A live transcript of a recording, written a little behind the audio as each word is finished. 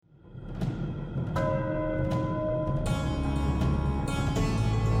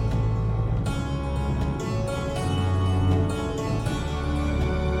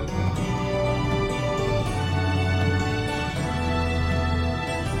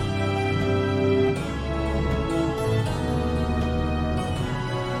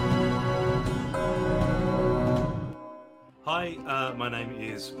Hi, my name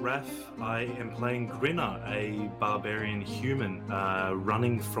is Raf. I am playing Grinner, a barbarian human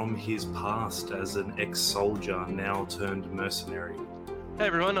running from his past as an ex-soldier, now turned mercenary. Hey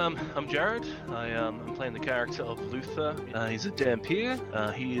everyone, I'm Jared. I'm playing the character of Luther. He's a Dampier.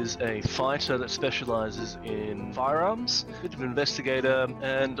 He is a fighter that specializes in firearms, a bit of an investigator,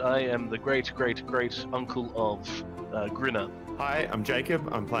 and I am the great uncle of Grinner. Hi, I'm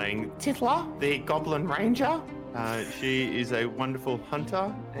Jacob. I'm playing Tithla, the Goblin Ranger. She is a wonderful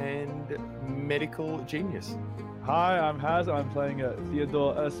hunter and medical genius. Hi, I'm Haz. I'm playing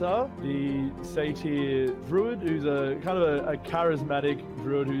Theodore Ursa, the Satyr druid, who's a kind of a charismatic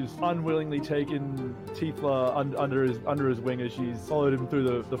druid who's unwillingly taken Tithla under his wing as she's followed him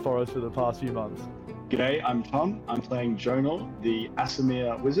through the forest for the past few months. G'day, I'm Tom. I'm playing Jonal, the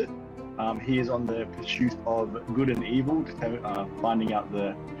Asimir wizard. He is on the pursuit of good and evil, finding out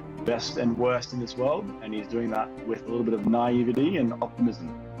the best and worst in this world, and he's doing that with a little bit of naivety and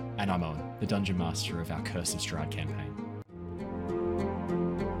optimism. And I'm Owen, the Dungeon Master of our Curse of Strahd campaign.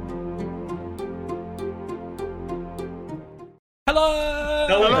 Hello!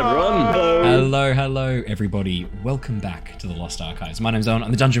 Hello, everyone! Hello, everybody. Welcome back to the Lost Archives. My name's Owen.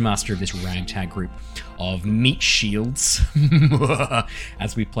 I'm the Dungeon Master of this ragtag group of meat shields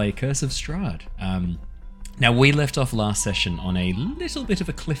as we play Curse of Strahd. Now, we left off last session on a little bit of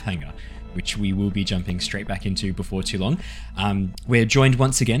a cliffhanger, which we will be jumping straight back into before too long. We're joined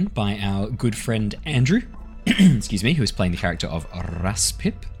once again by our good friend Andrew, excuse me, who is playing the character of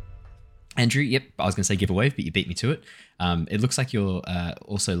Raspip. Andrew, yep, I was going to say giveaway, but you beat me to it. It looks like you're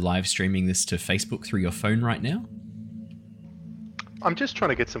also live streaming this to Facebook through your phone right now. I'm just trying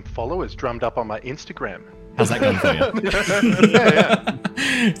to get some followers drummed up on my Instagram. How's that going for you?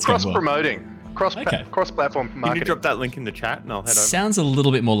 Yeah. Cross-promoting. Cross-platform marketing. Can you drop that link in the chat and I'll head over? Sounds a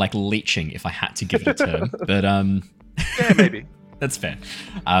little bit more like leeching if I had to give it a term, but yeah, maybe. That's fair.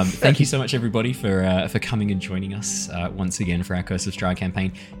 Thank you so much, everybody, for coming and joining us once again for our Curse of Strahd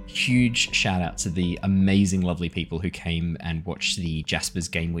campaign. Huge shout out to the amazing, lovely people who came and watched the Jasper's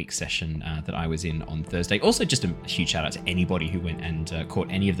Game Week session that I was in on Thursday. Also, just a huge shout out to anybody who went and caught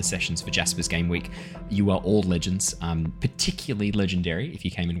any of the sessions for Jasper's Game Week. You are all legends, particularly legendary if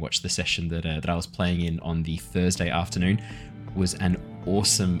you came and watched the session that I was playing in on the Thursday afternoon. Was an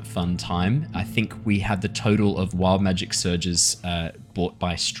awesome, fun time. I think we had the total of Wild Magic Surges bought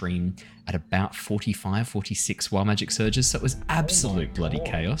by stream at about 45, 46 Wild Magic Surges, so it was absolute bloody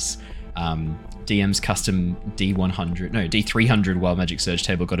chaos. DM's custom D300 Wild Magic Surge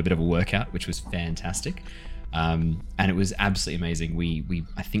table got a bit of a workout, which was fantastic. And it was absolutely amazing.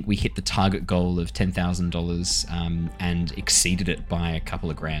 I think we hit the target goal of $10,000 and exceeded it by a couple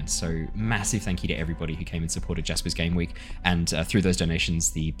of grand. So massive thank you to everybody who came and supported Jasper's Game Week. And through those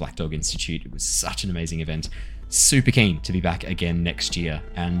donations, the Black Dog Institute, it was such an amazing event. Super keen to be back again next year.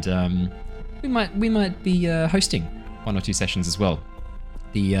 And we might be hosting one or two sessions as well.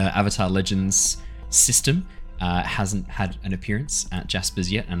 The Avatar Legends system hasn't had an appearance at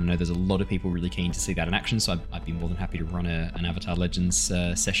Jasper's yet, and I know there's a lot of people really keen to see that in action, so I'd be more than happy to run an Avatar Legends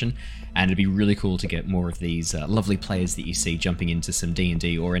session, and it'd be really cool to get more of these lovely players that you see jumping into some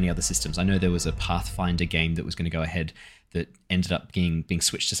D&D or any other systems. I know there was a Pathfinder game that was going to go ahead that ended up being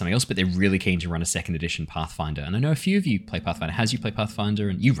switched to something else, but they're really keen to run a second edition Pathfinder, and I know a few of you play Pathfinder. Has you play Pathfinder,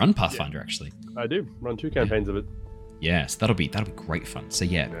 and you run Pathfinder actually? I do, run 2 campaigns of it. Yes, that'll be great fun. So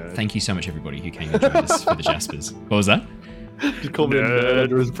yeah, thank you so much everybody who came and joined us for the Jaspers. What was that? Just call me a nerd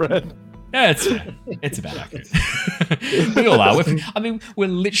under his breath. Yeah, it's about accurate. We all are. We're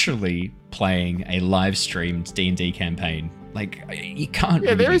literally playing a live streamed D&D campaign. Like, you can't.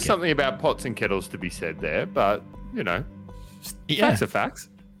 Yeah, there is something about pots and kettles to be said there, but you know, facts are facts.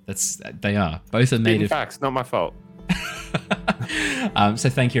 They are. Both are made of facts. Not my fault. So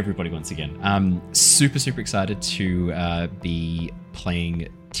thank you everybody once again. Super excited to be playing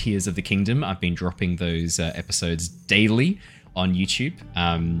Tears of the Kingdom. I've been dropping those episodes daily on YouTube.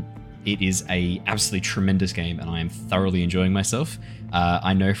 It is a absolutely tremendous game and I am thoroughly enjoying myself.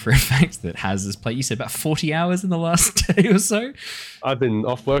 I know for a fact that Haz has played, you said about 40 hours in the last day or so? I've been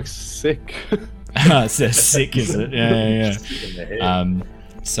off work sick. So sick, is it? Yeah.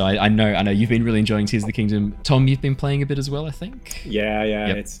 So I know you've been really enjoying Tears of the Kingdom. Tom, you've been playing a bit as well, I think? Yeah,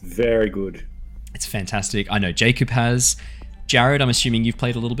 yep. It's very good. It's fantastic. I know Jacob has. Jared, I'm assuming you've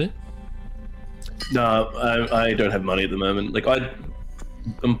played a little bit? No, I don't have money at the moment.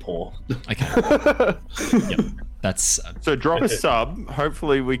 I'm poor. Okay. Yep. That's so drop a sub.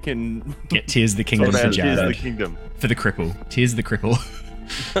 Hopefully we can get Tears of the Kingdom for Jared. Tears of the Kingdom. For the cripple. Tears of the cripple.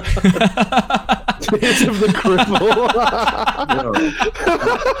 Tears of the cripple.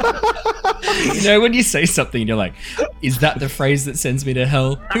 You know, when you say something, you're like, is that the phrase that sends me to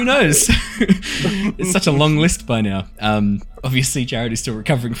hell? Who knows? It's such a long list by now. Obviously, Jared is still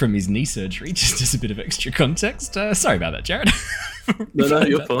recovering from his knee surgery, just as a bit of extra context. Sorry about that, Jared. No,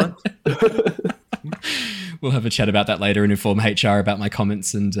 you're fine. We'll have a chat about that later and inform HR about my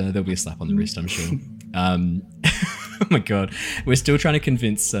comments, and there'll be a slap on the wrist, I'm sure. Oh my god, we're still trying to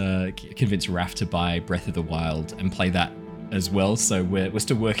convince Raph to buy Breath of the Wild and play that as well, so we're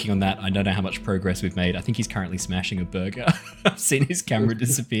still working on that. I don't know how much progress we've made. I think he's currently smashing a burger. I've seen his camera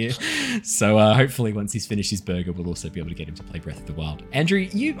disappear. So hopefully once he's finished his burger, we'll also be able to get him to play Breath of the Wild. Andrew,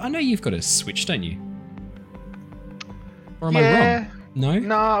 I know you've got a Switch, don't you? Or am I wrong? No?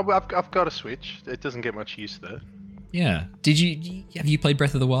 No, I've got a Switch. It doesn't get much use though. Yeah. Have you played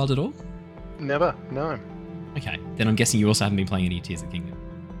Breath of the Wild at all? Never, no. Okay, then I'm guessing you also haven't been playing any Tears of the Kingdom.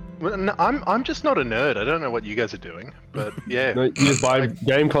 Well, no, I'm just not a nerd. I don't know what you guys are doing, but yeah. No, you just buy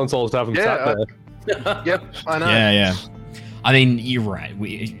game consoles to have them sat there. Yep, I know. Yeah. I mean, you're right.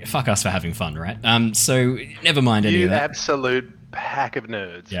 Fuck us for having fun, right? So never mind any of that. You absolute pack of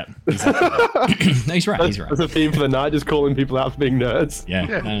nerds. Yeah. Exactly. No, he's right. That's a theme for the night, just calling people out for being nerds. Yeah.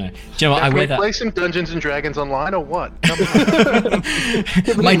 No. Do you know what? I wear that. Play some Dungeons and Dragons online or what? Come on.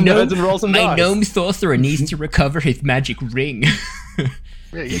 My gnome sorcerer needs to recover his magic ring.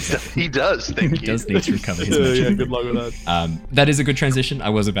 Yeah, he does. Thank you. He does need to recover his magic. Yeah, good luck with that. That is a good transition. I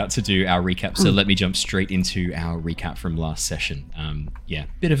was about to do our recap, so let me jump straight into our recap from last session.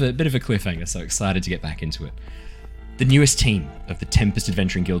 Bit of a cliffhanger. So excited to get back into it. The newest team of the Tempest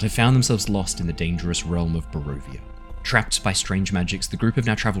Adventuring Guild have found themselves lost in the dangerous realm of Barovia. Trapped by strange magics, the group have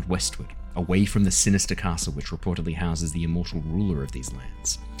now travelled westward, away from the sinister castle which reportedly houses the immortal ruler of these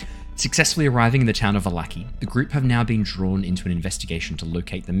lands. Successfully arriving in the town of Vallaki, the group have now been drawn into an investigation to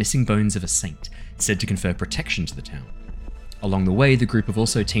locate the missing bones of a saint, said to confer protection to the town. Along the way, the group have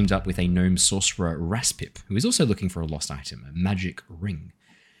also teamed up with a gnome sorcerer, Raspip, who is also looking for a lost item, a magic ring.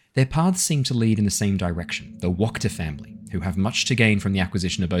 Their paths seem to lead in the same direction, the Wachter family, who have much to gain from the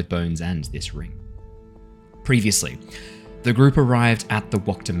acquisition of both bones and this ring. Previously, the group arrived at the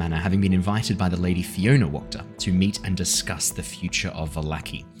Wachter Manor, having been invited by the Lady Fiona Wachter to meet and discuss the future of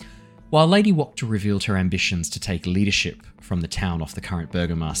Vallaki. While Lady Wachter revealed her ambitions to take leadership from the town off the current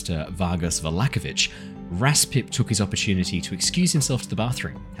burgomaster Vargas Valakovich, Raspip took his opportunity to excuse himself to the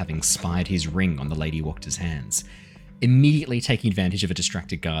bathroom, having spied his ring on the Lady Wachter's hands. Immediately taking advantage of a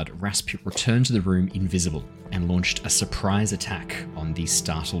distracted guard, Raspip returned to the room invisible and launched a surprise attack on the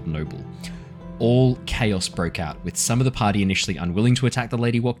startled noble. All chaos broke out, with some of the party initially unwilling to attack the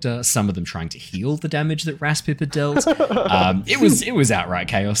Lady Wachter, some of them trying to heal the damage that Raspip had dealt. It was outright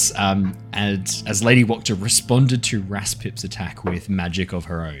chaos, and as Lady Wachter responded to Raspip's attack with magic of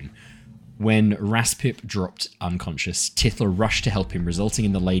her own. When Raspip dropped unconscious, Tithla rushed to help him, resulting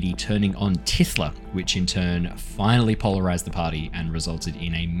in the lady turning on Tithla, which in turn finally polarized the party and resulted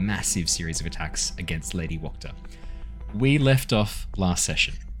in a massive series of attacks against Lady Wachter. We left off last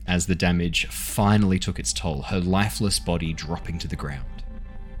session as the damage finally took its toll, her lifeless body dropping to the ground.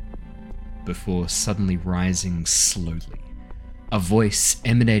 Before suddenly rising slowly, a voice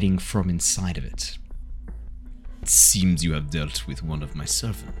emanating from inside of it. "It seems you have dealt with one of my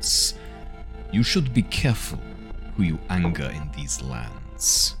servants. You should be careful who you anger in these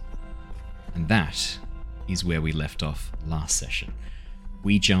lands." And that is where we left off last session.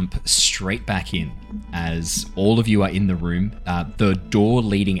 We jump straight back in as all of you are in the room. The door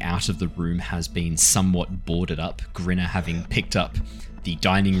leading out of the room has been somewhat boarded up, Grinner having picked up the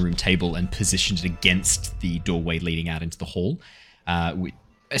dining room table and positioned it against the doorway leading out into the hall,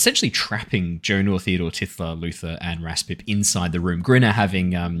 essentially trapping Jonor, Theodore, Tithla, Luther, and Raspip inside the room. Grinner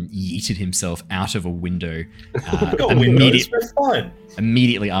having yeeted himself out of a window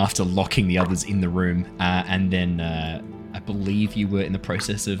immediately after locking the others in the room, and then I believe you were in the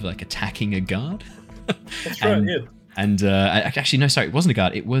process of attacking a guard. That's right, yeah. And actually, no, sorry, it wasn't a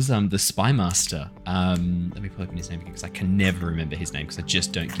guard. It was the spy master. Let me pull up his name again because I can never remember his name because I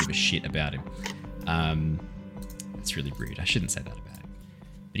just don't give a shit about him. That's really rude. I shouldn't say that about him.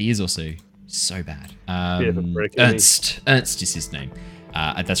 But he is also so bad. Ernst is his name.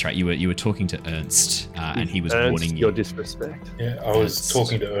 That's right. You were talking to Ernst, and he was warning you. Your disrespect. Yeah, I was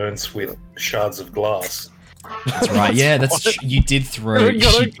talking to Ernst with shards of glass. That's right. Yeah, you did throw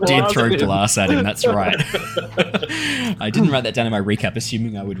glass at him. That's right. I didn't write that down in my recap,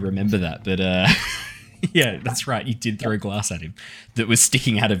 assuming I would remember that. But yeah, that's right. You did throw glass at him that was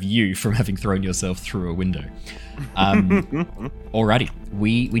sticking out of you from having thrown yourself through a window. Alrighty,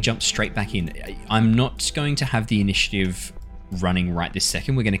 we jump straight back in. I'm not going to have the initiative running right this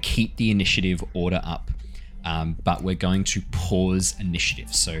second. We're going to keep the initiative order up, but we're going to pause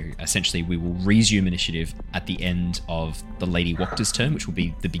initiative. So essentially, we will resume initiative at the end of the Lady Wokta's turn, which will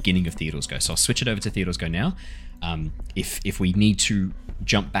be the beginning of Theodore's go. So I'll switch it over to Theodore's go now. If we need to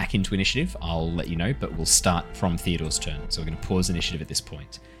jump back into initiative, I'll let you know, but we'll start from Theodore's turn. So we're going to pause initiative at this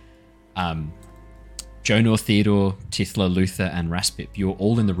point. Jonor, Theodore, Tithla, Luther, and Raspip, you're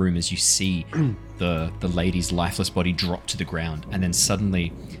all in the room as you see the lady's lifeless body drop to the ground, and then suddenly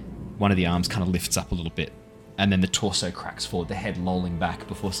one of the arms kind of lifts up a little bit, and then the torso cracks forward, the head lolling back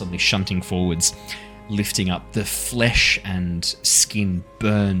before suddenly shunting forwards, lifting up, the flesh and skin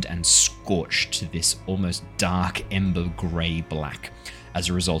burned and scorched to this almost dark ember grey black as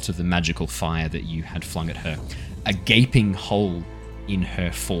a result of the magical fire that you had flung at her. A gaping hole in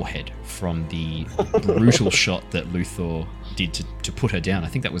her forehead from the brutal shot that Luthor did to put her down. I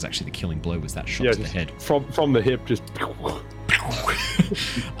think that was actually the killing blow, was that shot to the head. From the hip, just...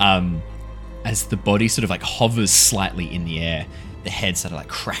 as the body sort of like hovers slightly in the air, the head sort of like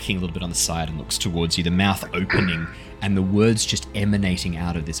cracking a little bit on the side and looks towards you, the mouth opening, and the words just emanating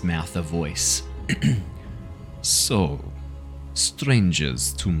out of this mouth, a voice. So,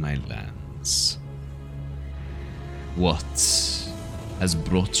 strangers to my lands, what has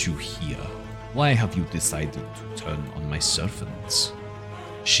brought you here? Why have you decided to turn on my servants?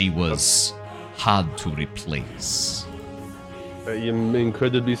 She was hard to replace. I am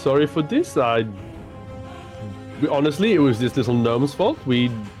incredibly sorry for this. Honestly, it was this little gnome's fault. We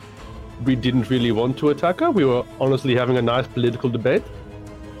didn't really want to attack her. We were honestly having a nice political debate.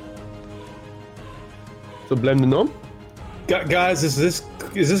 So blame the gnome. Guys, is this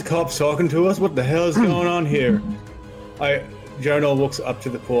cops talking to us? What the hell is going on here? Journal walks up to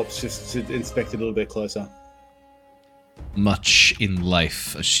the corpse just to inspect it a little bit closer. Much in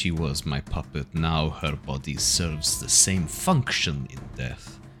life as she was my puppet, now her body serves the same function in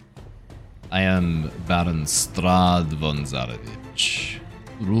death. I am Baron Strahd von Zarevich,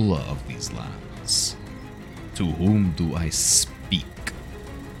 ruler of these lands. To whom do I speak?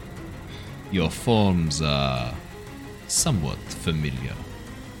 Your forms are somewhat familiar.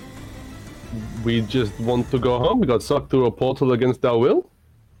 We just want to go home. We got sucked through a portal against our will.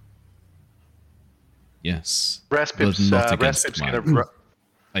 Yes. Raspip's going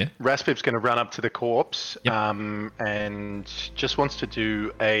to run up to the corpse, Yep. and just wants to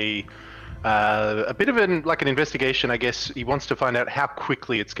do a bit of an investigation, I guess. He wants to find out how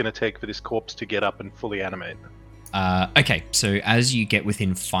quickly it's going to take for this corpse to get up and fully animate. Okay, so as you get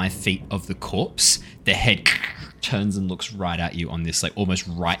within 5 feet of the corpse, the head turns and looks right at you on this like almost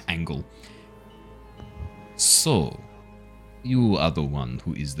right angle. So, you are the one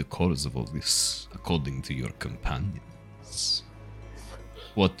who is the cause of all this, according to your companions.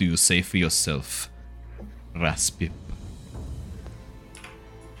 What do you say for yourself, Raspip?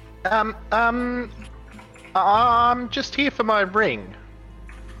 I'm just here for my ring.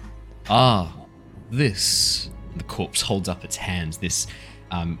 Ah, this. The corpse holds up its hand, this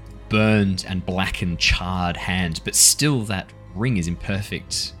burned and blackened, charred hand, but still that ring is in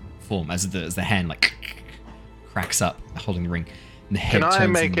perfect form as the hand like cracks up, holding the ring. And the head turns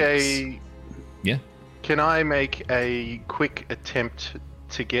and looks. Yeah? Can I make a quick attempt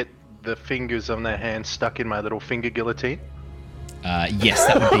to get the fingers on their hand stuck in my little finger guillotine? Yes,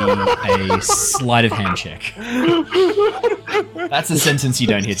 that would be a sleight of hand check. That's a sentence you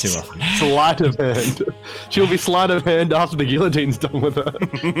don't hear too often. Sleight of hand. She'll be sleight of hand after the guillotine's done with her.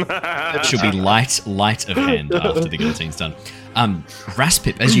 She'll be light of hand after the guillotine's done.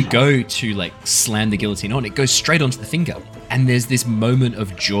 Raspip, as you go to like slam the guillotine on, it goes straight onto the finger, and there's this moment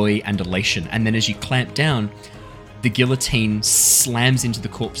of joy and elation. And then as you clamp down, the guillotine slams into the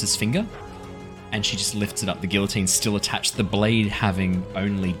corpse's finger, and she just lifts it up. The guillotine's still attached, the blade having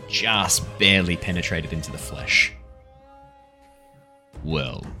only just barely penetrated into the flesh.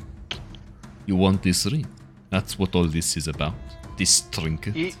 Well, you want this ring? That's what all this is about. This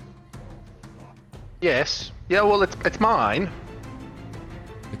trinket. Yes. Yeah, well, it's mine.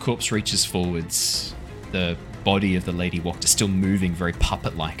 The corpse reaches forwards. The body of the Lady Wokta still moving very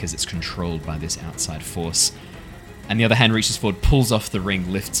puppet-like as it's controlled by this outside force. And the other hand reaches forward, pulls off the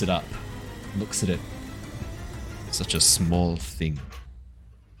ring, lifts it up, looks at it. Such a small thing.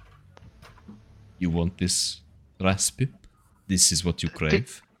 You want this, Raspip? This is what you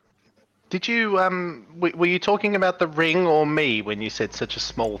crave? Did you, were you talking about the ring or me when you said such a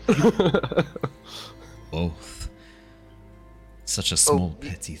small thing? Both. Such a small,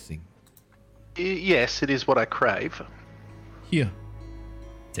 petty thing. Yes, it is what I crave. Here.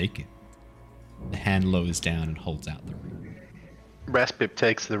 Take it. The hand lowers down and holds out the ring. Raspip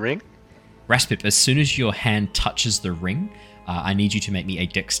takes the ring. Raspip, as soon as your hand touches the ring, I need you to make me a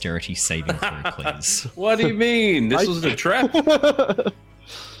dexterity saving throw, please. What do you mean? This was a trap? Well,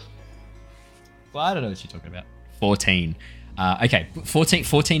 I don't know what you're talking about. 14. Okay,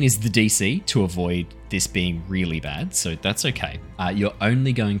 14 is the DC to avoid this being really bad, so that's okay. You're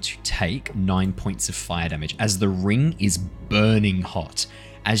only going to take 9 points of fire damage as the ring is burning hot.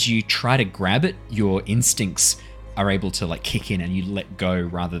 As you try to grab it, your instincts are able to like kick in and you let go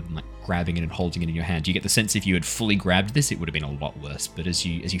rather than like grabbing it and holding it in your hand. You get the sense if you had fully grabbed this, it would have been a lot worse. But as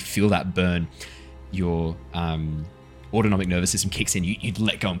you feel that burn, your autonomic nervous system kicks in. You'd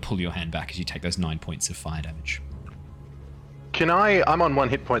let go and pull your hand back as you take those 9 points of fire damage. I'm on 1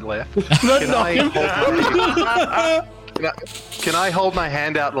 hit point left. Can I hold my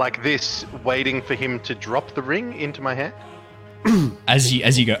hand out like this, waiting for him to drop the ring into my hand? As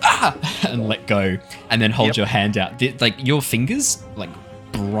you go and let go, and then hold your hand out, like your fingers, like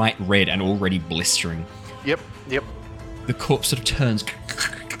bright red and already blistering. Yep. The corpse sort of turns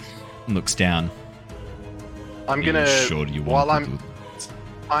and looks down. I'm gonna. Sure you want while to do that?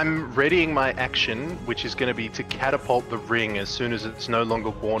 I'm readying my action, which is going to be to catapult the ring as soon as it's no longer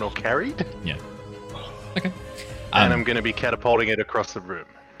worn or carried. Yeah. Okay. And I'm going to be catapulting it across the room.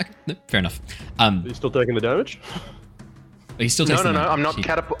 Okay, no, fair enough. Are you still taking the damage? He still takes No. I'm not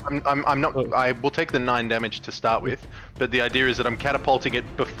I'm not. I will take the 9 damage to start with, but the idea is that I'm catapulting it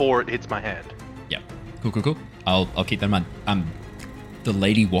before it hits my hand. Yeah. Cool. I'll keep that in mind. The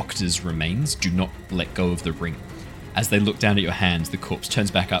Lady Wachter's remains do not let go of the ring. As they look down at your hands, the corpse turns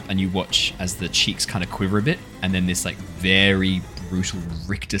back up and you watch as the cheeks kind of quiver a bit, and then this like very brutal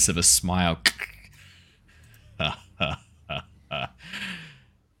rictus of a smile.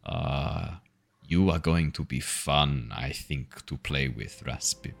 You are going to be fun, I think, to play with,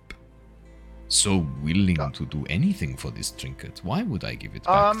 Raspip. So willing to do anything for this trinket. Why would I give it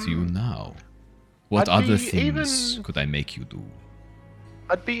back to you now? What other things could I make you do?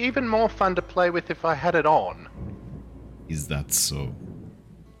 I'd be even more fun to play with if I had it on. Is that so?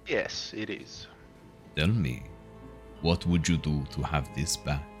 Yes, it is. Tell me, what would you do to have this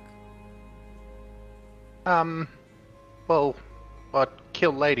back? Well, I'd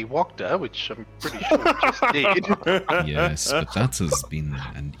kill Lady Wachter, which I'm pretty sure I just did. Yes, but that has been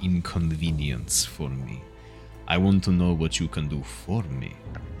an inconvenience for me. I want to know what you can do for me.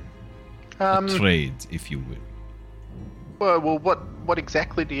 A trade, if you will. Well, what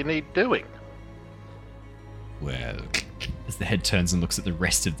exactly do you need doing? Well, as the head turns and looks at the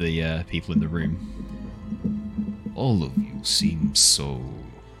rest of the people in the room, all of you seem so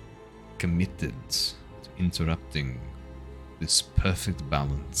committed to interrupting this perfect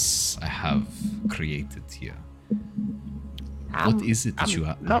balance I have created here. What is it that you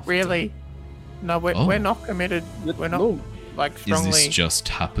are Not after? really. No, we're not committed. We're not like strongly. Is this just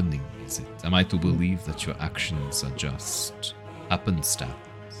happening? Is it? Am I to believe that your actions are just happenstance?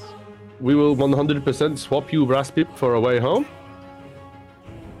 We will 100% swap you, Raspip, for a way home.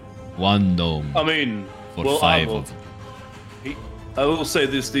 One gnome. I mean, for 5 of you. I will say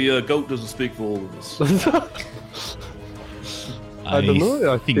this: the goat doesn't speak for all of us. I don't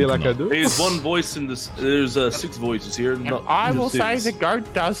know. I feel like I do. There's one voice in this. There's 6 voices here. Not I will say six. the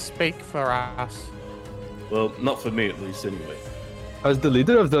goat does speak for us. Well, not for me at least, anyway. As the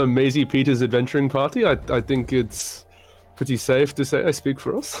leader of the Maisie Peters adventuring party, I think it's pretty safe to say I speak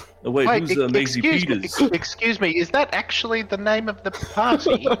for us. Oh, wait, who's Maisie Peters? Excuse me, is that actually the name of the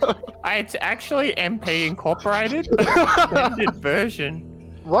party? It's actually MP Incorporated, extended version.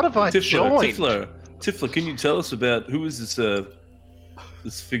 What have I joined? Tiffler, can you tell us about who is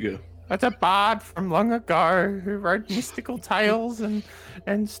this figure? It's a bard from long ago who wrote mystical tales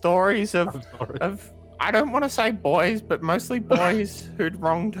and stories of I don't want to say boys, but mostly boys who'd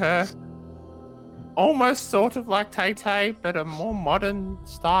wronged her. Almost sort of like Tay-Tay, but a more modern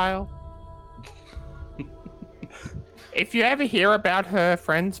style. If you ever hear about her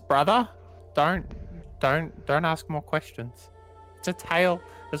friend's brother, don't ask more questions. It's a tale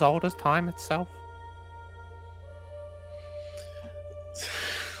as old as time itself.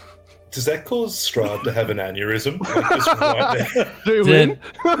 Does that cause Strahd to have an aneurysm? Like just right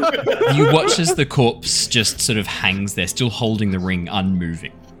there? You watch as the corpse just sort of hangs there, still holding the ring,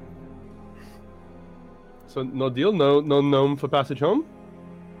 unmoving. So no deal, no gnome for passage home?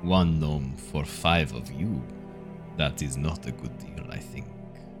 1 gnome for 5 of you. That is not a good deal, I think.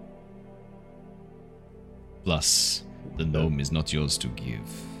 Plus, the gnome is not yours to give.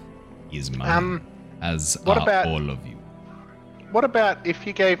 He is mine, as are all of you. What about if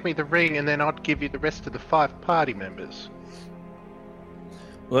you gave me the ring and then I'd give you the rest of the 5 party members?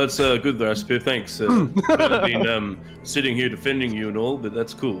 Well, that's good, Raspip. Thanks. I've been sitting here defending you and all, but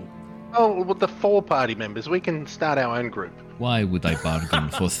that's cool. Oh, well, the 4 party members. We can start our own group. Why would I bargain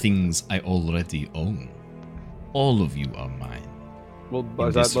for things I already own? All of you are mine. Well, by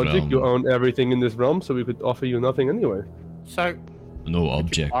In that this logic, you realm. own everything in this realm, so we could offer you nothing anyway. So, No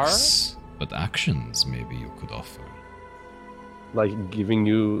objects, but actions maybe you could offer. Like giving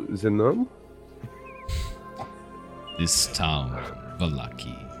you the gnome? This town,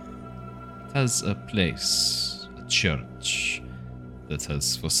 Vallaki, has a place, a church, that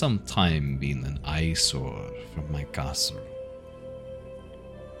has for some time been an eyesore from my castle.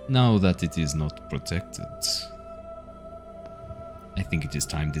 Now that it is not protected, I think it is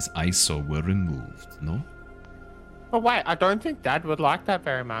time this eyesore were removed, no? but wait, I don't think Dad would like that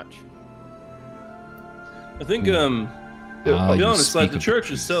very much. I think, Ah, I'll be you honest, like speak the of church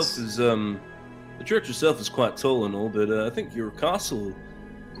the itself peace. is, the church itself is quite tall and all, but I think your castle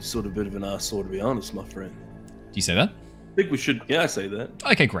is sort of a bit of an arsehole, to be honest, my friend. Do you say that? I think we should, yeah, I say that.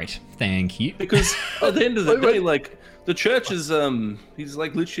 Okay, great. Thank you. Because at the end of the day, like, the church is, he's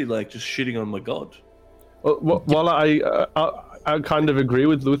like literally like just shitting on my god. While I kind of agree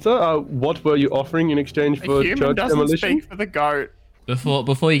with Luther, what were you offering in exchange A for human church doesn't demolition? speak for the goat.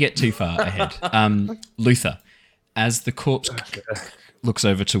 Before you get too far ahead, Luther, as the corpse looks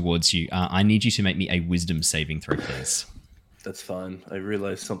over towards you, I need you to make me a wisdom saving throw, please. That's fine. I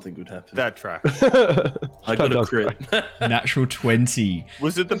realized something would happen. That tracks. I got a crit. Natural 20.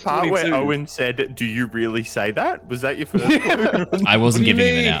 Was it the part where 22. Owen said, "Do you really say that"? Was that your first clue? I wasn't What do you giving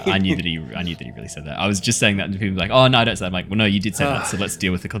him an out. mean? I knew that he really said that. I was just saying that to people like, oh no, I don't say that. I'm like, well no, you did say that, so let's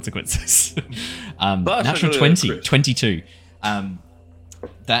deal with the consequences. But Natural I got a 20, crit. 22.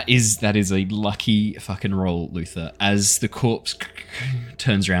 That is a lucky fucking roll, Luther. As the corpse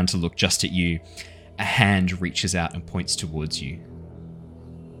turns around to look just at you, a hand reaches out and points towards you.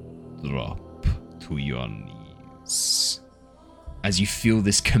 Drop to your knees. As you feel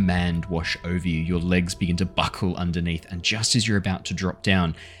this command wash over you, your legs begin to buckle underneath, and just as you're about to drop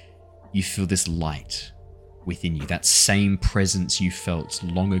down, you feel this light within you, that same presence you felt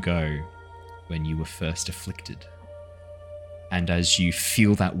long ago when you were first afflicted. And as you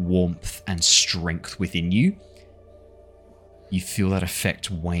feel that warmth and strength within you, you feel that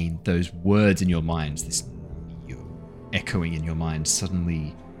effect wane. Those words in your minds, this echoing in your mind,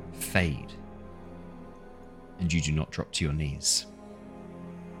 suddenly fade. And you do not drop to your knees.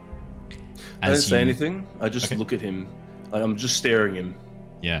 I don't say you- anything. I just Okay. look at him. I'm just staring him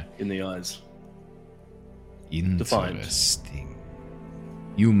Yeah. in the eyes. Interesting.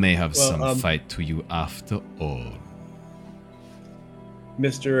 You may have Well, some fight to you after all.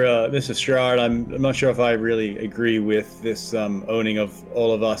 Mr. Strahd, I'm not sure if I really agree with this owning of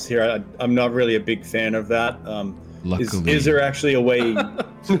all of us here. I'm not really a big fan of that. Luckily, Is there actually a way?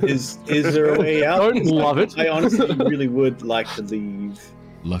 Is there a way out? Don't love it. I honestly really would like to leave.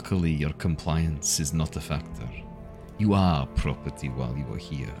 luckily, your compliance is not a factor. You are property while you are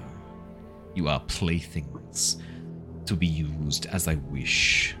here. You are playthings to be used as I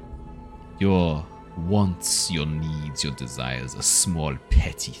wish. Your wants, your needs, your desires are small,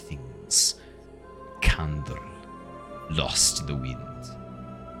 petty things. Candle, lost in the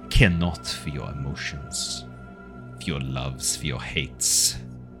wind. Care not for your emotions, for your loves, for your hates.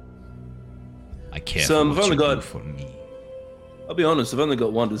 I care So, for I've what only you do got- for me. I'll be honest, I've only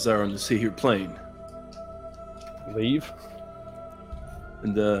got one desire on to see your plane. Leave.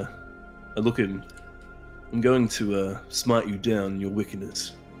 And I look at him. I'm going to smite you down in your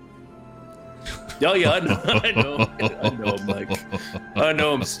wickedness. Oh yeah, I know, Mike. I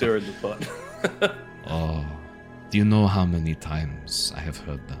know I'm stirring the pot. Oh, do you know how many times I have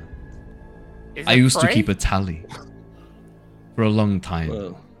heard that? Is I it used to free? keep a tally. For a long time,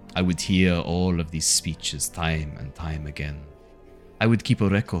 Well, I would hear all of these speeches time and time again. I would keep a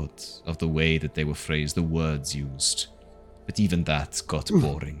record of the way that they were phrased, the words used. But even that got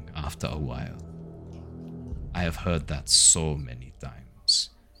boring after a while. I have heard that so many times.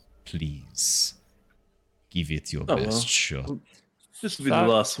 Please, give it your Oh, best well. shot. this will be the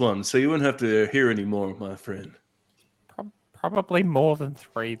last one, so you won't have to hear any more, my friend. Probably more than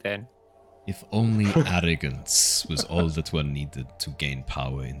 3 then. If only arrogance was all that were needed to gain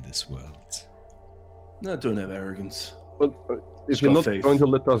power in this world. No, don't have arrogance. But if Just you're got not faith. going to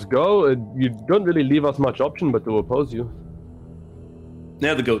let us go, you don't really leave us much option but to oppose you.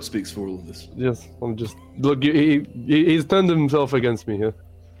 Now the goat speaks for all of us. Yes, I'm just look. He's turned himself against me here.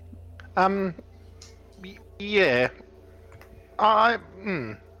 Yeah.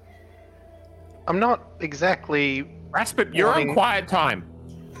 I'm not exactly. Raspit, you're on Morning. quiet time.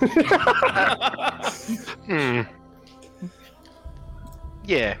 Hmm.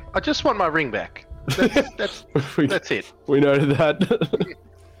 Yeah, I just want my ring back. That's it. We know that.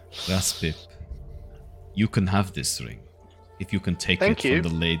 Raspip, you can have this ring. if you can take Thank it you.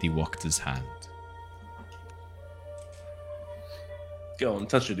 from the Lady Wachter's hand. Go on,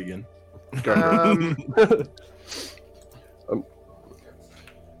 touch it again. I'm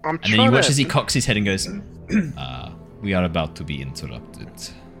And then trying you watch to... as he cocks his head and goes, we are about to be interrupted.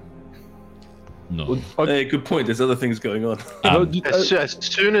 No. Hey, good point. There's other things going on. As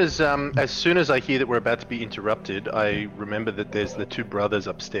soon as I hear that we're about to be interrupted, I remember that there's the two brothers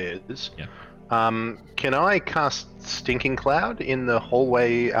upstairs. Yeah. Can I cast Stinking Cloud in the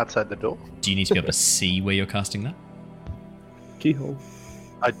hallway outside the door? Do you need to be able to see where you're casting that? Keyhole.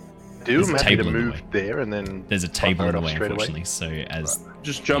 I do. There's I'm a happy to table in the move way. there and then... There's a table in fire it the off way, straight away. unfortunately. So as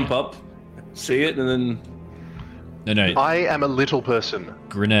Just jump up, see it, and then no, I am a little person.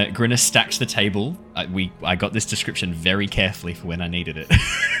 Grinner stacked the table. I got this description very carefully for when I needed it.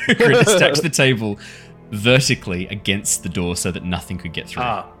 Grinner stacked the table vertically against the door so that nothing could get through. It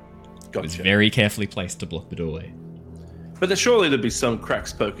was gotcha. very carefully placed to block the doorway. But surely there'd be some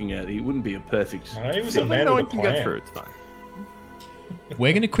cracks poking out. He wouldn't be a perfect. No, he was a fit. man No with one a can get plan. through. It's fine.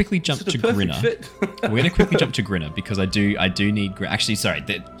 We're going to quickly jump Is it to a perfect Grinner. fit? We're going to quickly jump to Grinner because I do need. Actually, sorry.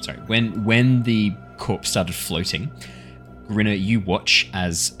 When the corpse started floating, Grinner, you watch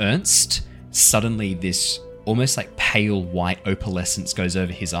as Ernst suddenly this almost like pale white opalescence goes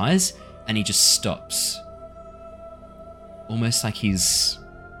over his eyes, and he just stops, almost like he's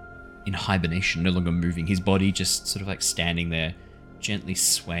in hibernation, no longer moving. His body just sort of like standing there, gently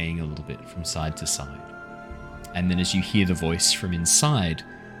swaying a little bit from side to side. And then as you hear the voice from inside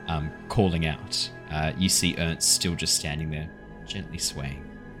calling out, you see Ernst still just standing there, gently swaying.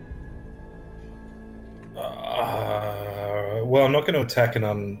 Well, I'm not going to attack an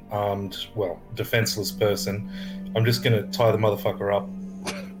unarmed, defenseless person. I'm just going to tie the motherfucker up.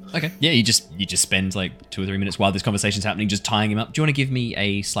 Okay. Yeah, you just spend like 2 or 3 minutes while this conversation's happening just tying him up. Do you want to give me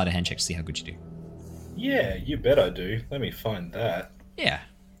a sleight of hand check to see how good you do? Yeah, you bet I do. Let me find that. Yeah.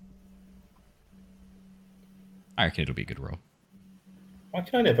 I reckon it'll be a good roll. Why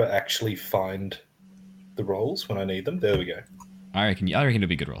can I never actually find the rolls when I need them? There we go. I reckon it'll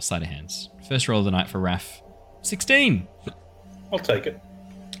be a good roll. Sleight of hands. First roll of the night for Raph. 16. I'll take it.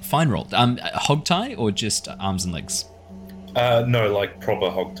 Fine roll. Hog tie or just arms and legs? No, like proper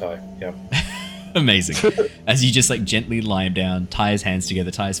hog tie. Yeah. Amazing. As you just like gently lie him down, tie his hands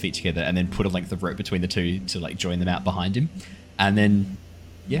together, tie his feet together, and then put a length of rope between the two to like join them out behind him. And then,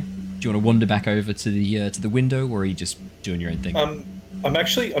 yeah. Do you want to wander back over to the window, or are you just doing your own thing? I'm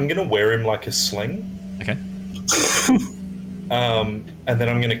going to wear him like a sling. Okay. And then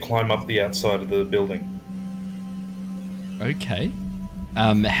I'm going to climb up the outside of the building. Okay.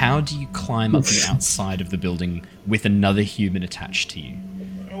 How do you climb up the outside of the building with another human attached to you?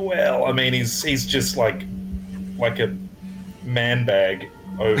 Well, I mean, he's just like a man bag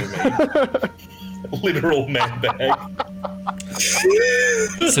over me. Literal man bag.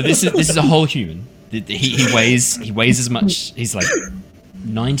 So this is a whole human. He weighs as much. He's like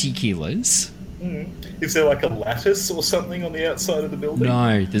 90 kilos. Is there like a lattice or something on the outside of the building?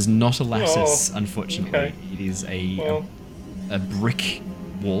 No, there's not a lattice. Unfortunately, okay. It is a brick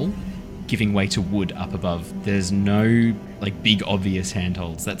wall giving way to wood up above. There's no like big obvious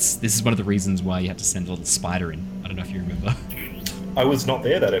handholds. This is one of the reasons why you had to send a little spider in. I don't know if you remember. I was not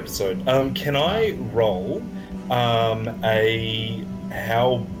there that episode. Can I roll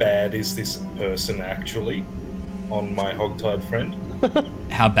how bad is this person actually on my hogtied friend?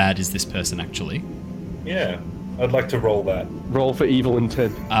 How bad is this person actually? Yeah, I'd like to roll that. Roll for evil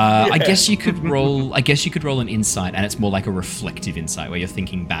intent. I guess you could roll. I guess you could roll an insight, and it's more like a reflective insight where you're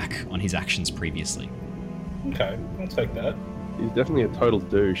thinking back on his actions previously. Okay, I'll take that. He's definitely a total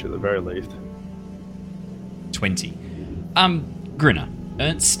douche at the very least. 20. Grinner.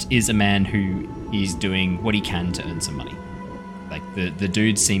 Ernst is a man who is doing what he can to earn some money. Like the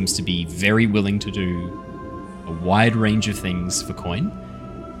dude seems to be very willing to do a wide range of things for coin,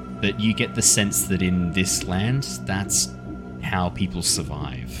 but you get the sense that in this land, that's how people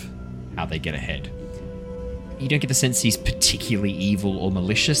survive, how they get ahead. You don't get the sense he's particularly evil or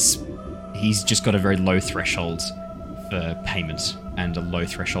malicious. He's just got a very low threshold for payment and a low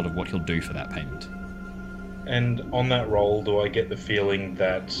threshold of what he'll do for that payment. And on that roll, do I get the feeling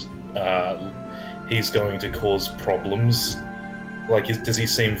that he's going to cause problems? Like, does he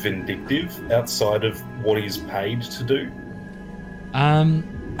seem vindictive outside of what he's paid to do?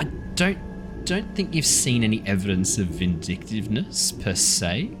 I don't think you've seen any evidence of vindictiveness per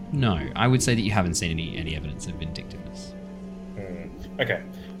se. No, I would say that you haven't seen any evidence of vindictiveness. Okay,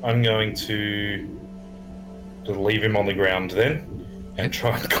 I'm going to leave him on the ground then, and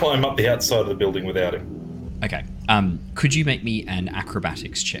try and climb up the outside of the building without him. Okay. Could you make me an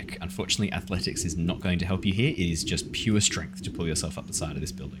acrobatics check? Unfortunately, athletics is not going to help you here. It is just pure strength to pull yourself up the side of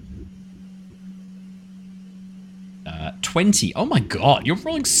this building. 20. Oh my god, you're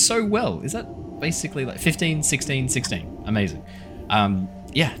rolling so well. Is that basically like 15, 16, 16? Amazing.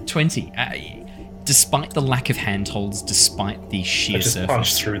 Yeah, 20. Despite the lack of handholds, despite the sheer I just surface,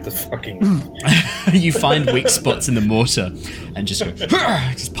 punch through the fucking. you find weak spots in the mortar and just go,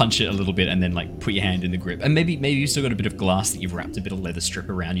 just punch it a little bit, and then like put your hand in the grip. And maybe you've still got a bit of glass that you've wrapped a bit of leather strip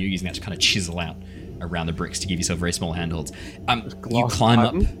around you, using that to kind of chisel out around the bricks to give yourself very small handholds. You climb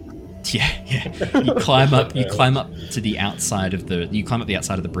up. Yeah. You climb up to the outside of the. You climb up the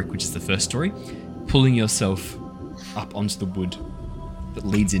outside of the brick, which is the first story, pulling yourself up onto the wood that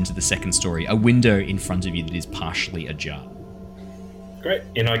leads into the second story. A window in front of you that is partially ajar. Great,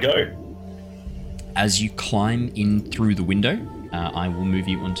 in I go. As you climb in through the window, I will move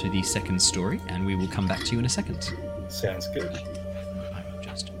you onto the second story, and we will come back to you in a second. Sounds good. I will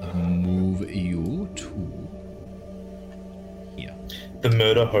just move you to here. The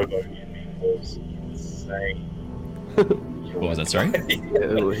murder hobo in me was insane. What was that, sorry?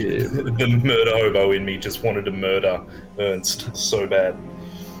 The murder hobo in me just wanted to murder Ernst so bad.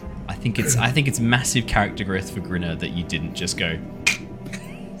 I think it's massive character growth for Grinner that you didn't just go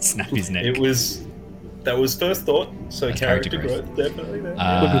snap his neck. That was first thought, so That's character growth definitely there.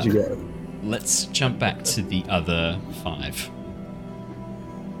 Look what you got. Let's jump back to the other 5.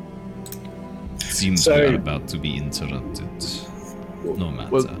 Seems we are about to be interrupted. No matter.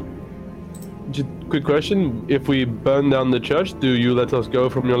 Well, just quick question: if we burn down the church, do you let us go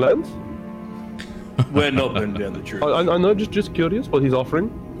from your lands? We're not burning down the church. I know, just curious what he's offering.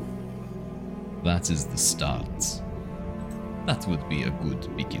 That is the start. That would be a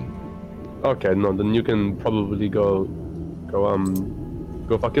good beginning. Okay, no, then you can probably go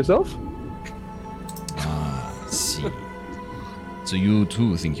fuck yourself. Ah, see. So you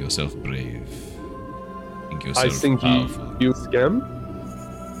too think yourself brave? Think yourself I think powerful? you scam.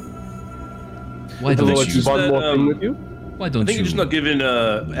 Why don't you? One more thing with you? Why don't I think you? you're just not giving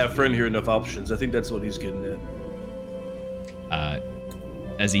our friend here enough options. I think that's what he's getting at.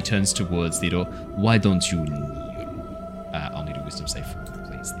 As he turns towards Theodore, why don't you kneel? I'll need a wisdom save,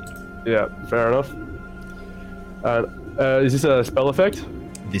 please, Theodore. Yeah, fair enough. Is this a spell effect?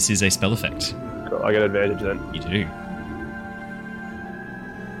 This is a spell effect. Cool, I get advantage then. You do.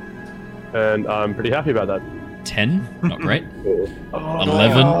 And I'm pretty happy about that. 10, not great. Oh,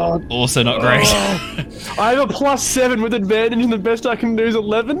 11, also not great. I have a +7 with advantage, and the best I can do is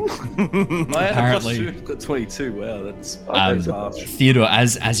 11. I had Apparently. a +2, got 22. Wow, that's harsh. Theodore,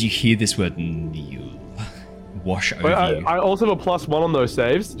 as you hear this word kneel wash over you, I also have a +1 on those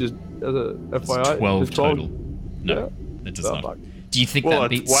saves, just as a it's FYI. 12 Just total. No, Yeah. it does Oh, not. fuck. Do you think Well, that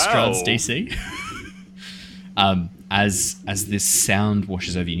beats wow. Strahd's DC? As this sound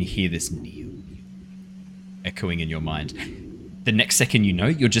washes over you, and you hear this kneel echoing in your mind. The next second you know,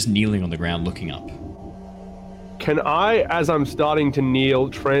 you're just kneeling on the ground looking up. Can I, as I'm starting to kneel,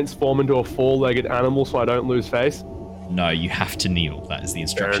 transform into a 4-legged animal so I don't lose face? No, you have to kneel. That is the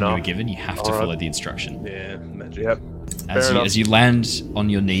instruction you were enough. given. You have to Alright. follow the instruction. Yeah, magic. Yep. As you land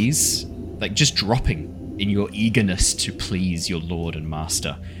on your knees, like just dropping in your eagerness to please your lord and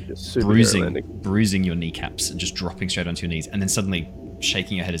master, Just superhero landing. bruising your kneecaps and just dropping straight onto your knees, and then suddenly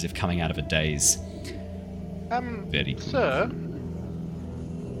shaking your head as if coming out of a daze. Very good. Sir,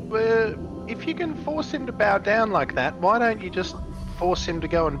 if you can force him to bow down like that, why don't you just force him to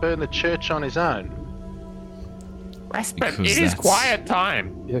go and burn the church on his own? Raspin, Because it is that's- quiet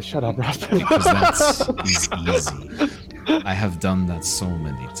time. Yeah, shut up, Raspin. Because that is easy. I have done that so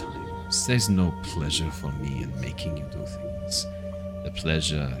many times. There's no pleasure for me in making you do things. The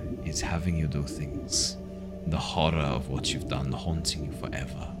pleasure is having you do things. The horror of what you've done haunting you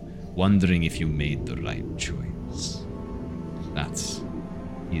forever. Wondering if you made the right choice. That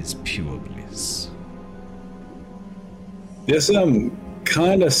is pure bliss. This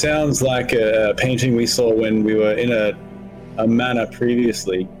kind of sounds like a painting we saw when we were in a manor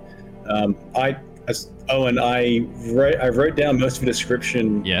previously. I wrote down most of the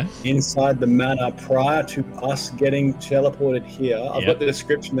description Yeah? inside the manor prior to us getting teleported here. I've Yep. got the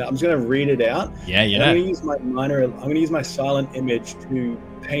description there. I'm just going to read it out. Yeah, I'm yeah. going to use my silent image to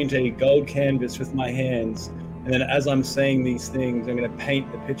paint a gold canvas with my hands, and then as I'm saying these things, I'm going to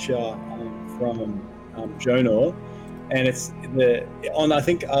paint the picture from Jonor, and it's I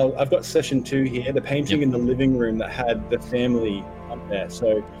think I've got session 2 here, the painting Yep. in the living room that had the family up there.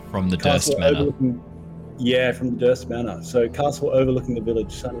 So From the castle Durst Manor. overlooking- Yeah, from the Durst Manor. So castle overlooking the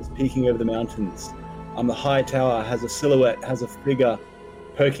village, sun is peeking over the mountains. The high tower has a silhouette, has a figure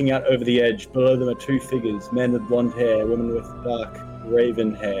Poking out over the edge, below them are two figures, men with blonde hair, women with dark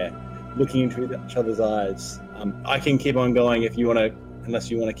raven hair, looking into each other's eyes. I can keep on going if you want to,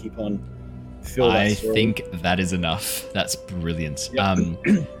 unless you want to keep on. I think that is enough. That's brilliant.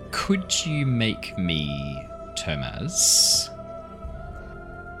 Yep. Could you make me, Tomaz?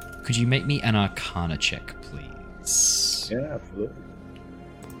 Could you make me an Arcana check, please? Yeah, absolutely.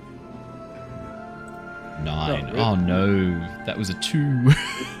 9. Oh no, that was a 2.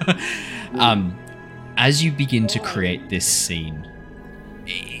 As you begin to create this scene,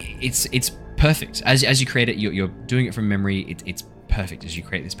 it's perfect. As you create it, you're doing it from memory. It's perfect as you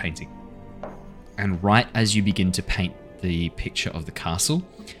create this painting. And right as you begin to paint the picture of the castle,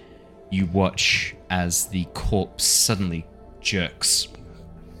 you watch as the corpse suddenly jerks,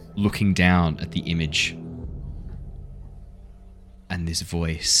 looking down at the image. And this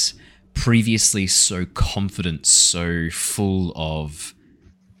voice, previously so confident, so full of,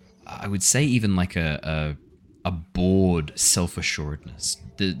 I would say even like a bored self-assuredness.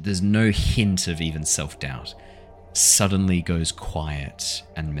 There's no hint of even self-doubt. Suddenly goes quiet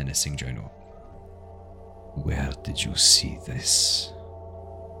and menacing Jonor. Where did you see this?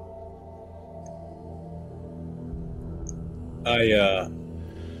 I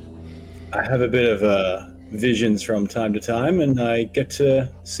have a bit of visions from time to time, and I get to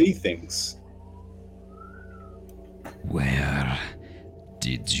see things. Where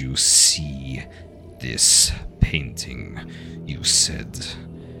did you see this painting? You said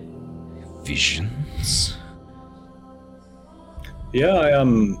visions? Yeah, I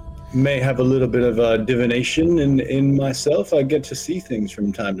may have a little bit of divination in myself. I get to see things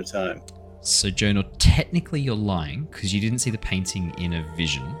from time to time. So, Jonor, technically you're lying, because you didn't see the painting in a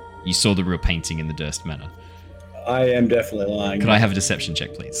vision. You saw the real painting in the Durst Manor. I am definitely lying. Could I have a deception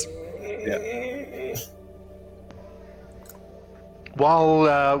check, please? Yeah.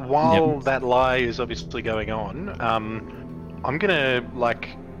 While that lie is obviously going on, I'm gonna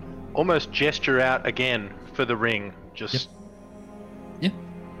almost gesture out again for the ring. Just. Yep.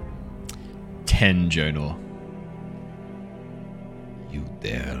 10, Jonor. You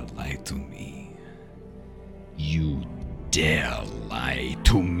dare lie to me. You dare lie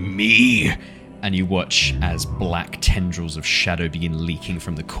to me. And you watch as black tendrils of shadow begin leaking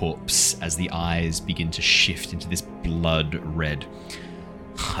from the corpse as the eyes begin to shift into this blood red.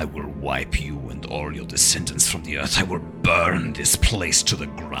 I will wipe you and all your descendants from the earth. I will burn this place to the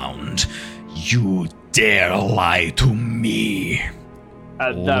ground. You dare lie to me.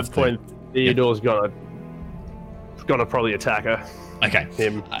 At that point, Theodore's gonna probably attack her. Okay.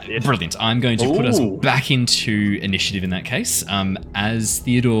 Him. Brilliant. I'm going to put us back into initiative in that case. As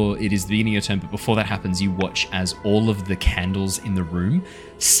Theodore, it is the beginning of your turn, but before that happens, you watch as all of the candles in the room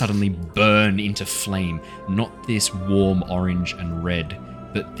suddenly burn into flame. Not this warm orange and red,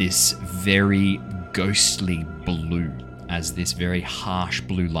 but this very ghostly blue, as this very harsh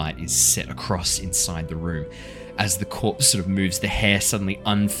blue light is set across inside the room. As the corpse sort of moves, the hair suddenly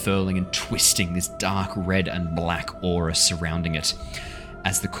unfurling and twisting, this dark red and black aura surrounding it.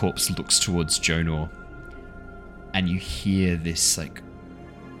 As the corpse looks towards Jonor, and you hear this,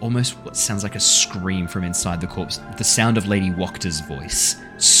 almost what sounds like a scream from inside the corpse. The sound of Lady Wokta's voice,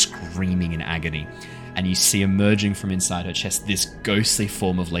 screaming in agony. And you see emerging from inside her chest this ghostly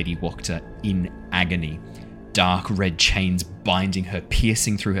form of Lady Wokta in agony. Dark red chains binding her,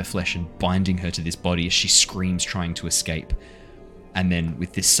 piercing through her flesh and binding her to this body as she screams, trying to escape. And then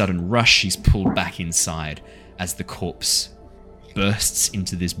with this sudden rush, she's pulled back inside as the corpse bursts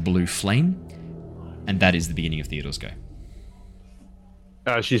into this blue flame. And that is the beginning of Theodore's go.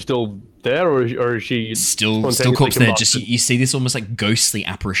 She's still there, or is she still corpse there? Just you see this almost like ghostly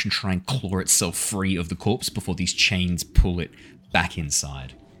apparition try and claw itself free of the corpse before these chains pull it back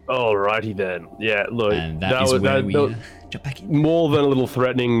inside. Alrighty then. Yeah, look, and that is where we jump back in. More than a little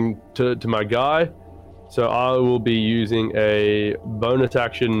threatening to my guy, so I will be using a bonus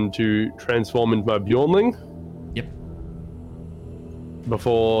action to transform into my Bjornling. Yep.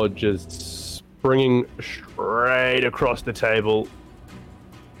 Before just springing straight across the table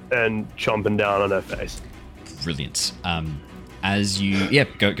and chomping down on her face. Brilliant. As you,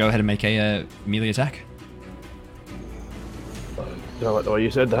 go ahead and make a melee attack. Did I like the way you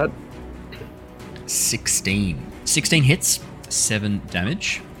said that? 16 hits, 7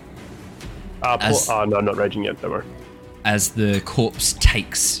 damage. No, I'm not raging yet, don't worry. As the corpse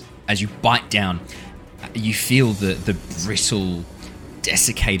takes, as you bite down, you feel the brittle,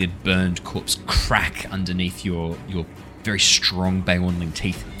 desiccated, burned corpse crack underneath your very strong Beornling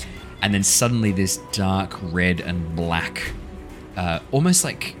teeth. And then suddenly this dark red and black, almost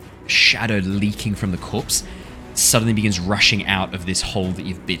like shadow leaking from the corpse, suddenly begins rushing out of this hole that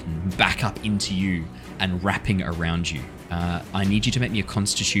you've bitten, back up into you and wrapping around you. I need you to make me a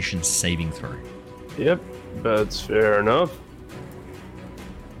Constitution saving throw. Yep, that's fair enough.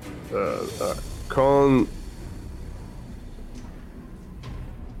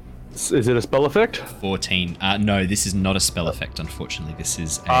 Is it a spell effect? 14. No, this is not a spell effect, unfortunately. This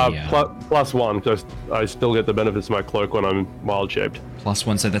is a... +1, because I still get the benefits of my cloak when I'm wild-shaped.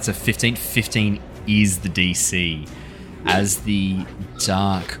 +1, so that's a 15. 15 is the DC. As the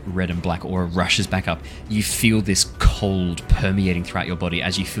dark red and black aura rushes back up, you feel this cold permeating throughout your body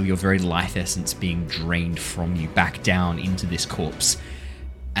as you feel your very life essence being drained from you back down into this corpse.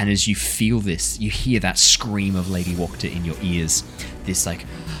 And as you feel this, you hear that scream of Lady Walkter in your ears. This like...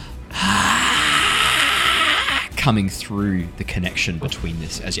 coming through the connection between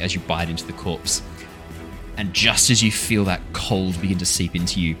this as you bite into the corpse. And just as you feel that cold begin to seep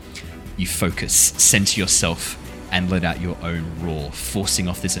into you, you focus, center yourself, and let out your own roar, forcing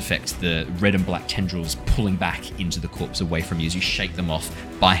off this effect, the red and black tendrils pulling back into the corpse away from you as you shake them off,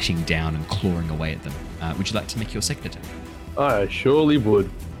 biting down and clawing away at them. Would you like to make your second attack? I surely would.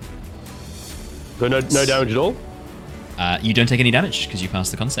 So no damage at all? You don't take any damage because you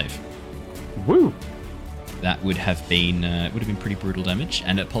passed the con save. Woo! That would have been pretty brutal damage.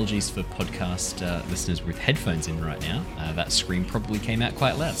 And apologies for podcast listeners with headphones in right now. That scream probably came out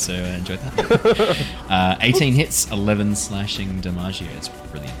quite loud, so enjoy that. 18 hits, 11 slashing damage. It's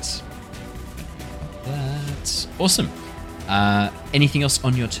brilliant. That's awesome. Anything else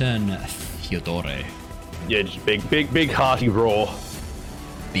on your turn, Theodore? Yeah, just big hearty roar.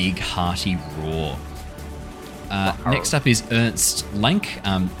 Big hearty roar. Next up is Ernst Lank.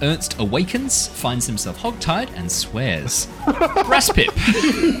 Ernst awakens, finds himself hogtied, and swears. Raspip!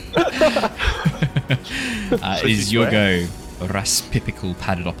 It is your go, Raspipical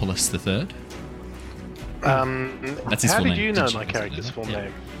Padidopoulos III. That's his full name. How did you know my character's full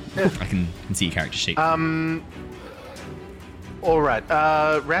name? I can see your character sheet. Alright,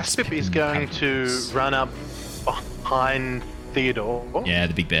 Raspip is going to run up behind Theodore. Yeah,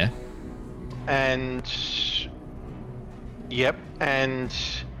 the big bear. And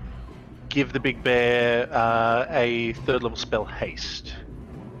give the big bear a 3rd level spell haste.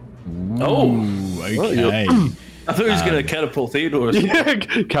 Ooh, okay. I thought he was going to catapult Theodore.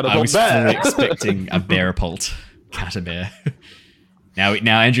 Catapult I was bear. fully expecting a bearapult. Catabear. Now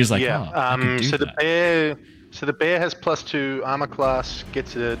Andrew's like, I could do that. So the bear has +2 armor class,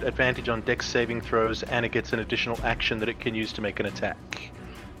 gets an advantage on dex saving throws, and it gets an additional action that it can use to make an attack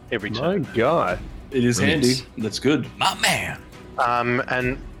every turn. My God. It is Brilliant. handy. That's good. My man.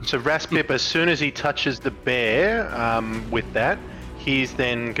 And so Raspip, as soon as he touches the bear with that, he's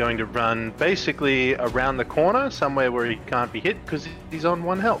then going to run basically around the corner, somewhere where he can't be hit because he's on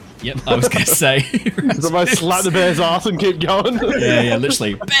 1 health. Yep, I was going to say. So I slap the bear's ass and keep going. Yeah,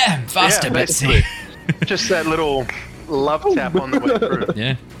 literally. Bam! Faster, Yeah, Betsy. Just that little love tap on the way through.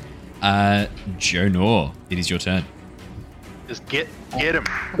 Yeah. Jonor, it is your turn. Just get him.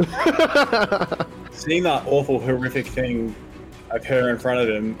 Seeing that awful, horrific thing occur in front of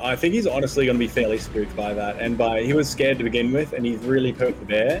him, I think he's honestly going to be fairly spooked by that. And he was scared to begin with, and he's really poked the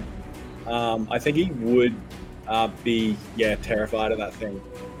bear. I think he would be terrified of that thing.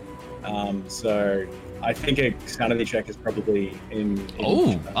 So I think a sanity check is probably in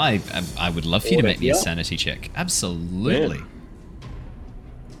I would love for you to make me a sanity check. Absolutely. Man.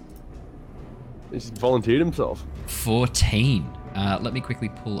 He's volunteered himself. 14. Let me quickly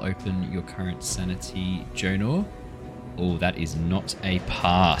pull open your current sanity, Jonor. Oh, that is not a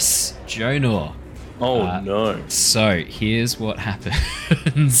pass. Jonor. Oh, no. So, here's what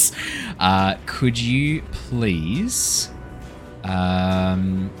happens. Could you please...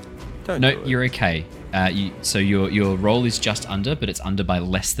 you're okay. So your roll is just under, but it's under by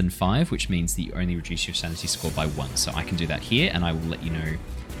less than 5, which means that you only reduce your sanity score by 1. So I can do that here, and I will let you know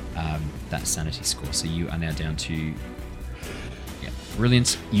that sanity score. So you are now down to...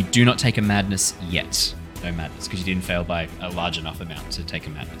 Brilliant. You do not take a madness yet. No madness, because you didn't fail by a large enough amount to take a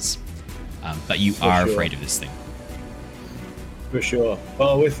madness. But you are afraid of this thing. For sure.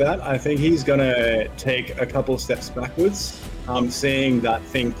 Well, with that, I think he's going to take a couple steps backwards. Seeing that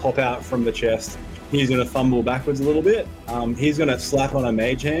thing pop out from the chest, he's going to fumble backwards a little bit. He's going to slap on a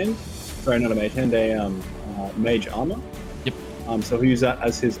mage hand. Sorry, not a mage hand, a mage armor. Yep. So he'll use that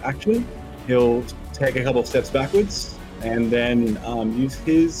as his action. He'll take a couple steps backwards and then use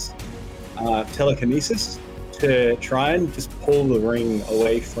his telekinesis to try and just pull the ring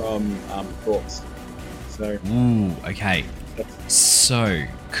away from the corpse. So. Ooh, okay. So,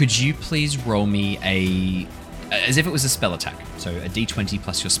 could you please roll me as if it was a spell attack, so a d20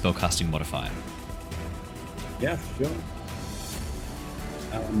 plus your spellcasting modifier. Yeah, sure.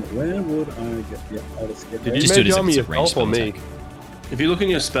 Where would I get? Yeah, I'll just get there. Did you Just do it as tell if me it's a yourself ranged or spell me? attack. If you look in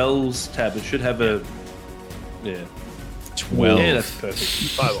your spells tab, it should have a. Yeah. 12. Yeah, that's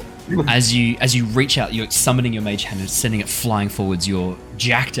perfect. As you reach out, you're summoning your mage hand and sending it flying forwards. Your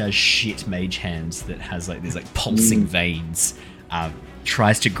jacked as shit mage hand that has like these like pulsing veins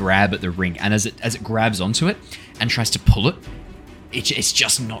tries to grab at the ring, and as it grabs onto it and tries to pull it, it's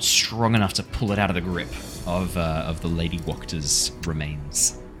just not strong enough to pull it out of the grip of the Lady Wakta's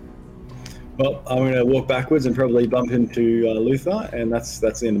remains. Well, I'm going to walk backwards and probably bump into Luther, and that's the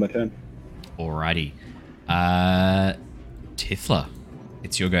end of my turn. Alrighty, Tifla,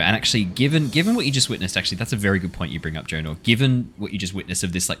 it's your go. And actually, given what you just witnessed, actually, that's a very good point you bring up, Jonor. Given what you just witnessed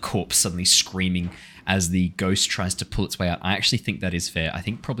of this like corpse suddenly screaming as the ghost tries to pull its way out, I actually think that is fair. I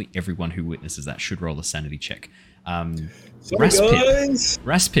think probably everyone who witnesses that should roll a sanity check.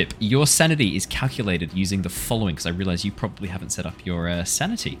 Raspip, your sanity is calculated using the following, because I realize you probably haven't set up your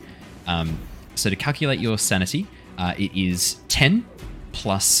sanity. So to calculate your sanity, it is 10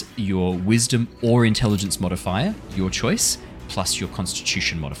 plus your wisdom or intelligence modifier, your choice, plus your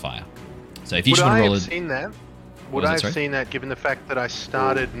constitution modifier. So if you just want to roll seen that? Would I have seen that given the fact that I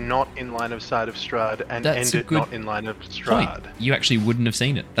started not in line of sight of Strahd and ended not in line of Strahd? You actually wouldn't have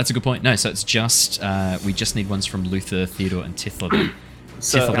seen it. That's a good point. No, so it's just we just need ones from Luther, Theodore, and Tifla.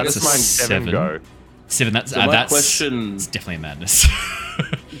 So Tifla, that's a 7. Go. 7. That's So my that's question- it's definitely a madness.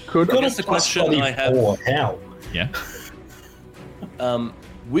 I guess the question I have. How? Yeah.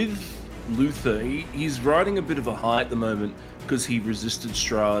 With Luther, he's riding a bit of a high at the moment because he resisted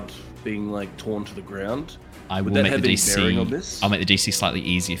Strahd being like torn to the ground. I will Would that make have the any DC. bearing on this? I'll make the DC slightly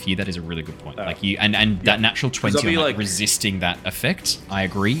easier for you. That is a really good point. Like you and that natural 20 I'll be on like- resisting that effect. I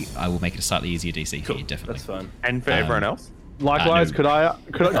agree. I will make it a slightly easier DC for you. Definitely. That's fine. And for everyone else? Likewise, no.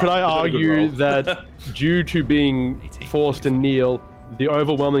 could I argue roll. that due to being 18. forced to kneel, the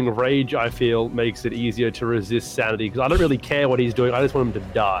overwhelming rage I feel makes it easier to resist sanity because I don't really care what he's doing. I just want him to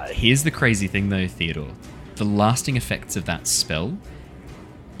die. Here's the crazy thing, though, Theodore. The lasting effects of that spell,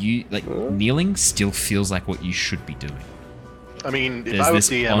 kneeling still feels like what you should be doing. I mean, if There's I was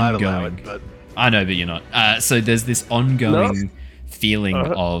this DM, I'd allow ongoing- it, but I know, but you're not. So there's this ongoing feeling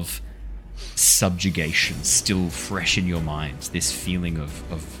of subjugation still fresh in your mind. This feeling of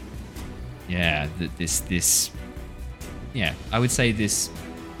I would say this.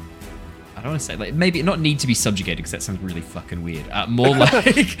 I don't want to say like maybe not need to be subjugated because that sounds really fucking weird. More like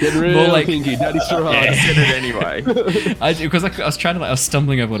Pinky, Daddy Strahd. I said it anyway. Because I was trying to I was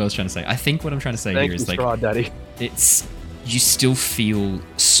stumbling over what I was trying to say. I think what I'm trying to say Thank here you, is like Strahd, Daddy. it's you still feel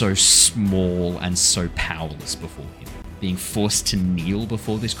so small and so powerless before him. Being forced to kneel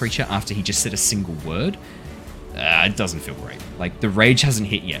before this creature after he just said a single word, it doesn't feel great. Like the rage hasn't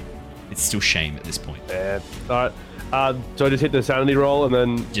hit yet. It's still shame at this point. Yeah. All right. So I just hit the sanity roll and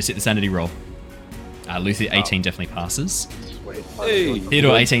then Just hit the sanity roll. Luther 18 definitely passes. Hey,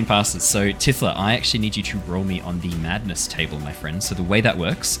 Theodore 18 passes. So Tifla, I actually need you to roll me on the madness table, my friend. So the way that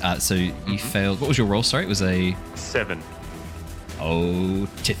works, so you failed. What was your roll? Sorry, it was a 7. Oh,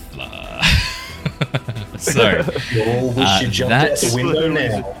 Tifla. So We should jump out the window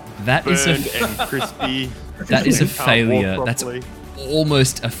now. that is Burned a and crispy. that is a Can't walk failure. That's properly.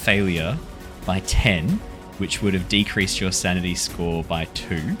 almost a failure by 10, which would have decreased your sanity score by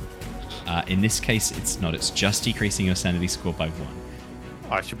 2. In this case, it's not. It's just decreasing your sanity score by 1.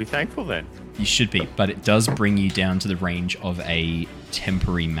 I should be thankful then. You should be, but it does bring you down to the range of a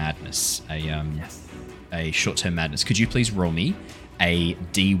temporary madness, a short-term madness. Could you please roll me a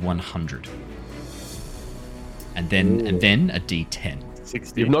D100, and then a D10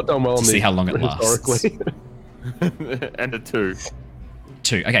 60. you've not done well to on see me how long it lasts. historically. And a 2.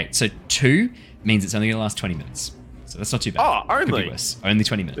 2. Okay, so 2 means it's only going to last 20 minutes. So that's not too bad. Oh, Could be only? worse. Only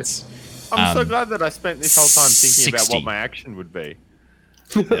 20 minutes. I'm so glad that I spent this whole time thinking about 60. what my action would be.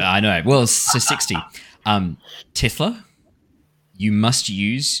 I know. Well, so 60. Tifla, you must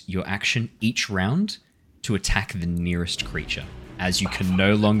use your action each round to attack the nearest creature, as you can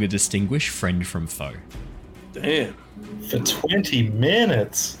no longer distinguish friend from foe. damn. For 20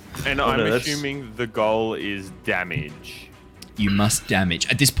 minutes. And Oh, I'm no, that's- assuming the goal is damage. You must damage.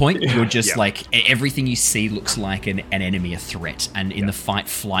 At this point, you're just Yeah. like everything you see looks like an enemy, a threat. And in the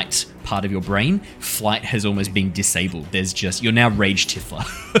fight-flight part of your brain, flight has almost been disabled. There's just you're now rage Tifla,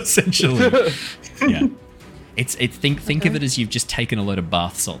 essentially. Yeah. It's think of it as you've just taken a load of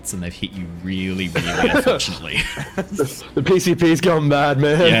bath salts and they've hit you really, really unfortunately. The PCP's gone mad,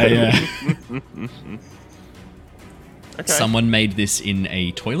 man. Yeah. Okay. Someone made this in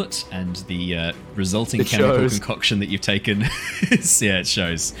a toilet, and the resulting It chemical shows. concoction that you've taken, it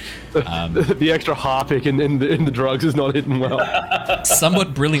shows. The extra harpic in the drugs is not hitting well.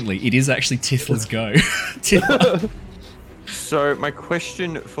 Somewhat brilliantly, it is actually Tifla's go. Tifla. So my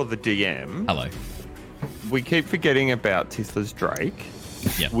question for the DM: Hello. we keep forgetting about Tifla's Drake.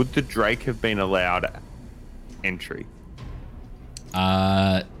 Yeah. Would the Drake have been allowed entry?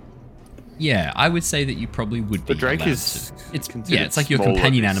 Yeah, I would say that you probably would be. The Drake allowed is to. It's considered it's like your small at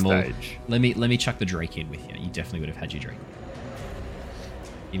companion this animal. stage. Let me chuck the Drake in with you. You definitely would have had your Drake.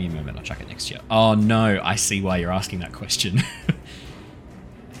 Give me a moment. I'll chuck it next to you. Oh no, I see why you're asking that question.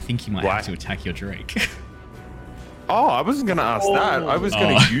 I think you might Why? have to attack your Drake. Oh, I wasn't going to ask that. I was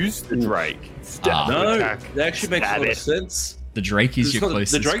going Oh. to use the Drake. No, attack. that actually makes a Stab lot of it. sense. The Drake is It's your not-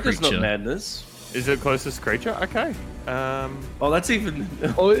 closest the Drake is creature. not madness. Is it closest creature? Okay. Oh, that's even.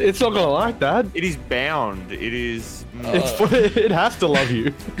 Oh, it's not gonna like that. It is bound. It is. It has to love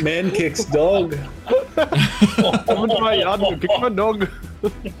you. Man kicks dog. Come into my yard and kick my dog.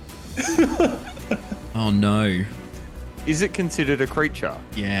 Oh no. Is it considered a creature?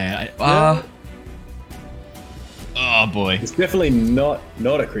 Yeah. Oh boy. It's definitely not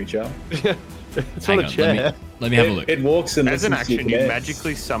a creature. It's Hang on a on, chair. let me have a look. It walks and As an listens to action, your you commands.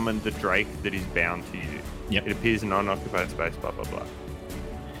 magically summon the Drake that is bound to you. Yep. It appears in unoccupied space, blah, blah, blah.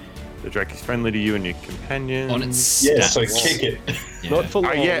 The Drake is friendly to you and your companions. On its Yeah, stats. so kick it. Yeah. Not for Oh,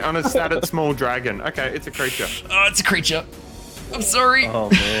 long. yeah, on a stat at small dragon. Okay, it's a creature. Oh, it's a creature. I'm sorry. Oh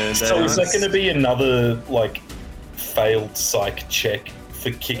man, So is that going to be another like failed psych check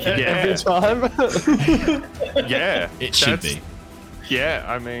for kicking? Yeah. Every time. Yeah. It should that's- be. Yeah,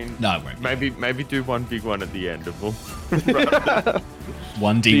 I mean, No, it won't. maybe do one big one at the end of all.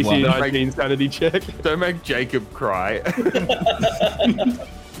 1d1. DC 19 sanity check. Don't make Jacob cry.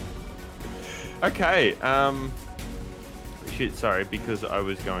 Okay, shit, sorry, because I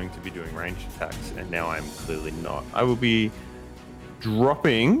was going to be doing ranged attacks and now I'm clearly not. I will be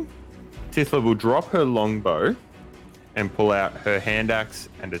dropping, Tithla will drop her longbow and pull out her hand axe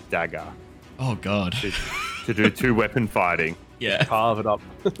and a dagger Oh god. to do 2 weapon fighting. Yeah. Carve it up.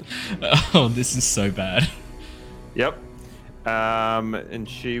 Oh, this is so bad. Yep. And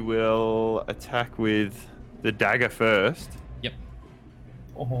she will attack with the dagger first. Yep.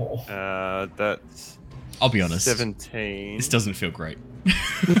 Oh. That's I'll be honest. 17. This doesn't feel great.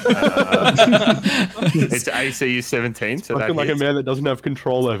 It's AC is 17, so I that feel like a hits. man that doesn't have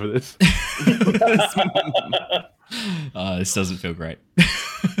control over this. This doesn't feel great.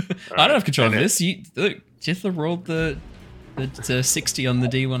 I don't have control of and this. Look, Jithla rolled the 60 on the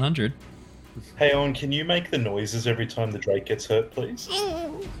D100. Hey, Owen, can you make the noises every time the Drake gets hurt, please?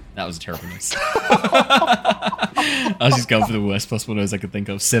 That was a terrible noise. I was just going for the worst possible noise I could think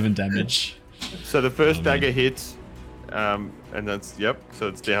of. 7 damage. So the first Oh, man. dagger hits, and that's so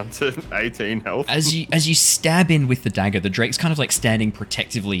it's down to 18 health. As you stab in with the dagger, the Drake's kind of like standing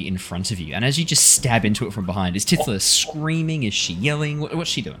protectively in front of you, and as you just stab into it from behind, is Tithla screaming? Is she yelling? What's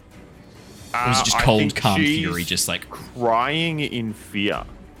she doing? Or is it just I cold, think calm she's fury? Just like, crying in fear.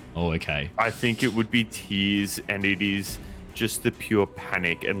 oh, okay. I think it would be tears, and it is just the pure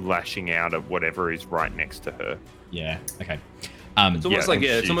panic and lashing out at whatever is right next to her. Yeah, okay. It's almost like and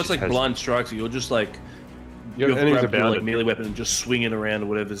it's she almost just like has- blind strikes. You're just like Your you're enemies grabbing are your like bounded. melee weapon and just swinging around or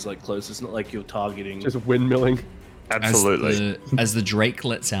whatever's like close. It's not like you're targeting. Just windmilling. Absolutely. As the Drake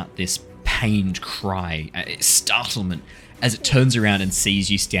lets out this pained cry, startlement, as it turns around and sees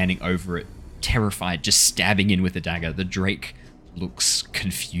you standing over it, terrified, just stabbing in with the dagger, the Drake looks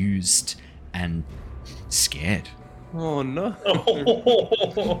confused and scared. Oh no!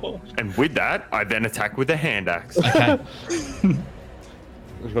 And with that, I then attack with a hand axe. Okay.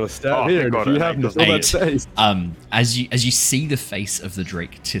 I've got a stab Oh, here. thank God If you it happen to doesn't fill hit. that space. As you see the face of the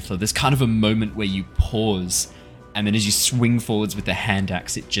Drake, Tithla, there's kind of a moment where you pause, and then as you swing forwards with the hand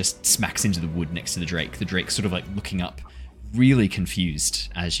axe, it just smacks into the wood next to the Drake. The Drake sort of like looking up, really confused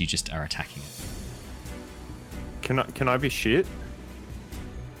as you just are attacking it. Can I be shit?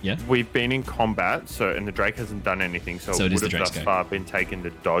 Yeah. We've been in combat, and the Drake hasn't done anything, so So it it is would the have Drake's thus go. far been taken to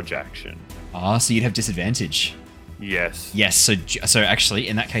dodge action. Ah, so you'd have disadvantage. Yes. Yes, so actually,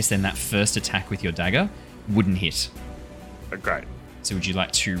 in that case, then that first attack with your dagger wouldn't hit. Great. So would you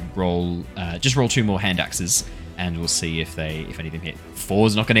like to roll, just roll 2 more hand axes, and we'll see if any of them hit.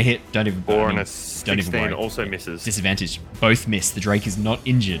 4's not going to hit. Don't even. 4 I and mean, a don't even 16 worry. also misses. Disadvantage. Both miss. The Drake is not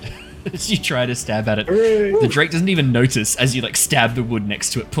injured. As you try to stab at it, the Drake doesn't even notice as you like stab the wood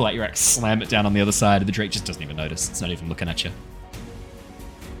next to it, pull out your axe, slam it down on the other side, and the Drake just doesn't even notice. It's not even looking at you.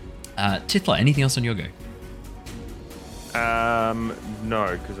 Tithla, anything else on your go?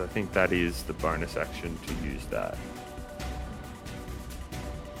 No, because I think that is the bonus action to use that.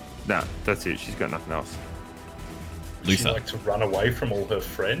 No, that's it. She's got nothing else. Does she Luther. like to run away from all her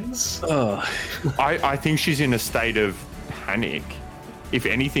friends? Oh, I think she's in a state of panic. If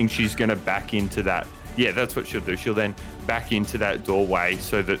anything, she's going to back into that. Yeah, that's what she'll do. She'll then back into that doorway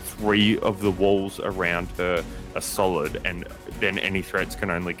so that 3 of the walls around her are solid, and then any threats can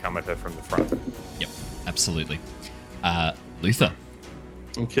only come at her from the front. Yep, absolutely. Luther.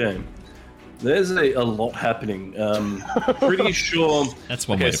 okay. There's a lot happening. Pretty sure. That's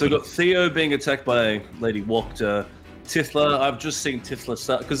one Okay, way to so put we've got Theo being attacked by Lady Wachter. Tifla, I've just seen Tifla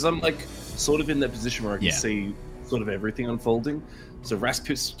start because I'm like sort of in that position where I can see sort of everything unfolding. So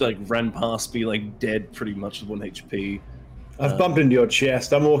Raspit's like ran past me like dead, pretty much with 1 HP. I've bumped into your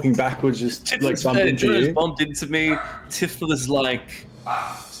chest. I'm walking backwards, just like bumped into you. Bumped into me. Tifla's like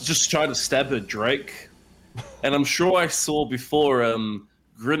just trying to stab at Drake, and I'm sure I saw before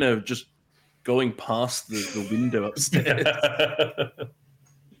Grinner just going past the window upstairs.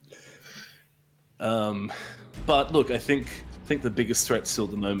 But look, I think the biggest threat still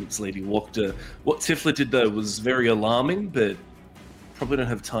at the moment is Lady Wachter. What Tifla did though was very alarming, but probably don't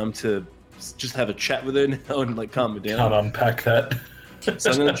have time to just have a chat with her now and like calm her down. Can't unpack that.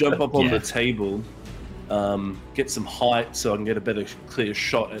 So I'm going to jump up on the table, get some height so I can get a better clear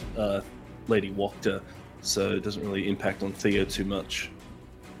shot at Lady Wachter, so it doesn't really impact on Theo too much.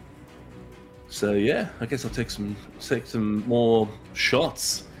 So yeah, I guess I'll take some more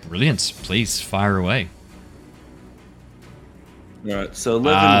shots. Brilliant. Please fire away. All right, so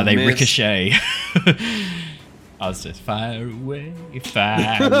 11 they miss. ricochet. I was just fire away,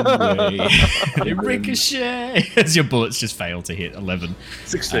 fire away. They ricochet. As your bullets just fail to hit. 11.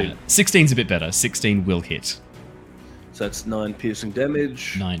 16. 16's a bit better. 16 will hit. So that's 9 piercing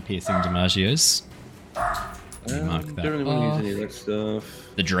damage. 9 piercing damagios. Mark that Don't really want off. to use any of that stuff.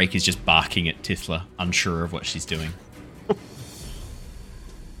 The Drake is just barking at Tifla, unsure of what she's doing.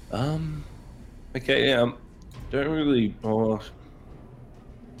 Okay, yeah, don't really. Oh,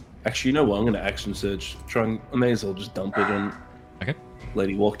 actually, you know what? I'm going to action surge. I may as well just dump it on. Okay.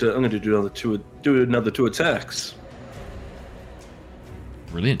 Lady Wachter. I'm going to do another 2 attacks.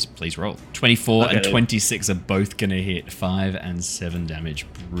 Brilliant. Please roll. 24 and Okay. 26 are both going to hit 5 and 7 damage.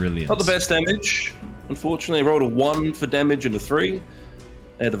 Brilliant. Not the best damage. Unfortunately, I rolled a 1 for damage and a 3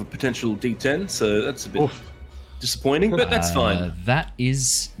 out of a potential D10, so that's a bit disappointing, but that's fine. That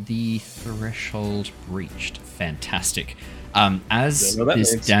is the threshold breached. Fantastic. As Don't know what that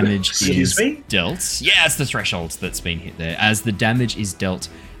this means. damage Excuse is me? dealt, yeah, it's the threshold that's been hit there. As the damage is dealt,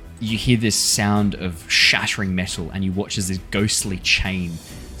 you hear this sound of shattering metal, and you watch as this ghostly chain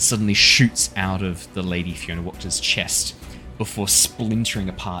suddenly shoots out of the Lady Fiona Wachter's chest before splintering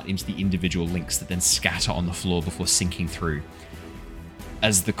apart into the individual links that then scatter on the floor before sinking through.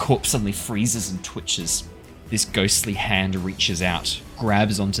 As the corpse suddenly freezes and twitches, this ghostly hand reaches out,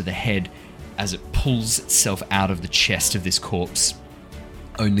 grabs onto the head as it pulls itself out of the chest of this corpse.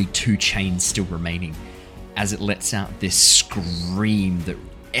 Only 2 chains still remaining, as it lets out this scream that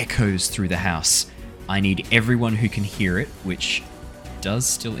echoes through the house. I need everyone who can hear it, which does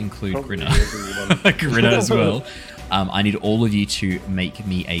still include Grinner. Grinner as well. I need all of you to make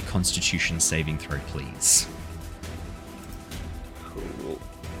me a Constitution saving throw, please. Cool.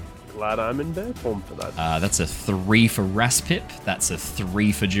 Glad I'm in bear form for that. That's a 3 for Raspip. That's a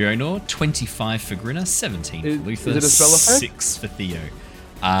 3 for Jonor. 25 for Grinner. 17 for Luther. Is it a spell effect? 6 for Theo.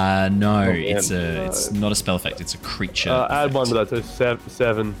 No, it's not a spell effect. It's a creature. Add 1 to that, so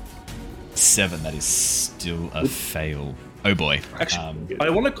 7. 7. That is still a fail. Oh boy. Actually, I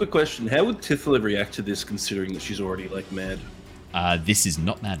want a quick question. How would Tifla react to this, considering that she's already like mad? This is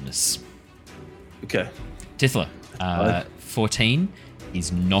not madness. Okay. Tifla, 14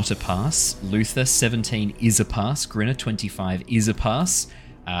 is not a pass. Luther, 17 is a pass. Grinner, 25 is a pass.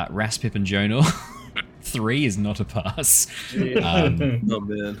 Raspip and Jonor, 3 is not a pass. Not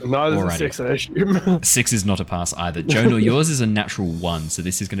bad. Neither is a 6, I assume. 6 is not a pass either. Jonor, yours is a natural 1, so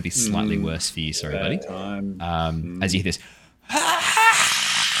this is going to be slightly worse for you. Sorry, buddy. As you hear this,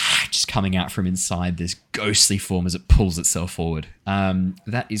 just coming out from inside this ghostly form as it pulls itself forward.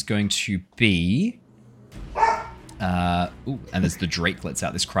 That is going to be... and as the Drake lets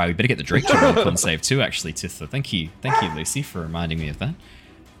out this cry, we better get the Drake to roll con save too, actually, Tifla. Thank you, Lucy, for reminding me of that.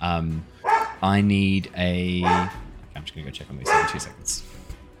 I need a... Okay, I'm just going to go check on Lucy in 2 seconds.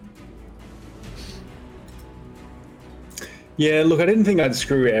 Yeah, look, I didn't think I'd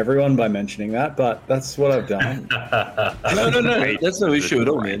screw everyone by mentioning that, but that's what I've done. No. That's no issue at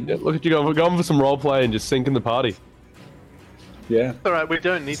all, man. Yeah, look at you going. We're going for some role play and just sinking the party. Yeah. All right, we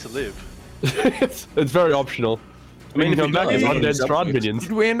don't need to live. It's very optional. I mean, if come you back got as any undead Strahd subjects- minions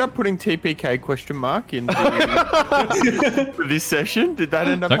Did we end up putting TPK question mark in for this session? Did that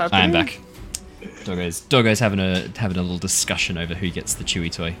end up Nope, happening? I am back. Doggo's having a little discussion over who gets the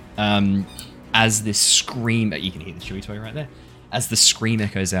Chewy toy. As this scream, you can hear the Chewy toy right there. As the scream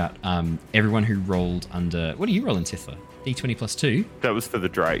echoes out, everyone who rolled under, what are you rolling, Tithla? D20 plus 2. That was for the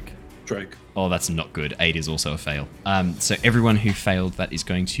Drake. Drake. Oh, that's not good. 8 is also a fail. So everyone who failed, that is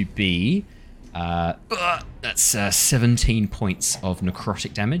going to be that's 17 points of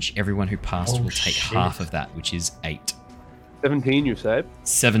necrotic damage. Everyone who passed will take half of that, which is 8. 17, you said?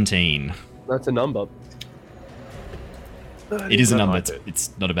 17. That's a number. It is a I number. like it.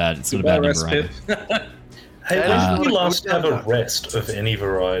 It's not a bad. It's not a bad number either. Hey, when did we last have a rest of any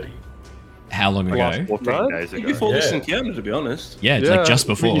variety? How long Last ago? 14 No? days ago. Before this Yeah. encounter, to be honest. Yeah, it's like just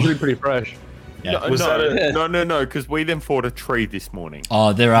we're before. usually pretty fresh. Yeah. Was that a- No, because we then fought a tree this morning.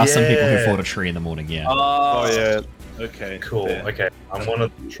 Oh, there are some people who Yeah. fought a tree in the morning. Yeah. Oh, yeah. Okay. Cool. fair. Okay, I'm one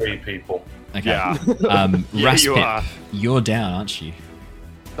of the tree people. Okay. Yeah. Yeah, you Raspip, are. you're down, aren't you?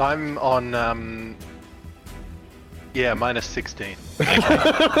 I'm on, minus 16.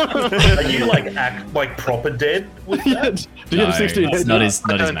 Are you like proper dead with that? Do you have 16 it's hit? not his.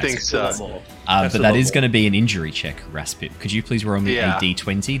 I Not his don't max. think so. That's But a that lot is more. going to be an injury check, Raspip. Could you please roll me Yeah. a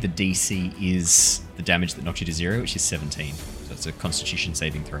d20? The DC is the damage that knocked you to 0, which is 17. So it's a Constitution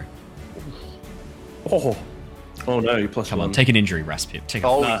saving throw. Oh no, you plus Come 1. on, take an injury, Raspip. Take a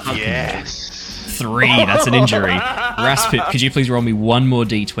Oh, fucking yes. 3. That's an injury. Raspip, could you please roll me one more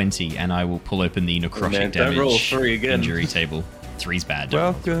d20 and I will pull open the necrotic man, don't damage roll 3 again. injury table. 3's bad.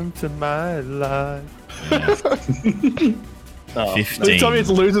 Welcome to my life. Yeah. Oh. 15. Please tell me it's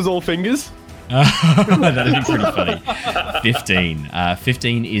losers all fingers. That'd be pretty funny. 15.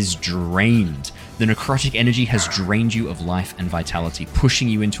 15 is drained. The necrotic energy has drained you of life and vitality, pushing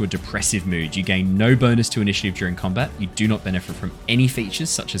you into a depressive mood. You gain no bonus to initiative during combat. You do not benefit from any features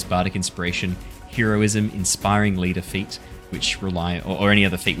such as bardic inspiration, heroism, inspiring leader feat, which rely or any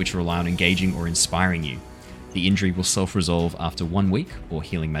other feat which rely on engaging or inspiring you. The injury will self-resolve after 1 week, or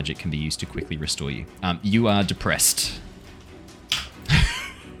healing magic can be used to quickly restore you. You are depressed.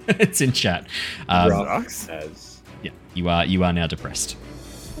 It's in chat. Sucks. Yeah, you are now depressed.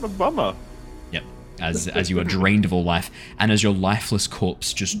 What a bummer. Yep. As you are drained of all life, and as your lifeless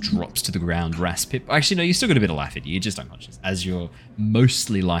corpse just drops to the ground, Raspip. Actually, no, you still got a bit of life in you. You're just unconscious. As your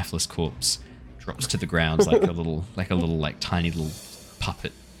mostly lifeless corpse drops to the ground like a little tiny little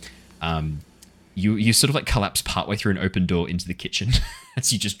puppet. You sort of like collapse partway through an open door into the kitchen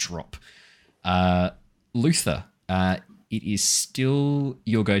as you just drop. Luther, it is still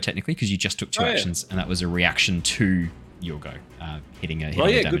your go technically because you just took 2 actions, and that was a reaction to your go, hitting a Oh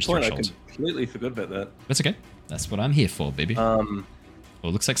yeah, good damage point. I threshold. completely forgot about that. That's okay. That's what I'm here for, baby. Well, it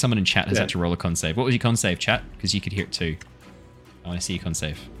looks like someone in chat has yeah. had to roll a con save. What was your con save, chat? Because you could hear it too. I want to see your con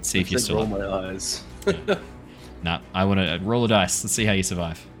save. Let's see if you're still roll up. my eyes. Nah, I want to roll a dice. Let's see how you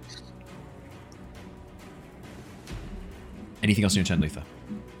survive. Anything else on your turn, Luther?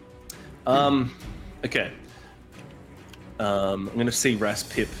 Okay. I'm gonna see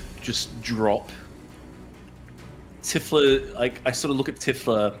Raspip just drop. Tifla, I sort of look at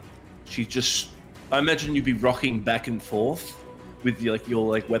Tifla. She just, I imagine you'd be rocking back and forth with your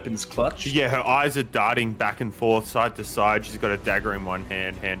weapons clutch. Yeah, her eyes are darting back and forth, side to side. She's got a dagger in one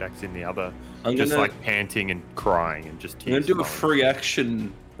hand, hand axe in the other. I'm just gonna- like panting and crying and just I'm tears. gonna do a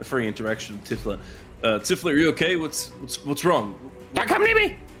flowing. free interaction with Tifla. Tifla, are you okay? What's wrong? Don't come near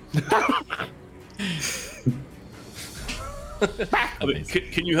me!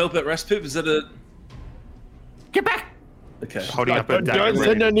 Amazing. Can you help out Raspip? Is that a Get back! okay? Holding up a Don't dagger.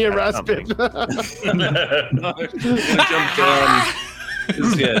 send her near at something. Raspip. No, I'm gonna jump down.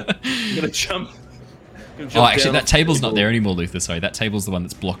 I'm gonna jump. Oh, actually, that table's not there anymore, Luther. Sorry, that table's the one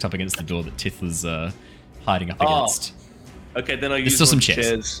that's blocked up against the door that Tithla's hiding up Oh, against. Okay, then I There's use still some one of the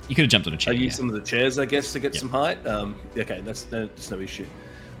chairs. You could have jumped on a I chair. use yeah. some of the chairs, I guess, to get some height. Okay, that's no issue.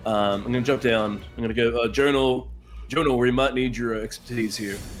 I'm gonna jump down. I'm gonna go, Journal, we might need your expertise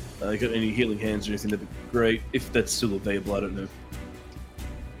here. You got any healing hands or anything? That'd be great. If that's still available, I don't know.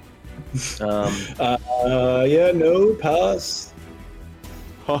 Yeah, no, pass.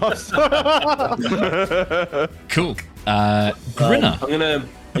 Cool. Grinner.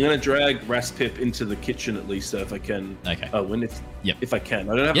 I'm gonna drag Raspip into the kitchen at least, if I can. Okay. If I can.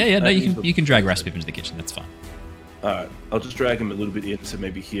 I don't have. Yeah. No, I you haven't can you can drag Raspip into the kitchen. That's fine. All right, I'll just drag him a little bit into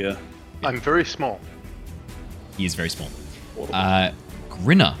maybe here. I'm very small. He is very small.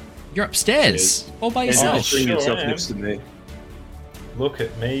 Grinner, you're upstairs all by And yourself. just bring sure yourself am. next to me. Look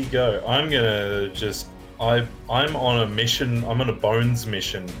at me go. I'm gonna just. I'm on a mission. I'm on a bones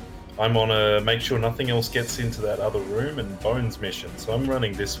mission. I'm on a make sure nothing else gets into that other room and Bones mission. So I'm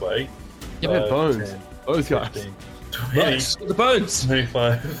running this way. Yeah, Bones. 10, Those guys. 15, 20, Nice. The bones.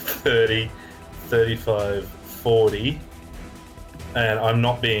 25, 30, 35, 40. And I'm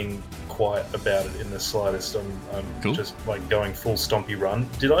not being quiet about it in the slightest. I'm Cool. just like going full stompy run.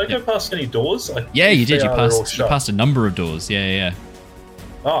 Did I go past any doors? Yeah, you did. They You are all passed. You shut. passed a number of doors. Yeah.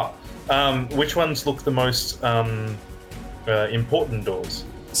 Which ones look the most important doors?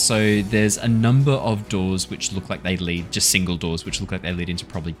 So there's a number of doors which look like they lead, just single doors, which look like they lead into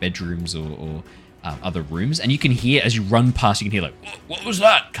probably bedrooms or other rooms. And you can hear, as you run past, you can hear like, what was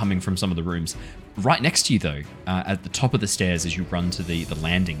that? Coming from some of the rooms. Right next to you, though, at the top of the stairs as you run to the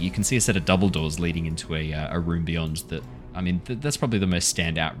landing, you can see a set of double doors leading into a room beyond that. I mean, that's probably the most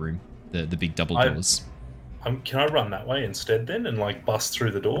standout room, the big double doors. Can I run that way instead then and like bust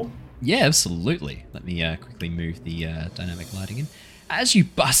through the door? Yeah, absolutely. Let me quickly move the dynamic lighting in. As you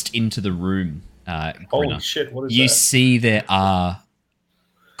bust into the room, Holy Grinner, shit, what is you that? see there are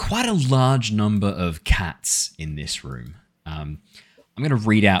quite a large number of cats in this room. I'm going to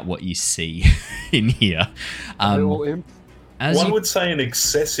read out what you see in here. One Would say an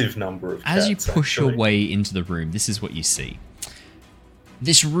excessive number of cats. As you push actually. your way into the room, this is what you see.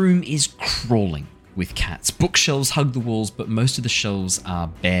 This room is crawling with cats. Bookshelves hug the walls, but most of the shelves are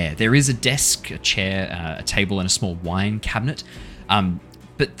bare. There is a desk, a chair, a table, and a small wine cabinet.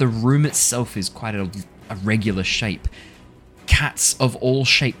 But the room itself is quite a regular shape. Cats of all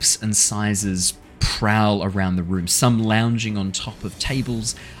shapes and sizes prowl around the room, some lounging on top of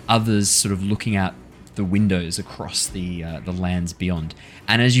tables, others sort of looking out the windows across the lands beyond.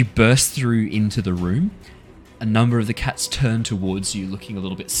 And as you burst through into the room, a number of the cats turn towards you, looking a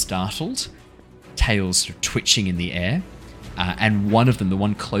little bit startled, tails sort of twitching in the air. And one of them, the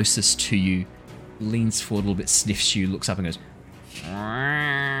one closest to you, leans forward a little bit, sniffs you, looks up and goes,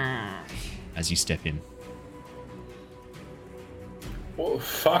 as you step in. Oh,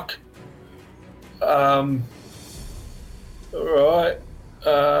 fuck. Alright.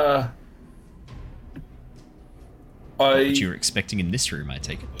 What you were expecting in this room, I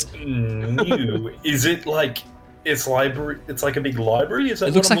take it. New. Is it like it's library? It's like a big library. Is that?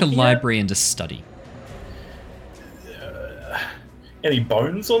 It looks what like I'm a looking at? library and a study. Any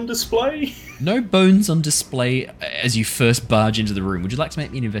bones on display? No bones on display as you first barge into the room. Would you like to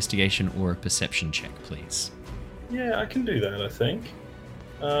make me an investigation or a perception check, please? Yeah, I can do that. I think.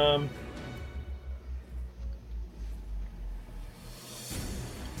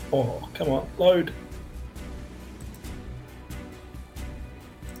 Oh, come on, load.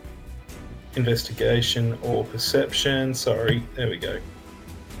 Investigation or perception. Sorry, there we go.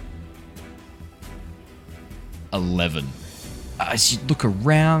 11. As you look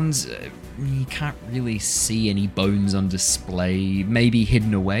around, you can't really see any bones on display. Maybe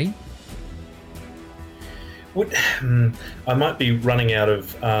hidden away. I might be running out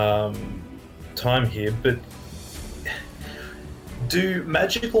of time here, but do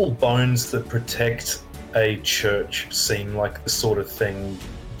magical bones that protect a church seem like the sort of thing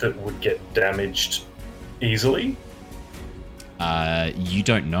that would get damaged easily? You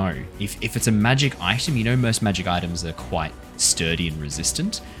don't know. If it's a magic item, you know most magic items are quite sturdy and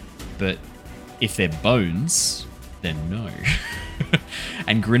resistant, but if they're bones, then no.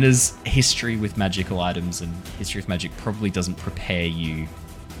 And Grinner's history with magical items and history with magic probably doesn't prepare you.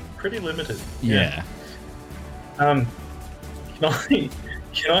 Pretty limited. Yeah. Can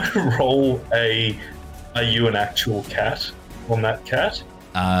I roll a are you an actual cat on that cat?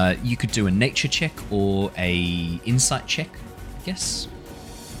 You could do a nature check or a insight check, I guess.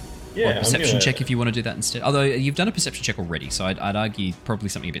 Yeah, or a perception check if you want to do that instead. Although you've done a perception check already, so I'd argue probably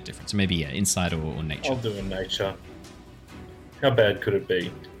something a bit different. So maybe insight or nature. I'll do a nature. How bad could it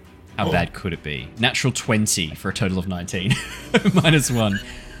be? How bad could it be? Natural 20 for a total of 19. -1.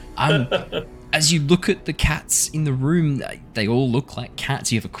 As you look at the cats in the room, they all look like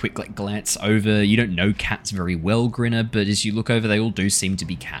cats. You have a quick glance over. You don't know cats very well, Grinner, but as you look over, they all do seem to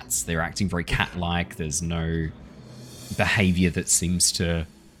be cats. They're acting very cat-like. There's no behavior that seems to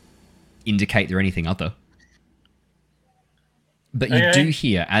indicate they're anything other. But you do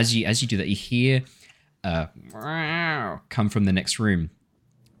hear, as you do that, you hear come from the next room.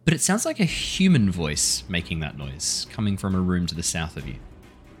 But it sounds like a human voice making that noise, coming from a room to the south of you.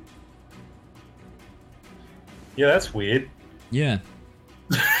 Yeah, that's weird. Yeah.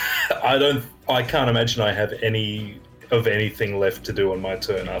 I can't imagine I have anything left to do on my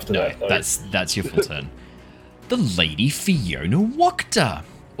turn after that, though. That's your full turn. The Lady Fiona Wachter.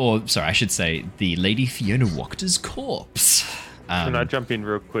 Or, sorry, I should say, the Lady Fiona Wachter's corpse. Can I jump in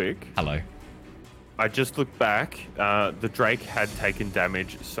real quick? Hello. I just looked back. The Drake had taken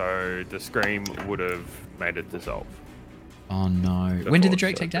damage, so the scream would have made it dissolve. Oh no! When did the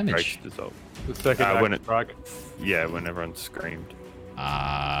Drake take damage? Drake dissolve. The second when it strike. Yeah, when everyone screamed.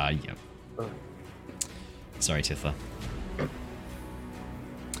 Yep. Sorry, Tifla.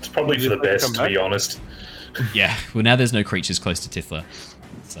 It's probably for the best, to be honest. Yeah. Well, now there's no creatures close to Tifla,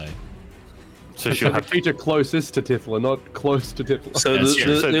 so. So she'll the have creature closest to Tifla, not close to Tifla. So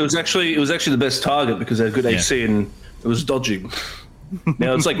it was actually the best target because they had good AC and it was dodging.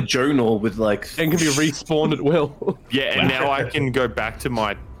 Now it's like Jonor with like and can be respawned at will. Yeah, and now I can go back to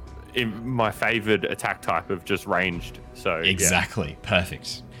my favored attack type of just ranged. So exactly,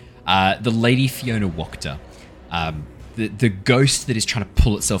 perfect. The Lady Fiona Wachter, the ghost that is trying to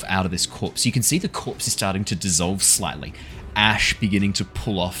pull itself out of this corpse. You can see the corpse is starting to dissolve slightly. Ash beginning to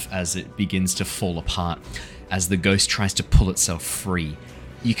pull off as it begins to fall apart, as the ghost tries to pull itself free.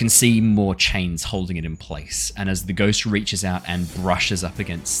 You can see more chains holding it in place, and as the ghost reaches out and brushes up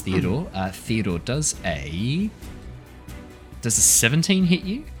against Theodore, Theodore does a 17 hit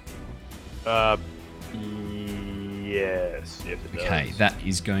you? Yes, it does. Okay, that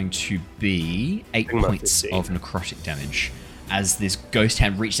is going to be 8 points of necrotic damage. As this ghost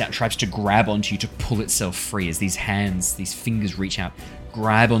hand reaches out and tries to grab onto you to pull itself free, as these fingers reach out,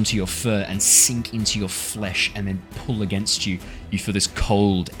 grab onto your fur and sink into your flesh and then pull against you. You feel this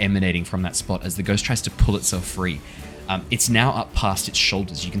cold emanating from that spot as the ghost tries to pull itself free. It's now up past its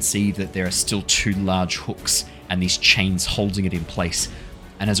shoulders. You can see that there are still 2 large hooks and these chains holding it in place.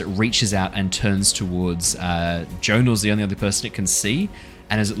 And as it reaches out and turns towards Jonor's the only other person it can see,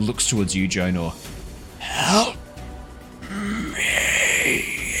 and as it looks towards you, Jonor, help me!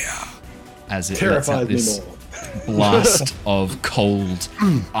 As it lets out this blast of cold,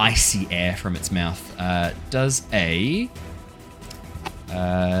 icy air from its mouth, does a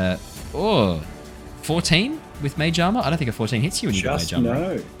 14 with mage armor. I don't think a 14 hits you when you got mage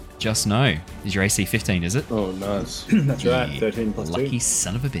armor. Just no. Is your AC 15, is it? Oh, nice. That's right. 13 plus 2. Lucky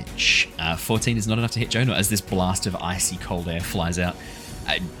son of a bitch. 14 is not enough to hit Jonor as this blast of icy cold air flies out.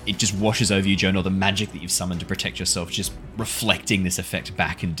 It just washes over you, Jonor. The magic that you've summoned to protect yourself, just reflecting this effect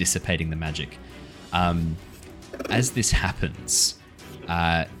back and dissipating the magic. As this happens,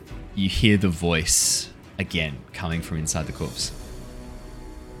 you hear the voice again coming from inside the corpse.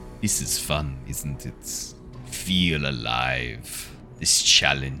 This is fun, isn't it? Feel alive. This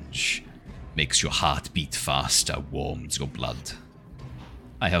challenge makes your heart beat faster, warms your blood.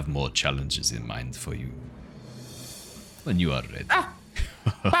 I have more challenges in mind for you. When you are ready.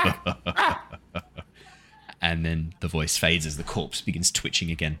 And then the voice fades as the corpse begins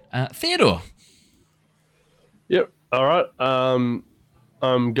twitching again. Theodore. Yep. All right. I'm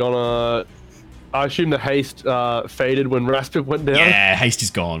gonna. I assume the haste faded when Raspip went down. Yeah, haste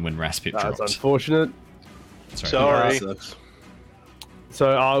is gone when Raspip dropped. That's unfortunate. Sorry. So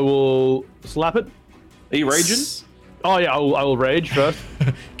I will slap it. Are you raging? Oh yeah, I will rage first.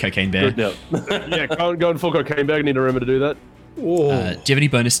 Cocaine bear. Good, no. Yeah, going full cocaine bear. I need to remember to do that. Do you have any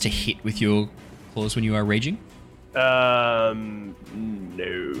bonus to hit with your claws when you are raging? No.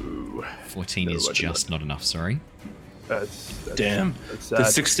 14 is just not enough, sorry. That's damn. That's the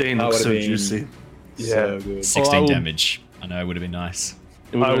 16 looks so juicy. Yeah. So good. 16 damage. I know, it would have been nice.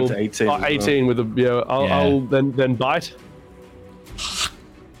 And we're going to 18. 18 with a I'll then bite.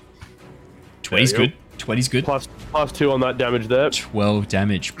 20's good. 20's good. Plus 2 on that damage there. 12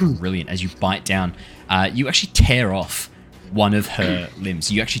 damage. Brilliant. As you bite down, you actually tear off one of her limbs.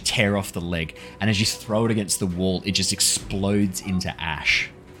 You actually tear off the leg, and as you throw it against the wall, it just explodes into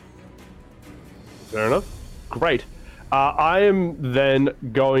ash. Fair enough. Great. I am then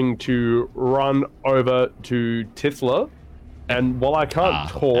going to run over to Tifla, and while I can't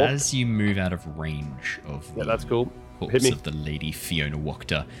talk... As you move out of range of the that's cool. corpse of the Lady Fiona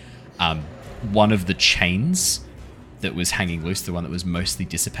Wachter, one of the chains that was hanging loose, the one that was mostly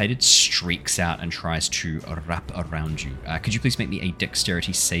dissipated, streaks out and tries to wrap around you. Could you please make me a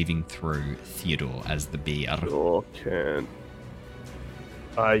dexterity saving throw, Theodore, as the bear? Sure can.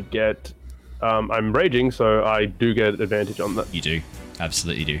 I get... I'm raging, so I do get advantage on that. You do.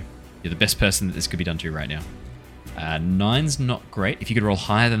 Absolutely do. You're the best person that this could be done to right now. 9's not great. If you could roll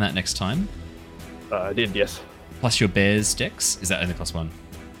higher than that next time. I did, yes. Plus your bear's dex? Is that only plus 1?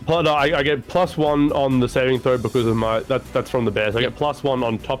 No, I get +1 on the saving throw because of my... That's from the bear. So I get +1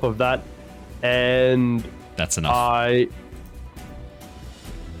 on top of that. And... That's enough.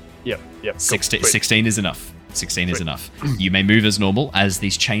 Yep. 16 is enough. 16 is enough. You may move as normal. As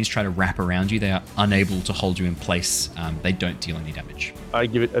these chains try to wrap around you, they are unable to hold you in place. They don't deal any damage. I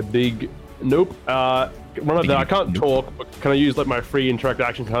give it a big nope. one of that. I can't talk, but can I use like my free interact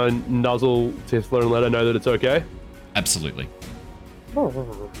action to kind of nuzzle Tithla and let her know that it's okay? Absolutely. You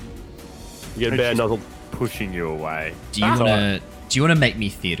get bear nuzzled. Pushing you away. Do you want to make me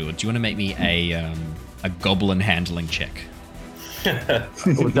Theodore? Do you want to make me a goblin handling check?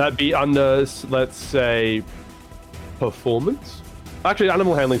 Would that be under, let's say, performance? Actually,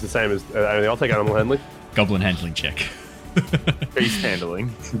 animal handling's the same as anything. I'll take animal handling. Goblin handling check. Beast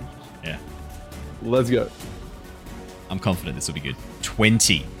handling. Yeah. Let's go. I'm confident this will be good.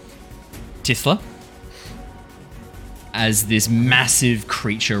 20. Tithla, as this massive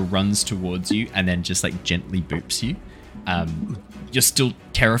creature runs towards you and then just like gently boops you, you're still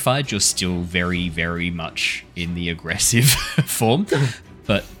terrified. You're still very, very much in the aggressive form.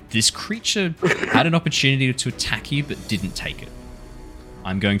 But this creature had an opportunity to attack you but didn't take it.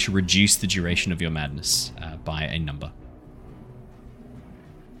 I'm going to reduce the duration of your madness by a number.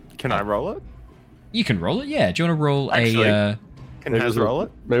 Can I roll it? You can roll it, yeah. Do you want to roll Can Haz roll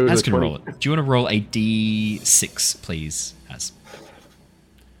it? Maybe Haz can roll it. Do you want to roll a D6, please, Haz?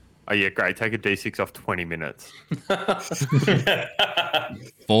 Oh yeah, great. Take a D6 off 20 minutes.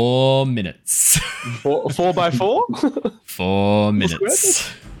 4 minutes. 4 by 4? 4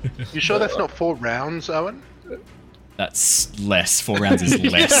 minutes. You sure that's not 4 rounds, Owen? That's less. 4 rounds is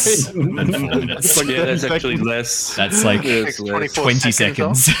less than 4 minutes. Yeah, that's actually less. That's like Takes 24 20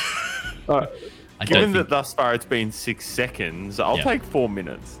 seconds. Alright. Given that thus far it's been 6 seconds, I'll take 4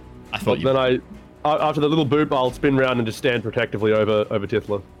 minutes. I thought you. Then after the little boop, I'll spin around and just stand protectively over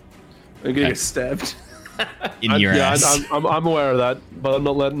Tithla. I'm gonna get stabbed. In your ass. I'm aware of that, but I'm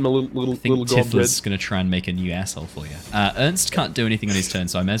not letting my little I think gob get. Tifla's going to try and make a new asshole for you. Ernst can't do anything on his turn,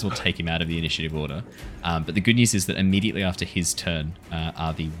 so I may as well take him out of the initiative order. But the good news is that immediately after his turn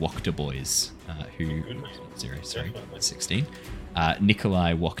are the Wachter boys, who... 16.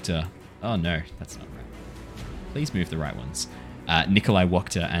 Nikolai Wachter... Oh no, that's not right. Please move the right ones. Nikolai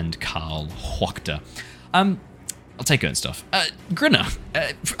Wachter and Karl Wachter. I'll take Ernst off. Grinner,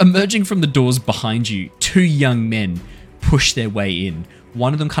 emerging from the doors behind you, 2 young men push their way in.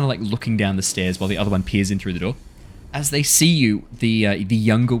 One of them kind of like looking down the stairs while the other one peers in through the door. As they see you, the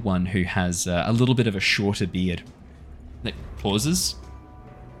younger one, who has a little bit of a shorter beard, like, pauses.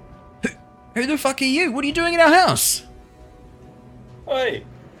 Who the fuck are you? What are you doing in our house? Hey,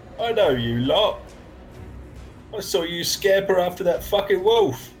 I know you lot. I saw you scamper after that fucking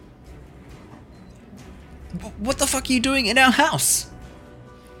wolf. What the fuck are you doing in our house?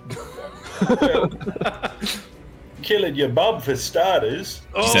 Killing your bum for starters.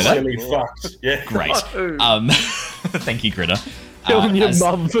 Did you say that? Silly fucks. Yeah. Great. Thank you, Grinner. Killing your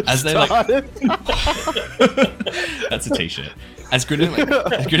mum for starters. That's a t-shirt. As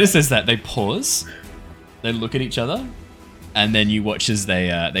Grinner says that, they pause, they look at each other, and then you watch as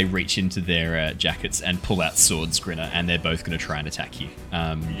they reach into their jackets and pull out swords, Grinner, and they're both going to try and attack you.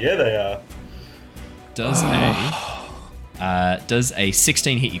 Yeah, they are. Does a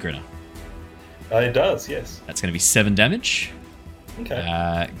 16 hit you, Grinner? It does, yes. That's going to be 7 damage.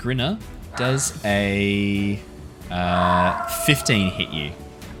 Okay. Grinner, does a 15 hit you?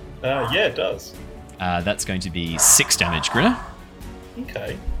 Yeah, it does. That's going to be 6 damage, Grinner.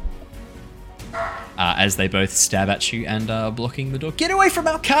 Okay. As they both stab at you and are blocking the door. Get away from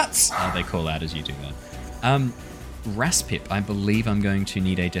our cats! They call out as you do that. Raspip, I believe I'm going to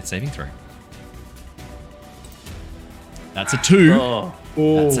need a death saving throw. That's a 2. Oh.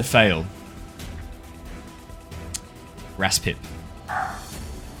 That's a fail. Raspip.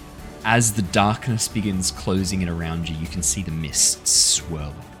 As the darkness begins closing in around you, you can see the mists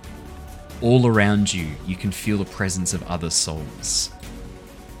swirl. All around you, you can feel the presence of other souls.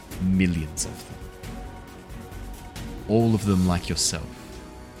 Millions of them. All of them like yourself.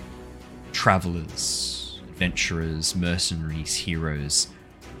 Travelers, adventurers, mercenaries, heroes.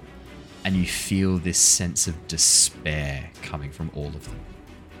 And you feel this sense of despair coming from all of them.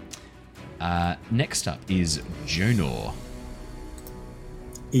 Next up is Jonor.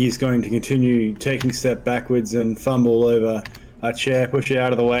 He's going to continue taking a step backwards and fumble over a chair, push it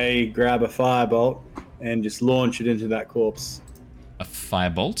out of the way, grab a firebolt, and just launch it into that corpse. A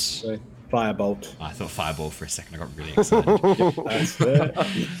firebolt? So, firebolt. I thought fireball for a second. I got really excited. That's fair.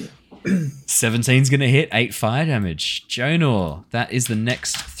 17's going to hit, 8 fire damage. Jonor, that is the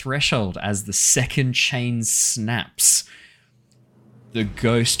next threshold as the second chain snaps. The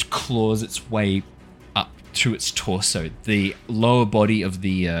ghost claws its way up to its torso. The lower body of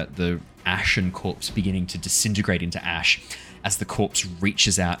the ashen corpse beginning to disintegrate into ash as the corpse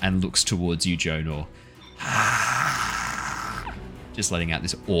reaches out and looks towards you, Jonor. Just letting out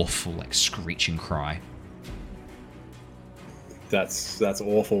this awful, like, screeching cry. That's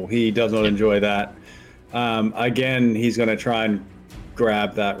awful. He does not enjoy that. Again, he's going to try and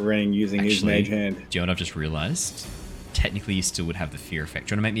grab that ring using his mage hand. Do you know what I've just realised? Technically, you still would have the fear effect.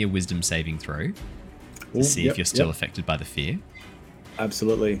 Do you want to make me a wisdom saving throw to see if you're still affected by the fear?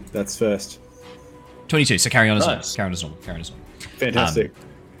 Absolutely. That's first. 22. So carry on as Nice. normal. Fantastic.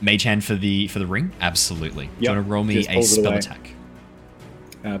 Mage hand for the ring? Absolutely. Do you want to roll me Just a pulls it spell away. attack?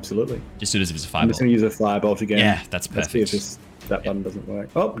 Absolutely. Just do it as if it's a I'm fireball. just going to use a firebolt again. Yeah, that's Let's see if that button doesn't work.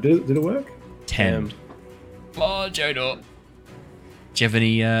 Oh, did it work? 10. Oh, Jonor. Do you have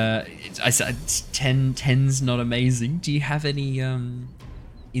any? I said 10. 10's not amazing. Do you have any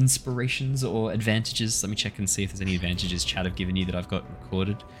inspirations or advantages? Let me check and see if there's any advantages chat have given you that I've got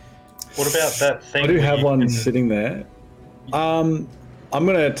recorded. What about that thing? I do where have you one can- sitting there. I'm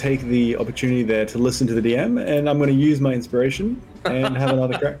going to take the opportunity there to listen to the DM, and I'm going to use my inspiration and have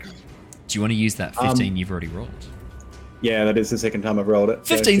another crack. Do you want to use that 15 you've already rolled? Yeah, that is the second time I've rolled it.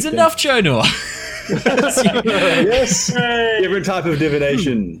 so 15's 15. enough, Jonor. Yes. Different type of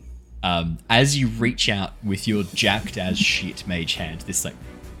divination. As you reach out with your jacked as shit mage hand, this like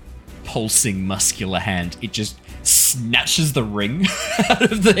pulsing muscular hand, it just snatches the ring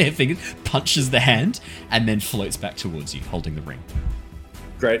out of the fingers, punches the hand, and then floats back towards you, holding the ring.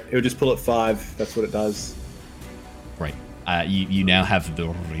 Great. It'll just pull at 5. That's what it does. Right. You now have the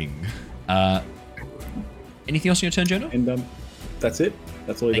ring. Anything else on your turn, Jonor? And that's it.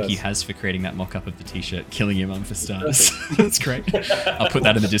 That's all he Thank does. you, Haz, for creating that mock-up of the t-shirt, killing your mum for starters. That's great. I'll put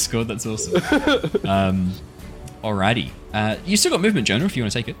that in the Discord. That's awesome. Alrighty. You still got movement, Jonor, if you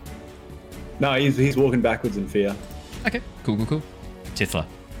want to take it. No, he's walking backwards in fear. Okay, cool. Tithla.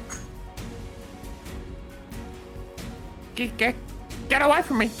 Get away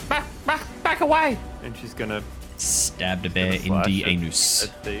from me! Back away! And she's gonna Stabbed a bear in slash the at- anus.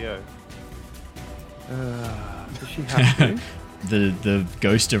 at Theo. Does she have to? The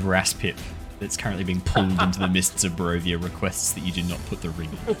ghost of Raspip that's currently being pulled into the mists of Barovia requests that you do not put the ring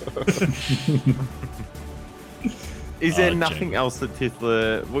in. Is there Oh, nothing Jonor. else that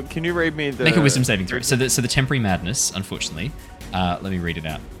Tithla... What, can you read me the... Make a wisdom saving throw. So the temporary madness, unfortunately. Let me read it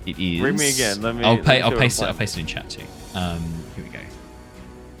out. It is. Read me again. Let me- I'll let me see what paste I'm it. I'll paste it in chat too. Here we go.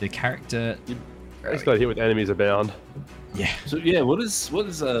 The character. I just got hit with enemies abound. Yeah. So yeah, what does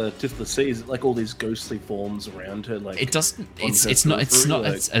Tithla see? Is it like all these ghostly forms around her? Like It doesn't. on It's her it's not periphery,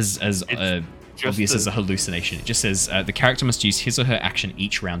 like- as just obvious as the- a hallucination. It just says the character must use his or her action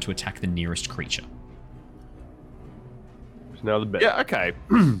each round to attack the nearest creature. Now the bed. Yeah, okay.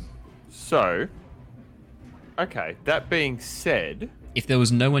 So, okay, that being said, If there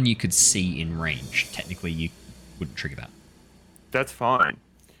was no one you could see in range, technically you wouldn't trigger that. that's fine.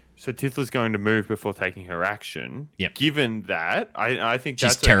 So Tithla's going to move before taking her action. Yep. Given that, I think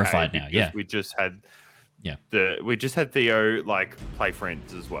She's that's terrified okay now, because yeah. We just had Yeah. we just had Theo like play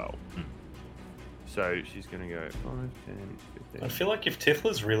friends as well. Hmm. So she's gonna go 5, 10, 15. I feel like if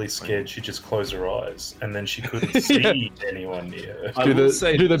Tifla's really scared, she'd just close her eyes, and then she couldn't see anyone near. I Do will the,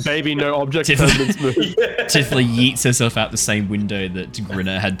 say do the this. baby no object Tithla- permanence move. Tiffany yeets herself out the same window that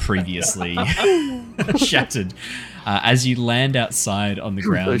Grinner had previously shattered. As you land outside on the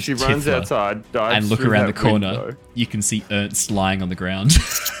ground, So she runs Tiffla, outside, dives and look through around the that corner. window. You can see Ernst lying on the ground,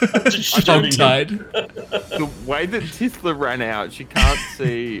 Just shooting him. hog-tied. The way that Tithla ran out, she can't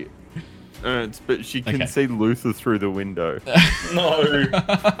see Ernst, but she can Okay. see Luther through the window. No.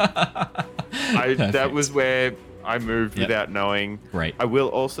 That Perfect. was where I moved Yep. without knowing. Great. I will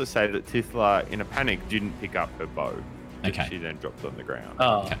also say that Tithla, in a panic, didn't pick up her bow. that Okay. She then dropped on the ground.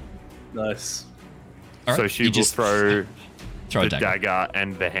 Oh, Okay. nice. All So right, she you will just throw throw a the dagger. dagger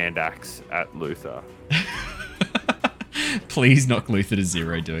and the hand axe at Luther. Please knock Luther to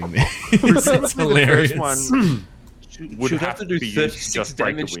 0 doing this. Presumably It's the hilarious. first one would Should have have to to do be used to 36 just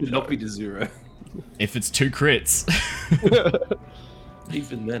break the damage to window. not be to 0. If it's 2 crits,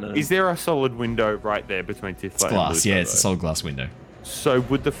 Even then, Is there a solid window right there between Tithla it's and glass. Luther, Yeah, it's a though? solid glass window. So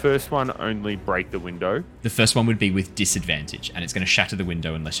would the first one only break the window? The first one would be with disadvantage, and it's going to shatter the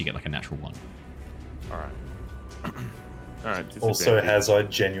window unless you get like a natural 1. All right. All right. Also, disadvantage has I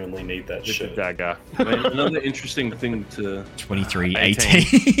genuinely need that with the shirt? dagger. Another interesting thing to 23, 18.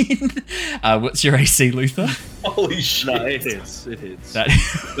 18. What's your AC, Luther? Holy shit! no, it hits. It hits. That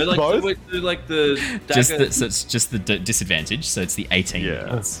But like, Both? wait, do, like the dagger. just the, so it's just the disadvantage, so it's the 18. Yeah.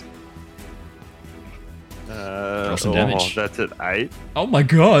 that hits. Roll some damage. That's at 8. Oh my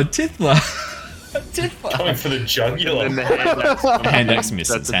god, Tithla! Tithla! Going for the jugular. And the hand axe, Hand axe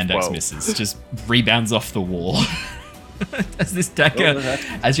misses, That's a hand axe 12. misses. Just rebounds off the wall. As this Oh, dagger, that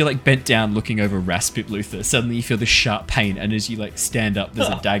happens. as you're like bent down looking over Raspip Luther, suddenly you feel the sharp pain, and as you like stand up, there's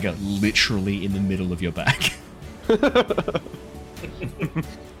a dagger literally in the middle of your back.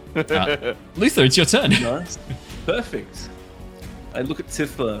 Luther, it's your turn. Nice. Perfect. I look at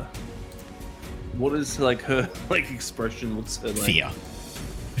Tifa. What is like her expression? What's her like? Fear.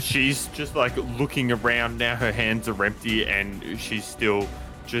 She's just like looking around now. Her hands are empty, and she's still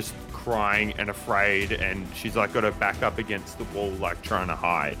just crying and afraid. And she's like got her back up against the wall, like trying to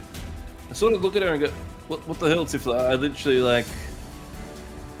hide. I sort of look at her and go, "What the hell, Tifa? I literally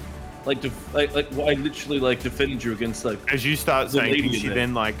I literally defended you against like." As you start the saying lady things, in she there.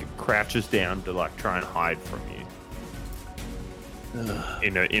 then like crouches down to like try and hide from you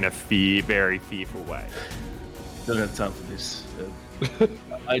in a very fearful way. Don't have time for this.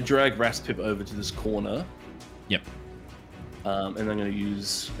 I drag Raspip over to this corner. Yep. And I'm going to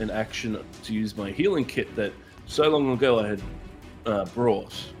use an action to use my healing kit that so long ago I had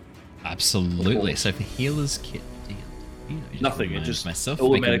brought. Absolutely. So for healer's kit, Nothing. It just myself make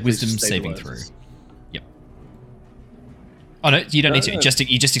a automatically wisdom saving throw. stabilizes. Yep. Oh no, you don't need to. No.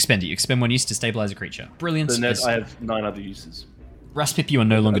 You just expend it. You expend 1 use to stabilize a creature. Brilliant. Then I have 9 other uses. Raspip, you are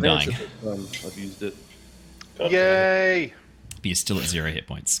no longer I dying, think that's the first time I've used it. Yay! but you're still at 0 hit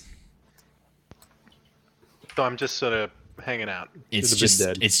points. So I'm just sort of hanging out. It's She's a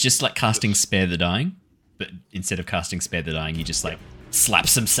bit dead. just like casting Spare the Dying, but instead of casting Spare the Dying, you just like slap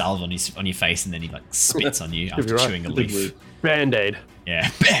some salve on your face, and then he like spits on you after You're right. chewing a leaf. Band-Aid. Yeah.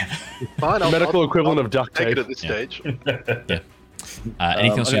 Bam. Fine, Medical equivalent of duct take tape. it at this stage. Yeah.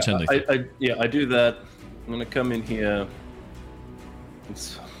 Anything else on your turn, Luther? I do that. I'm going to come in here.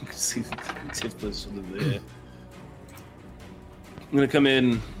 Let's see the Tifa's sort of there. I'm going to come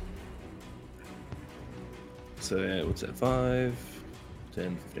in. So, what's that? 5,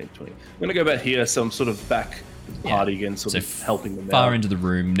 10, 15, 20. I'm going to go back here, so I'm sort of back with the party again, sort of helping them far out. into the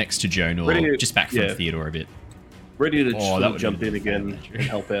room, next to Joan, or Ready- just back from yeah. Theodore a bit. Ready to Oh, that would jump be in again bad. and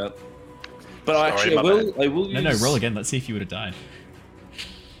help out. But Sorry, actually, my I will use... No, roll again. Let's see if you would have died.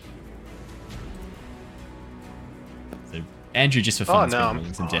 So, Andrew, just for fun, has no, been I'm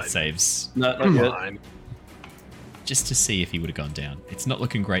rolling some death fine. saves, No, not yet. Fine. just to see if he would have gone down. It's not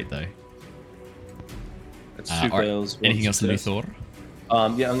looking great, though. That's 2 Alright, fails. one anything else in success.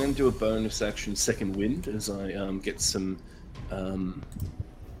 Luthor? Yeah, I'm going to do a bonus action Second Wind as I get some...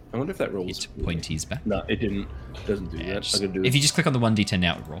 I wonder if that rolls... Hit pointies back. No, it didn't. It doesn't do Yeah, that. just- I'm gonna do if you just click on the 1d10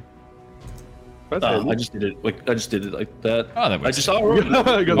 now, it would roll. I just did it. Like I just did it like that. Oh, that I works. just rolled it.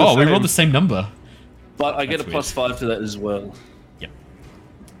 I got the Oh, we same. rolled the same number. But I get That's a plus 5 to that as well. Yep.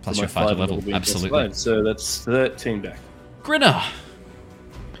 Plus So your my fighter 5 level, will be a plus absolutely. 5, so that's 13 back. Grinner!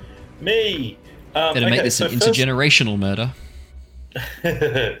 Me. Gonna make this an intergenerational murder.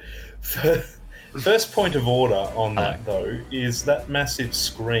 First point of order on that, though, is that massive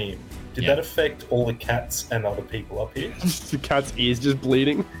scream. Did Yeah. that affect all the cats and other people up here? The cat's ears just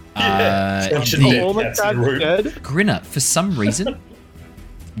bleeding. Bunch of The- dead All the cats in cats the room. dead. Grinner, for some reason,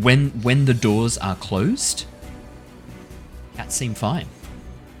 when the doors are closed, cats seem fine.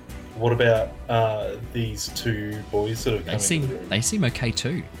 What about these 2 boys that have come into the room? They seem okay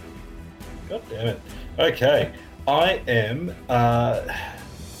too. God damn it. Okay. I am...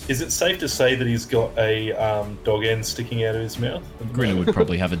 is it safe to say that he's got a dog end sticking out of his mouth? Grinner would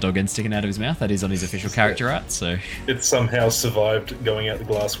probably have a dog end sticking out of his mouth. That is on his official character art, so... It somehow survived going out the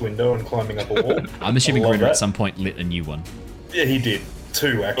glass window and climbing up a wall. I'm assuming I love Grinner at that. some point lit a new one. Yeah, he did.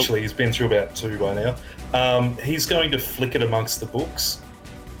 2, actually. He's been through about 2 by now. He's going to flick it amongst the books.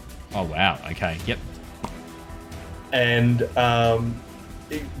 Oh, wow. Okay. Yep. And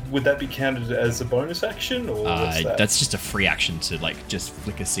would that be counted as a bonus action? Or what's that? That's just a free action to, like, just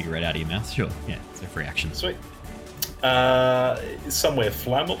flick a cigarette out of your mouth. Sure. Yeah, it's a free action. Sweet. Somewhere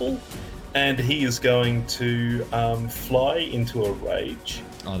flammable. And he is going to fly into a rage.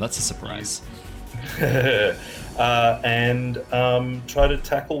 Oh, that's a surprise. And try to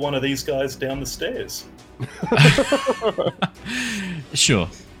tackle one of these guys down the stairs. Sure.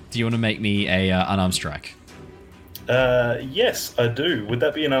 Do you want to make me a unarmed strike? Yes, I do. Would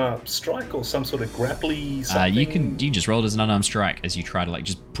that be an unarmed strike or some sort of grapply something? You can just roll it as an unarmed strike as you try to like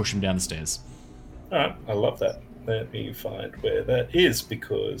just push him down the stairs. Alright, I love that. Let me find where that is,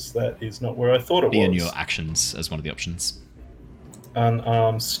 because that is not where I thought it Be was. in your actions as one of the options.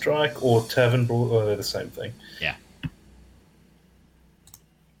 Unarmed strike or tavern brawl, they're the same thing. Yeah.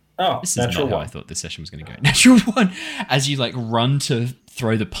 Oh, This is natural not how one. I thought this session was going to go. Natural one. As you like run to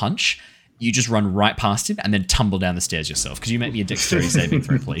throw the punch, you just run right past him and then tumble down the stairs yourself. Could you make me a dexterity saving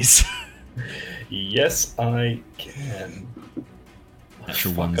throw, please? Yes, I can.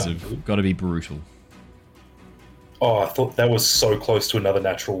 Natural Fuck, ones I'm have good. got to be brutal. Oh, I thought that was so close to another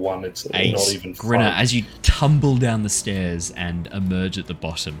natural one. It's 8. not even Grinner, fun. as you tumble down the stairs and emerge at the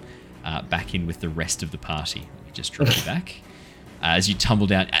bottom, back in with the rest of the party. Let me just drop you back. as you tumble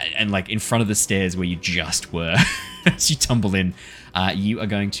down and like in front of the stairs where you just were. As you tumble in, you are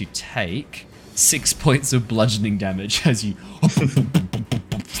going to take 6 points of bludgeoning damage as you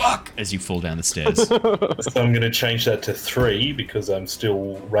fuck as you fall down the stairs. So I'm going to change that to 3 because I'm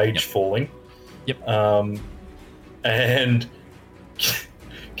still rage falling. Yep. And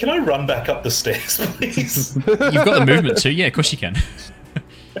can I run back up the stairs, please? You've got the movement too. Yeah, of course you can.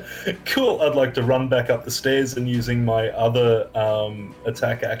 Cool. I'd like to run back up the stairs and using my other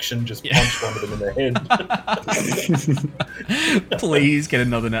attack action, just punch one of them in the head. Please get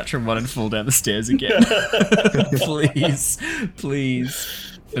another natural 1 and fall down the stairs again. Please.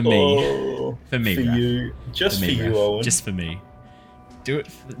 For me. For me. For you. Just for you, Owen. Just for me. Do it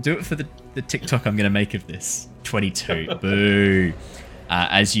for the TikTok I'm going to make of this. 22. Boo.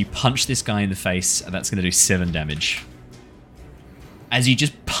 As you punch this guy in the face, that's going to do 7 damage. As you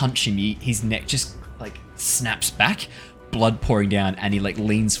just punch him, his neck just like snaps back, blood pouring down, and he like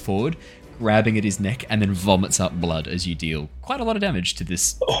leans forward, grabbing at his neck, and then vomits up blood as you deal quite a lot of damage to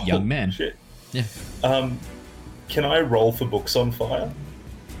this young man. Shit. Yeah. Can I roll for books on fire?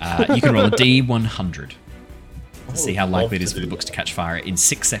 You can roll a D100 to see how would likely it love is to for the do books that. to catch fire in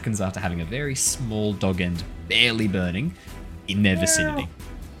 6 seconds after having a very small dog end barely burning in their vicinity.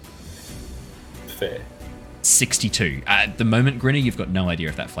 Fair. 62. At the moment, Grinner, you've got no idea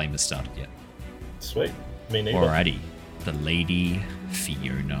if that flame has started yet. Sweet. Me neither. Alrighty. The Lady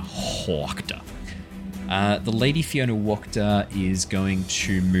Fiona Wachter. The Lady Fiona Wachter is going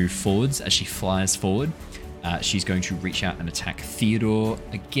to move forwards as she flies forward. She's going to reach out and attack Theodore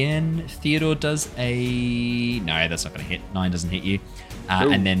again. Theodore does a... No, that's not going to hit. 9 doesn't hit you.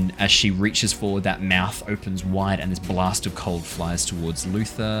 And then as she reaches forward, that mouth opens wide and this blast of cold flies towards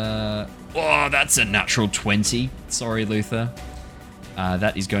Luther. Oh, that's a natural 20. Sorry, Luther.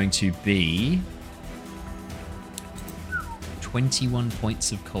 That is going to be 21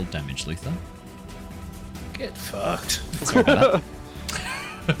 points of cold damage, Luther. Get fucked. Sorry about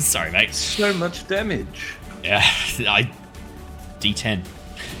that. Sorry, mate. So much damage. Yeah, D10.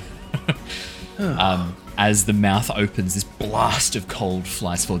 As the mouth opens, this blast of cold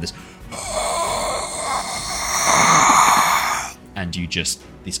flies forward. This, and you just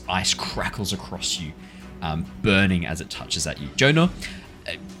this ice crackles across you, burning as it touches at you. Jonah,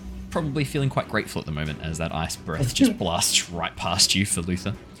 probably feeling quite grateful at the moment as that ice breath just blasts right past you for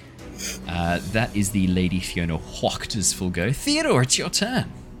Luther. That is the Lady Fiona Wachter's full go. Theodore, it's your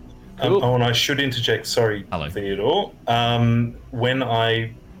turn. And I should interject, sorry, Hello. Theodore. When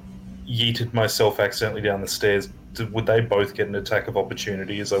I yeeted myself accidentally down the stairs, would they both get an attack of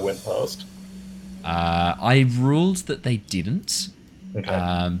opportunity as I went past? I ruled that they didn't. Okay.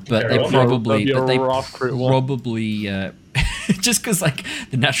 But Carry they on. probably, That'd be a but they rough crit one. probably, just because like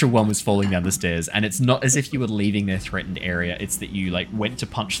the natural 1 was falling down the stairs, and it's not as if you were leaving their threatened area. It's that you like went to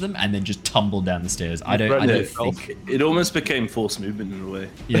punch them and then just tumbled down the stairs. I don't think. It almost became forced movement in a way.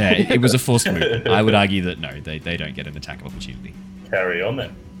 Yeah, it was a forced move. I would argue that no, they don't get an attack of opportunity. Carry on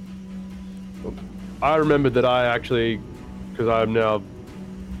then. I remembered that I actually, because I'm now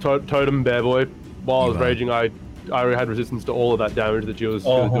totem bear boy. While I was raging, I had resistance to all of that damage that she was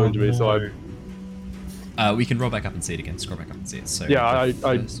doing to me. So we can roll back up and see it again. Scroll back up and see it. So yeah, you've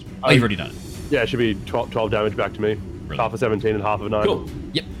already done it. Yeah, it should be 12 damage back to me. Brilliant. Half of 17 and half of 9. Cool.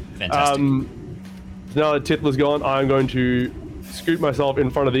 Yep, fantastic. So now that Titler's gone, I'm going to scoot myself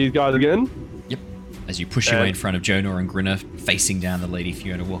in front of these guys again. Yep. As you push your way in front of Jonah and Grinner, facing down the Lady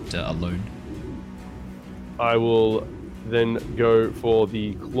Fiona Wachter alone. I will then go for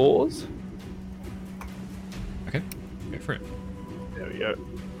the claws. Okay, go for it. There we go.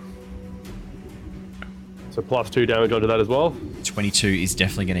 So +2 damage onto that as well. 22 is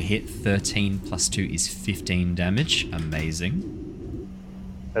definitely going to hit. 13 plus 2 is 15 damage. Amazing.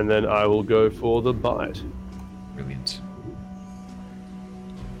 And then I will go for the bite. Brilliant.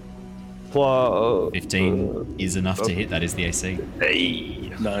 15 is enough to hit. That is the AC.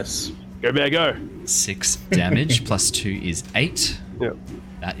 Hey, Nice. go bear, go. 6 damage plus 2 is 8. Yep.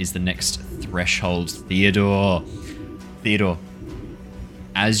 That is the next threshold. Theodore,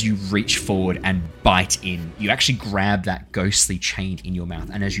 as you reach forward and bite in, you actually grab that ghostly chain in your mouth,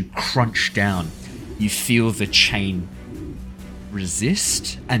 and as you crunch down, you feel the chain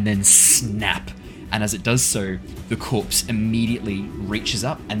resist and then snap. And as it does so, the corpse immediately reaches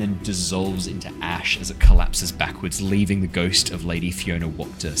up and then dissolves into ash as it collapses backwards, leaving the ghost of Lady Fiona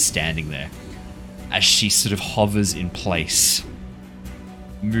Wachter standing there. As she sort of hovers in place,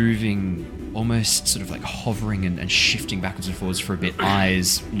 moving, almost sort of like hovering and shifting backwards and forwards for a bit,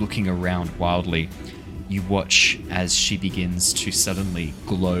 eyes looking around wildly, you watch as she begins to suddenly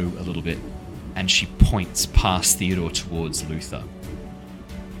glow a little bit and she points past Theodore towards Luther.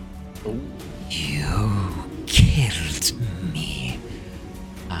 You killed me.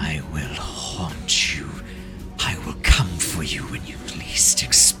 I will haunt you. I will come for you when you least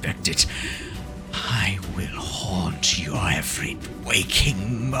expect it. I will haunt you every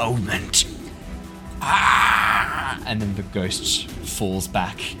waking moment. Ah! And then the ghost falls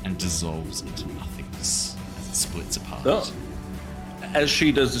back and dissolves into nothingness as it splits apart. Oh. As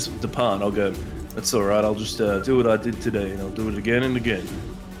she does this depart, I'll go, that's alright, I'll just do what I did today, and I'll do it again and again.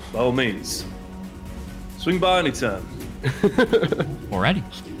 By all means. Swing by anytime. Alrighty.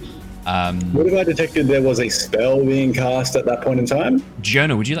 What if I detected there was a spell being cast at that point in time?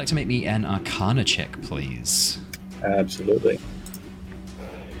 Jonah, would you like to make me an Arcana check, please? Absolutely.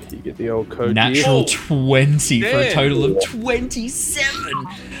 You get the old code. Natural here. 20 for a total of 27.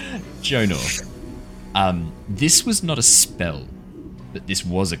 Jonah, this was not a spell, but this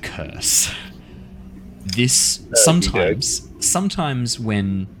was a curse. This sometimes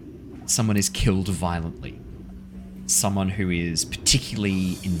when someone is killed violently, someone who is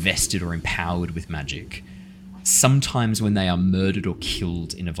particularly invested or empowered with magic, sometimes when they are murdered or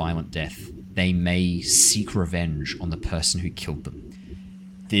killed in a violent death, they may seek revenge on the person who killed them.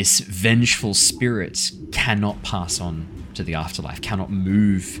 This vengeful spirit cannot pass on to the afterlife, cannot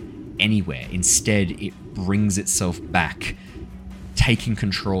move anywhere. Instead, it brings itself back, taking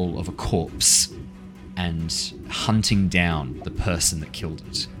control of a corpse and hunting down the person that killed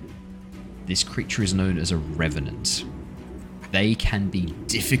it. This creature is known as a Revenant. They can be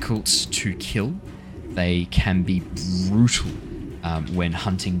difficult to kill. They can be brutal when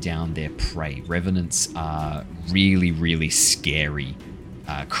hunting down their prey. Revenants are really, really scary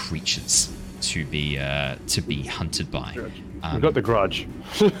creatures to be hunted by. You've got the grudge.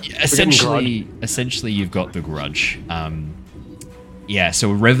 Essentially, you've got the grudge.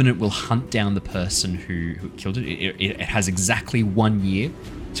 So a Revenant will hunt down the person who killed it. It has exactly 1 year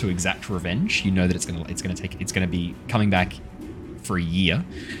to exact revenge. You know that it's gonna be coming back for a year.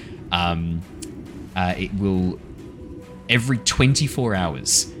 It will every 24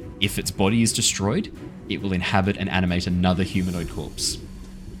 hours, if its body is destroyed, it will inhabit and animate another humanoid corpse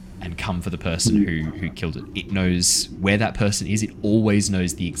and come for the person who killed it. It knows where that person is. It always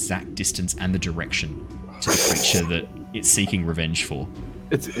knows the exact distance and the direction to the creature that it's seeking revenge for.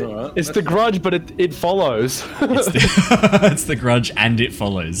 It's the grudge, but it follows. It's the grudge and it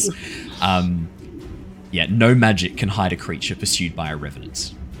follows. No magic can hide a creature pursued by a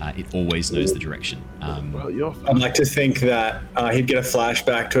Revenant. It always knows the direction. I'd like to think that he'd get a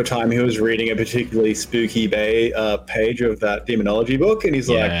flashback to a time he was reading a particularly spooky page of that demonology book, and he's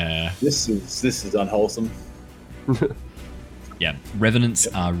like, "This is unwholesome." Yeah, Revenants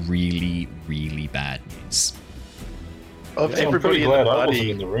are really, really bad news. Of everybody in the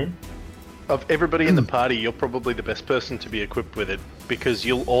party, in the room. Of everybody in the party, you're probably the best person to be equipped with it, because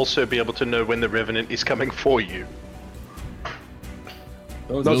you'll also be able to know when the Revenant is coming for you.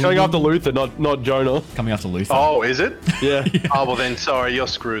 Not coming after Luther, not Jonah. Coming after Luther. Oh, is it? Yeah. Oh, well then, sorry, you're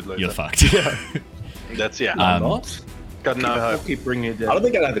screwed, Luther. You're fucked. Yeah. That's, yeah. Not? Got no I'll hope. keep bringing it down. I don't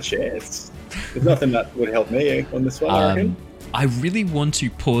think I'd have a chance. There's nothing that would help me on this one, I reckon. I really want to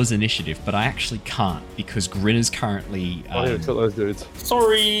pause initiative, but I actually can't because Grinner's currently Kill those dudes.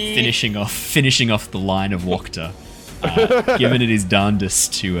 Sorry. finishing off the line of Wachter, given it his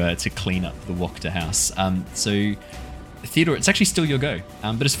darndest to clean up the Wachter house. So, Theodore, it's actually still your go.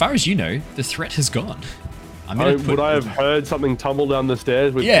 But as far as you know, the threat has gone. Would I have heard something tumble down the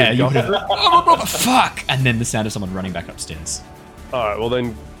stairs? With you would have. Fuck! And then the sound of someone running back upstairs. All right. Well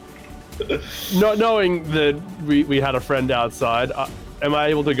then. Not knowing that we had a friend outside, am I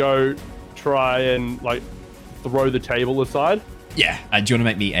able to go try and throw the table aside? Yeah. Do you want to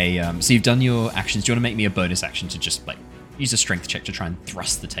make me a? So you've done your actions. Do you want to make me a bonus action to just use a strength check to try and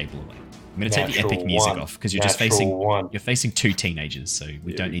thrust the table away? I'm going to take the epic music off because you're just facing two teenagers, so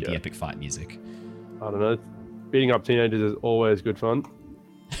we don't need the epic fight music. I don't know. Beating up teenagers is always good fun.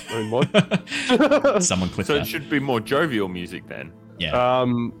 I mean, what? Someone clip So that. it should be more jovial music then. Yeah.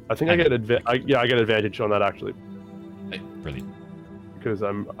 I think I get advantage on that actually. Brilliant. Because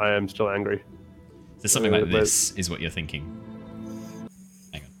I am still angry. So something like this is what you're thinking.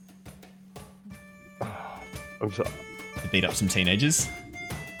 Hang on. I'm sorry. To beat up some teenagers.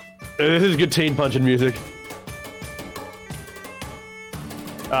 This is good teen punching music.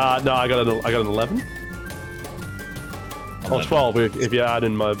 No, I got an 11. Oh, 12 if you add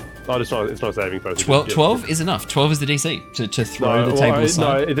in my... Oh, it's not saving throw. 12 is enough. 12 is the DC to throw the table aside.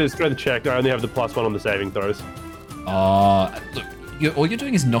 No, it is throw the check. I only have the +1 on the saving throws. Look, all you're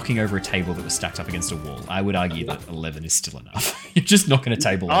doing is knocking over a table that was stacked up against a wall. I would argue that 11 is still enough. You're just knocking a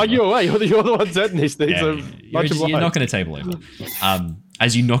table over. Oh, you're the one setting these things. Yeah, you're knocking a table over.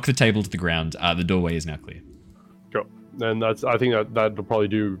 As you knock the table to the ground, the doorway is now clear. Cool. And I think that'll probably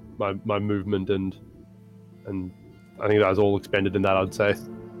do my movement and I think that's all expended in that, I'd say.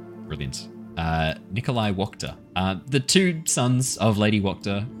 Brilliant. Nikolai Wachter. The two sons of Lady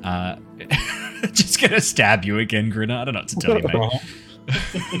Wachter just gonna stab you again, Grinner. I don't know what to tell you,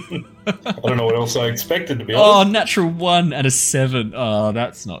 mate. I don't know what else I expected, to be Oh, honest. natural 1 and a 7. Oh,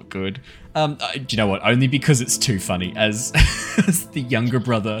 that's not good. Do you know what? Only because it's too funny. As the younger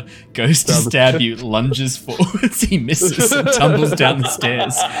brother goes to stab you, lunges forwards, he misses and tumbles down the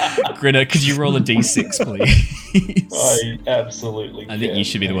stairs. Grinner, could you roll a d6, please? I absolutely I think you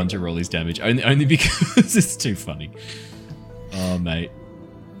should be the one to roll his damage. Only because it's too funny. Oh, mate.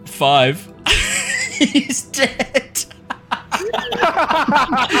 5. He's dead.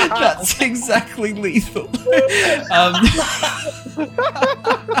 That's exactly lethal.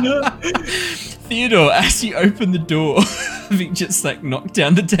 Theodore, as you open the door, having just like knocked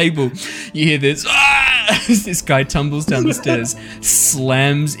down the table, you hear this. As this guy tumbles down the stairs,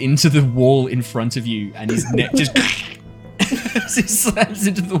 slams into the wall in front of you, and his neck just. As he slams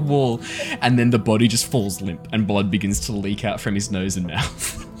into the wall, and then the body just falls limp, and blood begins to leak out from his nose and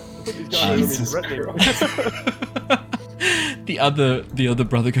mouth. Jesus Christ. The other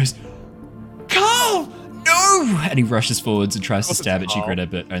brother goes, Carl, no! And he rushes forwards and tries to stab at you, Greta,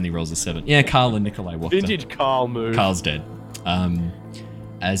 but only rolls a 7. Yeah, Carl and Nikolai Wachter. Vintage Carl move. Carl's dead.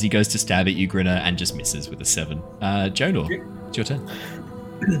 As he goes to stab at you, Grinner, and just misses with a 7. Jonor, it's your turn.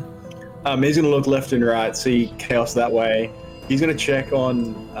 He's going to look left and right, see chaos that way. He's going to check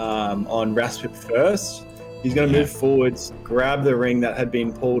on Raspip first. He's going to move forwards, grab the ring that had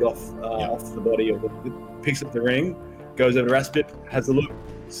been pulled off the body, picks up the ring, goes over to Raspip, has a look,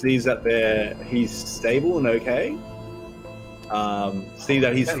 sees that he's stable and okay. See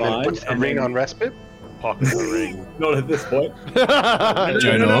that he's fine. Puts the ring on Raspip. Pocket the ring. Not at this point.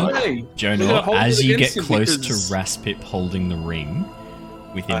 Jonor, as you get close to Raspip holding the ring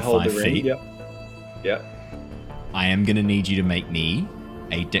within 5 feet, Yep. I am going to need you to make me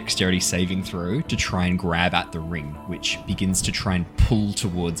a dexterity saving throw to try and grab at the ring, which begins to try and pull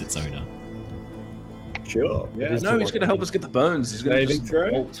towards its owner. Sure. Yeah. No, he's going to help us get the bones. He's going to Saving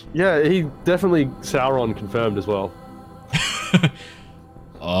throw. Yeah, he definitely Sauron confirmed as well.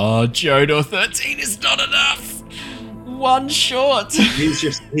 Oh, Jonor, 13 is not enough. One short. He's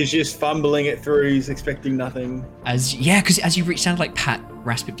just fumbling it through. He's expecting nothing. Because as you reach down to like pat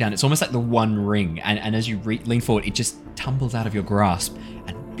Raspip down, it's almost like the one ring, and as you lean forward, it just tumbles out of your grasp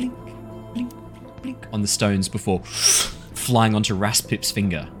and blink, blink, blink on the stones before flying onto Raspip's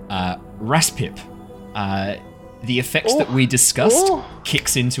finger. Raspip, the effects that we discussed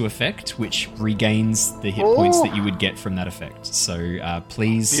kicks into effect, which regains the hit points that you would get from that effect. So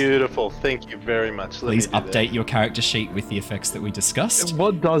please... Beautiful. Thank you very much. Please update your character sheet with the effects that we discussed.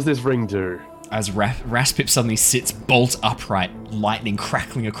 What does this ring do? As Raspip suddenly sits bolt upright, lightning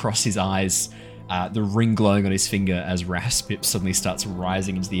crackling across his eyes, the ring glowing on his finger as Raspip suddenly starts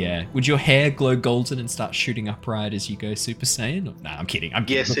rising into the air. Would your hair glow golden and start shooting upright as you go Super Saiyan? Nah, I'm kidding.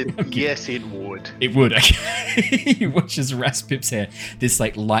 Yes, it would. It would. Okay. You watch as Raspip's hair, this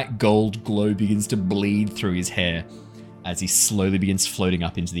like light gold glow begins to bleed through his hair as he slowly begins floating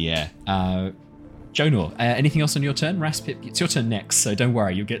up into the air. Jonor, anything else on your turn? Raspip, it's your turn next, so don't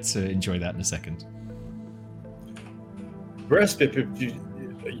worry, you'll get to enjoy that in a second. Raspip,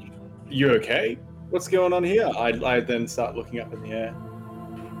 you okay? What's going on here? I then start looking up in the air.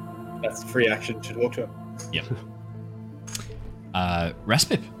 That's a free action to talk to him. Yep.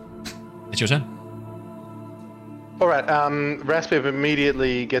 Raspip, it's your turn. All right. Raspip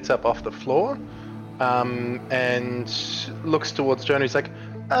immediately gets up off the floor and looks towards Jonor. He's like,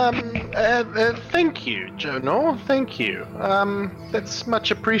 thank you, Jonor. Thank you. That's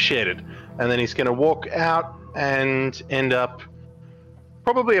much appreciated. And then he's going to walk out and end up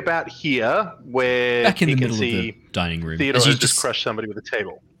probably about here, where back in he the can middle see of the dining room. Theodore has just crushed somebody with a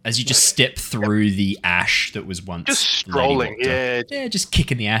table. As you just step through the ash that was once Just strolling, Lady Wachter. Yeah, just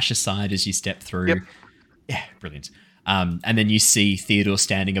kicking the ash aside as you step through. Yep. Yeah, brilliant. And then you see Theodore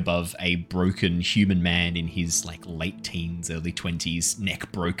standing above a broken human man in his like late teens, early 20s,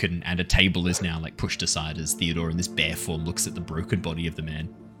 neck broken, and a table is now like pushed aside as Theodore in this bare form looks at the broken body of the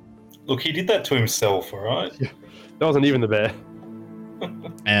man. Look, he did that to himself, all right? Yeah. That wasn't even the bear.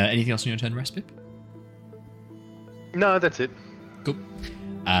 Anything else on your turn, Raspip? No, that's it. Cool.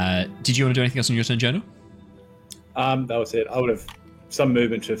 Did you want to do anything else on your turn, Jonor? That was it. I would have some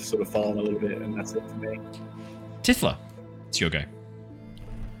movement to sort of follow him a little bit, and that's it for me. Tifla, it's your go.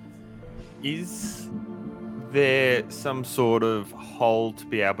 is there some sort of hole to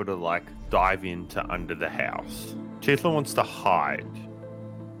be able to like dive into under the house? Tithla wants to hide.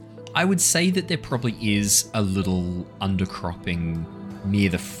 I would say that there probably is a little undercropping near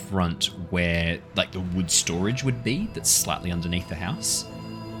the front where like the wood storage would be that's slightly underneath the house.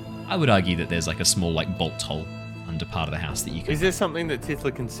 I would argue that there's like a small like bolt hole under part of the house that you can... Is there something that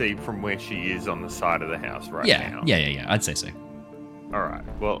Tithla can see from where she is on the side of the house now? Yeah, I'd say so. Alright,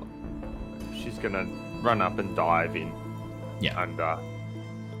 well, she's gonna run up and dive in under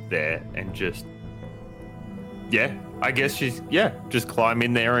there and just... Yeah, I guess just climb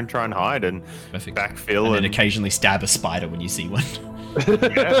in there and try and hide and backfill. And then occasionally stab a spider when you see one.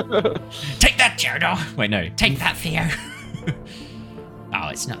 Take that, Jared! Wait, no. Take that, Theo! Oh,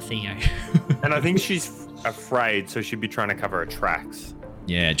 it's not Theo. And I think she's afraid, so she'd be trying to cover her tracks.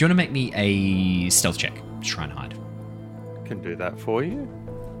 Yeah, do you want to make me a stealth check to try and hide? Can do that for you.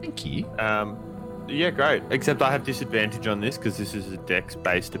 Thank you. Yeah, great. Except I have disadvantage on this because this is a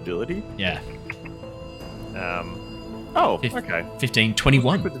dex-based ability. Yeah. Okay. 15,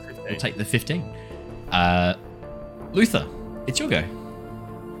 21. We'll take the 15. Luther, it's your go.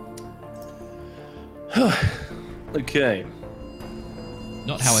 Okay.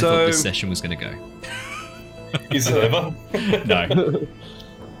 Not how I thought this session was going to go. Is it ever? No.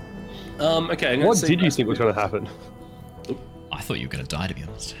 Okay. What did you think was going to happen? I thought you were going to die, to be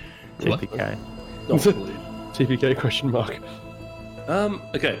honest. TPK. TPK question mark.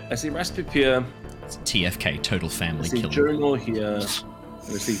 Okay. I see Raspip here. It's TFK, total family I see killing. Journal here. And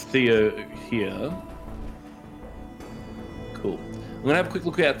I see Theo here. Cool. I'm going to have a quick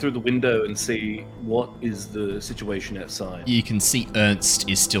look out through the window and see what is the situation outside. You can see Ernst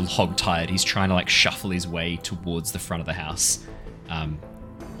is still hog-tied. He's trying to like shuffle his way towards the front of the house.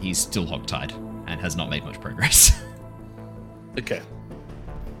 He's still hog-tied and has not made much progress. Okay.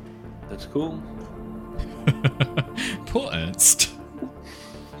 That's cool. Poor Ernst.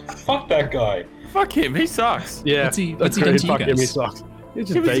 Fuck that guy. Fuck him, he sucks. Yeah, What's he that's done to you fuck him, he guys? sucks. He's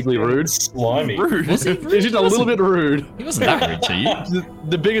just vaguely rude. Slimy. Rude. Was he? He's just a little bit rude. He wasn't that rude to you.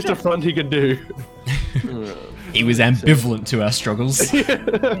 The biggest affront he could do. He was ambivalent to our struggles.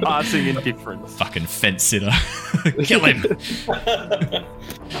 Passing indifference. Fucking fence sitter. Kill him.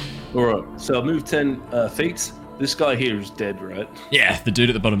 Alright, so I'll move 10 feet. This guy here is dead, right? Yeah, the dude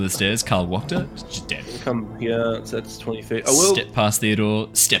at the bottom of the stairs, Carl Wachter, is just dead. Come here, so that's 20 feet. I will. Step past Theodore,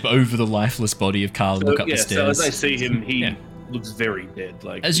 step over the lifeless body of Carl, look up the stairs. So as I see him, he looks very dead.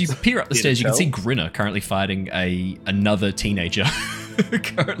 Like as you peer up the stairs, you can see Grinner currently fighting another teenager.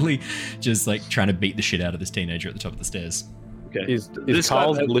 Currently just like trying to beat the shit out of this teenager at the top of the stairs. Okay. Is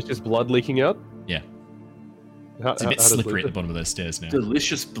Carl's delicious blood leaking out? Yeah. It's a bit slippery at the bottom of those stairs now.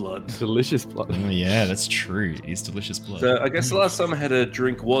 Delicious blood. Delicious blood. Oh yeah, that's true. It's delicious blood. So I guess the last time I had a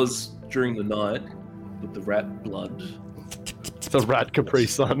drink was during the night with the rat blood. The rat Capri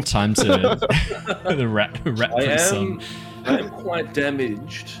Sun. Time to the rat Capri Sun. I am quite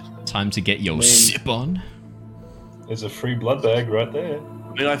damaged. Time to get your sip on. There's a free blood bag right there.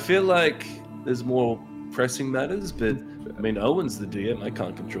 I mean, I feel like there's more pressing matters, but I mean, Owen's the DM. I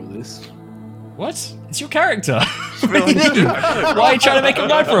can't control this. What? It's your character. Why are you trying to make it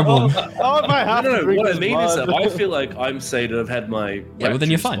my problem? Oh, my half No, what I mean is that I feel like I'm sated. I've had my well then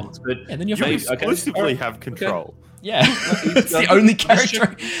you're fine. But then you're fine. Exclusively have control. Yeah, it's the only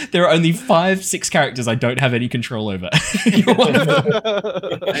character. There are only 5-6 characters I don't have any control over. You're one of them.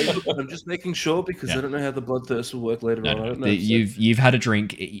 Hey, look, I'm just making sure because I don't know how the bloodthirst will work later on. I don't know. You've had a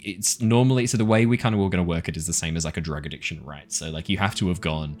drink. It's normally so the way we kind of all going to work it is the same as like a drug addiction, right? So like you have to have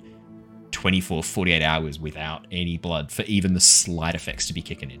gone 24, 48 hours without any blood for even the slight effects to be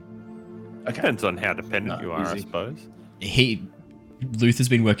kicking in. It depends on how dependent you are, I suppose. Luther's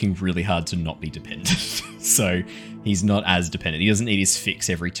been working really hard to not be dependent, so he's not as dependent. He doesn't need his fix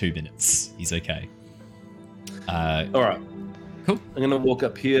every 2 minutes. He's okay. All right, cool. I'm gonna walk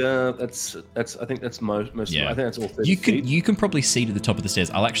up here. That's. I think that's most. Yeah. I think that's all. 30 feet. You can probably see to the top of the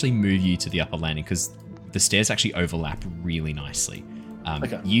stairs. I'll actually move you to the upper landing because the stairs actually overlap really nicely.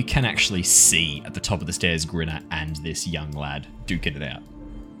 Okay. You can actually see at the top of the stairs Grinner and this young lad duking it out.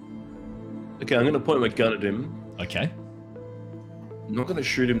 Okay, I'm gonna point my gun at him. Okay. I'm not gonna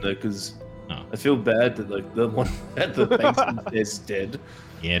shoot him though, because I feel bad that like the one at the basement is dead.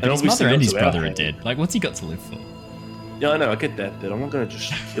 Yeah, but his mother and his brother are dead. Like, what's he got to live for? Yeah, I know, I get that, but I'm not gonna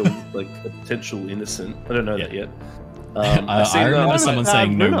just kill like a potential innocent. I don't know that yet. I remember someone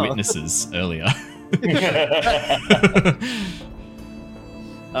saying no witnesses earlier.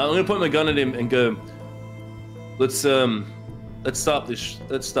 I'm gonna point my gun at him and go, let's stop this.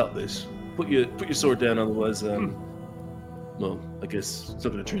 Let's stop this. Put your sword down, otherwise, well, I guess it's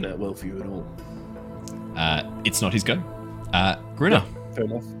not going to turn out well for you at all. It's not his go. Grinner. Fair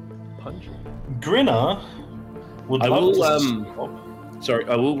enough. Punch. Grinner would I love will. to Sorry,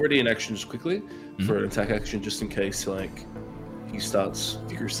 I will ready an action just quickly for an attack action, just in case he starts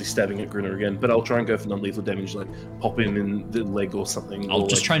vigorously stabbing at Grinner again. But I'll try and go for non-lethal damage, like pop him in the leg or something. I'll or,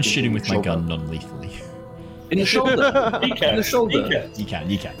 just try and shoot him with my shoulder. gun non-lethally. In the shoulder. He can. In the shoulder. He can.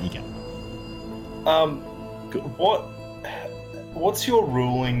 You can. What's your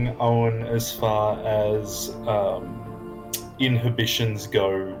ruling, Owen, as far as inhibitions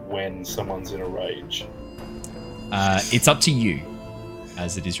go when someone's in a rage? It's up to you,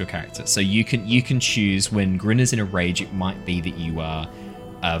 as it is your character. So you can choose when Grinner's in a rage. It might be that you are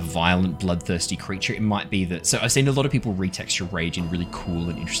a violent, bloodthirsty creature. It might be that... So I've seen a lot of people retexture rage in really cool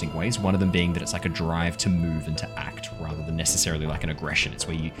and interesting ways. One of them being that it's like a drive to move and to act rather than necessarily like an aggression. It's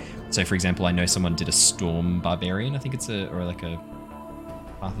where you... So for example, I know someone did a Storm Barbarian. I think it's a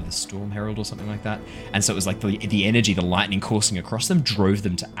Path of the Storm Herald or something like that. And so it was like the energy, the lightning coursing across them drove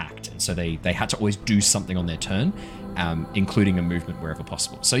them to act. And so they had to always do something on their turn, including a movement wherever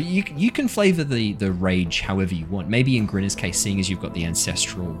possible. So you can flavor the rage however you want. Maybe in Grinner's case, seeing as you've got the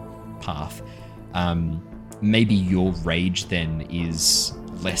ancestral path, maybe your rage then is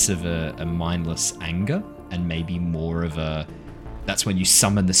less of a mindless anger and maybe more of that's when you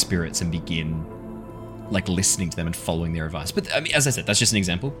summon the spirits and begin like listening to them and following their advice. But I mean, as I said, that's just an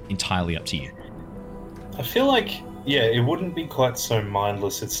example. Entirely up to you. I feel like, yeah, it wouldn't be quite so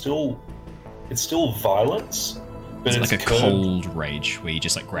mindless. It's still violence, but it's like a curbed. cold rage where you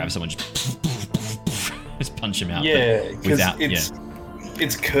just like grab someone, just punch him out. Yeah, because it's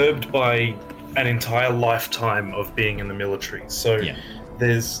it's curbed by an entire lifetime of being in the military. So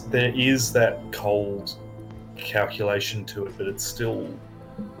there is that cold calculation to it, but it's still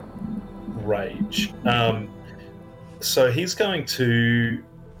rage. So he's going to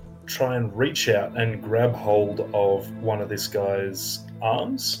try and reach out and grab hold of one of this guy's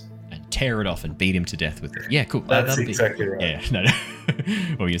arms and tear it off and beat him to death with it. Yeah, cool. That's exactly right. Yeah, no.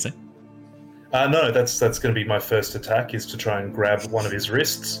 What were you saying? No, that's going to be my first attack, is to try and grab one of his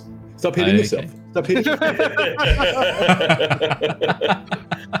wrists. Stop hitting yourself. Stop hitting yourself.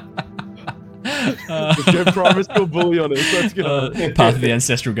 Get primary school bully on us. Let's go. Path of the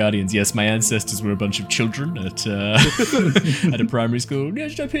Ancestral Guardians. Yes, my ancestors were a bunch of children at a primary school. Yeah,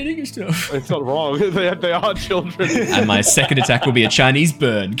 stop hitting yourself. It's not wrong. They are children. And my second attack will be a Chinese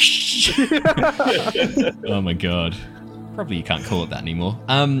burn. Oh my god. Probably you can't call it that anymore.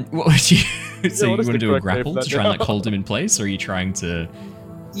 What would you... So you want to do a grapple to try and like hold him in place, or are you trying to...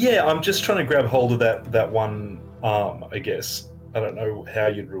 Yeah, I'm just trying to grab hold of that one arm, I guess. I don't know how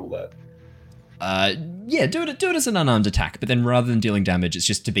you'd rule that. Yeah, do it as an unarmed attack, but then rather than dealing damage, it's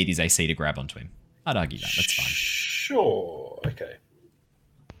just to beat his AC to grab onto him. I'd argue that. That's fine. Sure. Okay.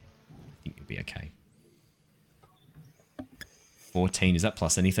 I think you'll be okay. 14, is that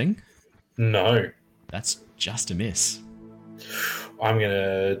plus anything? No. That's just a miss. I'm going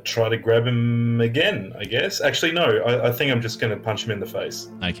to try to grab him again, I guess. Actually, no. I think I'm just going to punch him in the face.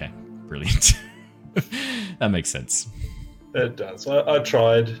 Okay. Brilliant. That makes sense. It does. I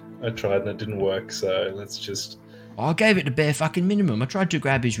tried and it didn't work, so let's just... I gave it the bare fucking minimum. I tried to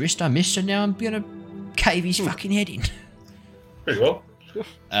grab his wrist, I missed, and now I'm gonna cave his fucking head in. Pretty well.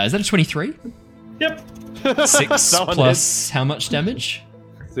 Is that a 23? Yep. 6 plus how much damage?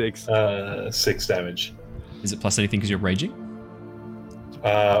 6. 6 damage. Is it plus anything because you're raging?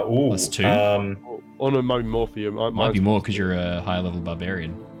 Plus 2? Oh no, might be more for you. Might be more because you're a higher level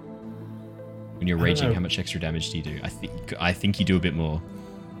barbarian. When you're raging, how much extra damage do you do? I think you do a bit more.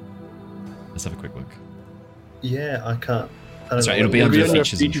 Let's have a quick look. Yeah, I can't. That's right, it'll be under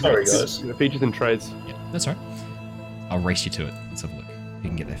features and Sorry, traits. guys. Features and traits. Yeah, that's right. I'll race you to it. Let's have a look. You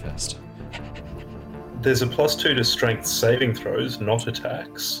can get there first. There's a +2 to strength saving throws, not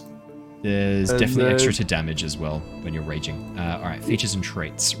attacks. There's definitely extra to damage as well when you're raging. Alright, features and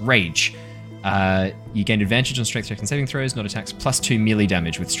traits. Rage. You gain advantage on strength checks and saving throws, not attacks. +2 melee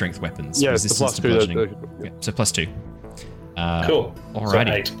damage with strength weapons. Yeah, resistance to bludgeoning. Yeah, so +2. Cool.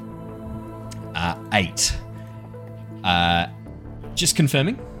 Alrighty. So 8. Just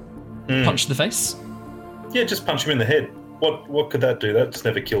confirming. Punch to the face. Yeah, just punch him in the head. What could that do? That's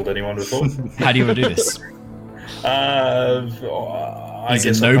never killed anyone before. How do you want to do this?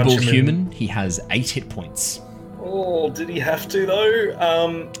 He's a noble human. He has 8 hit points. Oh, did he have to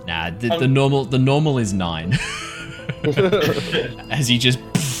though? Nah, the normal is 9. As you just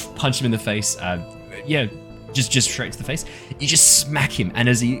punch him in the face, just straight to the face. You just smack him, and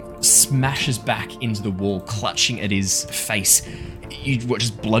as he smashes back into the wall, clutching at his face, you watch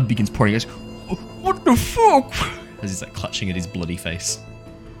his blood begins pouring. He goes, "What the fuck?" as he's like clutching at his bloody face.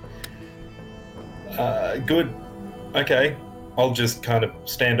 Good. Okay. I'll just kind of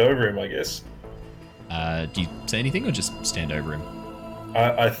stand over him, I guess. Do you say anything or just stand over him?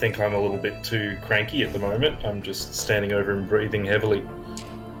 I think I'm a little bit too cranky at the moment. I'm just standing over him, breathing heavily.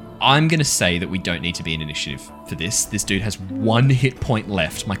 I'm going to say that we don't need to be in initiative for this. This dude has 1 hit point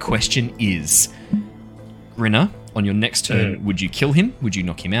left. My question is, Grinner, on your next turn, would you kill him? Would you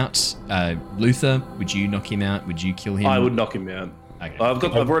knock him out? Luther, would you knock him out? Would you kill him? I would knock him out. Okay.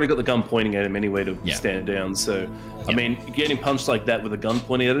 I've already got the gun pointing at him anyway to stand down. So, I mean, getting punched like that with a gun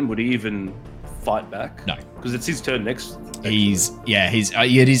pointing at him, would he even fight back? No, because it's his turn next. It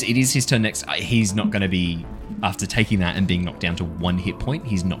is his turn next. He's not going to be, after taking that and being knocked down to 1 hit point,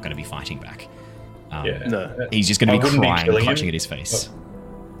 he's not going to be fighting back. No, he's just going to be crying and clutching at his face.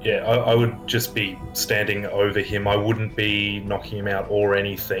 I would just be standing over him. I wouldn't be knocking him out or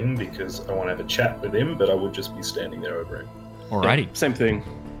anything because I want to have a chat with him, but I would just be standing there over him. Alrighty. Yeah, same thing.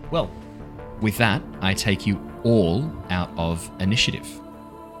 Well, with that, I take you all out of initiative.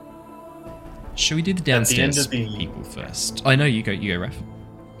 Should we do the downstairs people first? I know you go, Raph.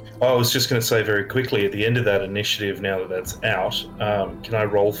 I was just going to say very quickly, at the end of that initiative, now that that's out, can I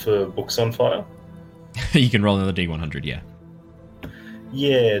roll for Books on Fire? You can roll another D100, yeah.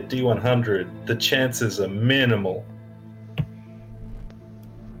 Yeah, D100. The chances are minimal.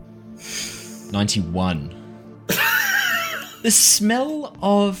 91. The smell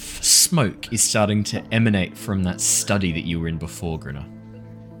of smoke is starting to emanate from that study that you were in before, Grinner.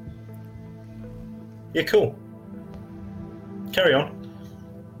 Yeah, cool. Carry on.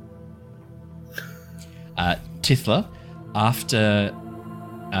 Tithla, after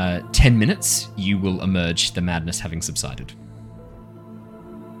 10 minutes, you will emerge, the madness having subsided.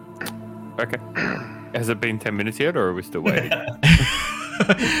 Okay. Has it been 10 minutes yet, or are we still waiting?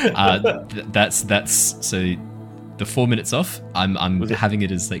 That's so. The 4 minutes off, I'm having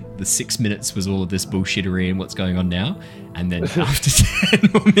it as like the 6 minutes was all of this bullshittery and what's going on now, and then after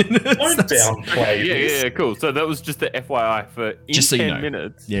 10 more minutes. Don't downplay this. Yeah, cool. So that was just the FYI for just so 10 you know.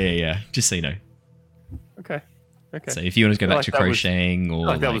 minutes. Yeah. Just so you know. Okay. So if you want to go back to crocheting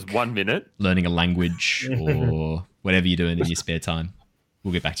or that was 1 minute, learning a language or whatever you're doing in your spare time,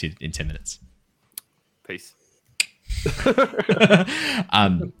 we'll get back to you in 10 minutes. Peace.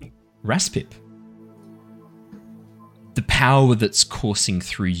 Raspip. The power that's coursing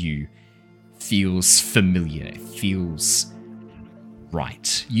through you feels familiar. It feels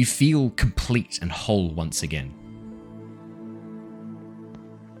right. You feel complete and whole once again.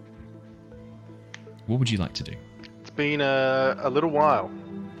 What would you like to do? It's been a little while.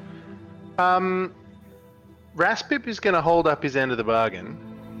 Raspip is going to hold up his end of the bargain,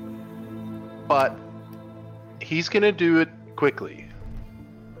 but he's going to do it quickly.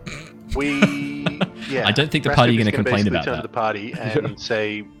 I don't think the party are going to complain about turn that. to the party and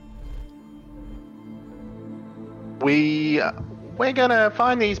say, we're going to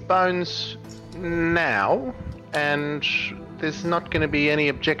find these bones now, and there's not going to be any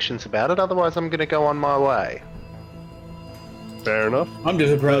objections about it. Otherwise, I'm going to go on my way. Fair enough. I'm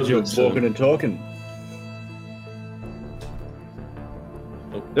just surprised you're walking and talking.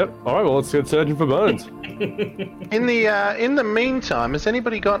 Yep. All right. Well, let's get searching for bones. In the meantime, has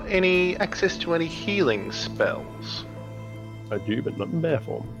anybody got any access to any healing spells? I do, but not in bear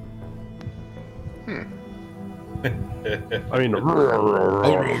form. I mean,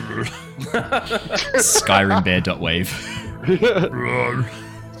 Skyrim bear.wave.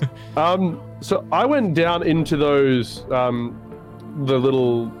 So I went down into those, the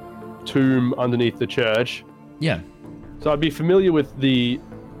little tomb underneath the church. Yeah. So I'd be familiar with the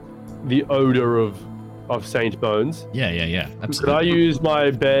odor of Saint Bones. Yeah. Absolutely. Could I use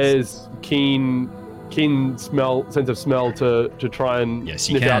my bear's keen sense of smell to try and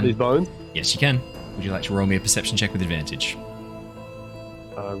sniff out these bones? Yes, you can. Would you like to roll me a perception check with advantage?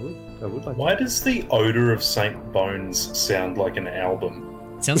 I would like. Why does the odor of Saint Bones sound like an album?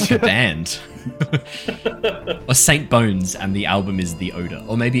 It sounds like a band. Or Saint Bones and the album is The Odor.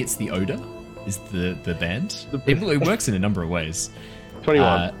 Or maybe it's The Odor is the band. It works in a number of ways.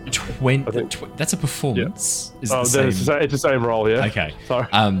 21. That's a performance. Yeah. Is it the same? It's the same roll, yeah. Okay. Sorry.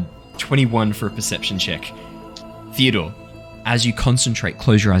 21 for a perception check. Theodore, as you concentrate,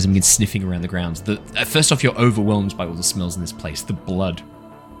 close your eyes and begin sniffing around the grounds. First off, you're overwhelmed by all the smells in this place. The blood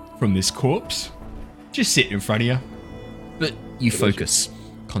from this corpse just sitting in front of you. But you focus,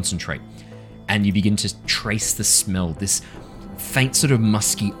 concentrate, and you begin to trace the smell, this faint sort of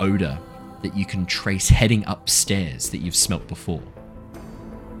musky odor that you can trace heading upstairs that you've smelt before.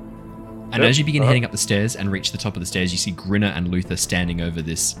 And as you begin heading up the stairs and reach the top of the stairs, you see Grinner and Luther standing over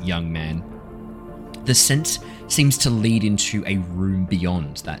this young man. The scent seems to lead into a room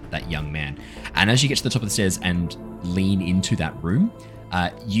beyond that young man. And as you get to the top of the stairs and lean into that room,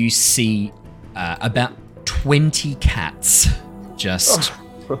 you see about 20 cats just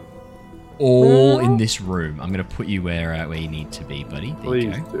all in this room. I'm going to put you where you need to be, buddy. There Please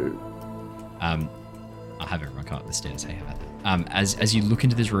you go. do. I'll have everyone come up the stairs. Hey, how about that? As you look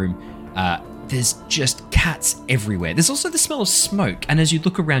into this room, there's just cats everywhere. There's also the smell of smoke, and as you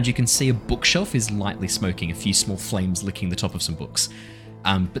look around, you can see a bookshelf is lightly smoking, a few small flames licking the top of some books.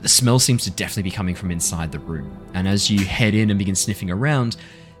 But the smell seems to definitely be coming from inside the room. And as you head in and begin sniffing around,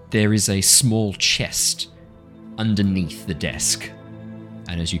 there is a small chest underneath the desk.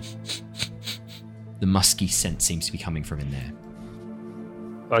 And as you... the musky scent seems to be coming from in there.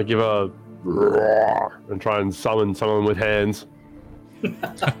 I give a roar and try and summon someone with hands.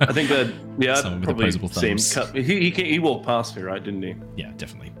 I think that Someone with probably opposable thumbs. He walked past me, right? Didn't he? Yeah,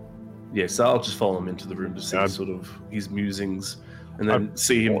 definitely. Yeah, so I'll just follow him into the room to see sort of his musings, and then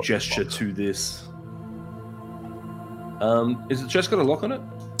see him gesture to this. Is the chest got a lock on it?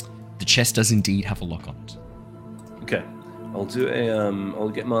 The chest does indeed have a lock on it. Okay, I'll do a I'll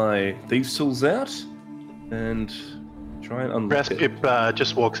get my thieves' tools out and try and unlock it. Raspip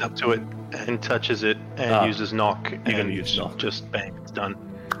just walks up to it and touches it and uses knock. You're gonna use knock. Just bang, it's done.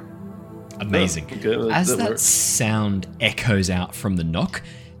 Amazing. Okay, well, As that works. sound echoes out from the knock,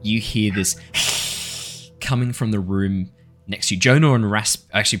 you hear this coming from the room next to you. Jonor and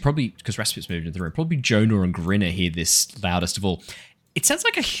actually probably, because Raspip's moved into the room, probably Jonor and Grinner hear this loudest of all. It sounds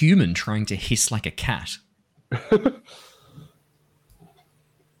like a human trying to hiss like a cat.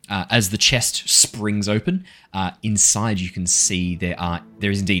 As the chest springs open, inside you can see there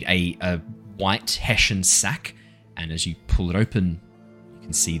is indeed a white Hessian sack, and as you pull it open, you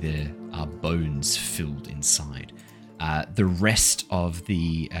can see there are bones filled inside. The rest of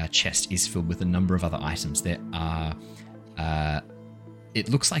the chest is filled with a number of other items. There are, it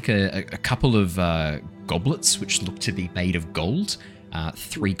looks like a couple of goblets, which look to be made of gold.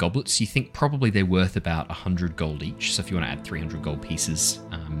 3 goblets. You think probably they're worth about 100 gold each. So if you want to add 300 gold pieces,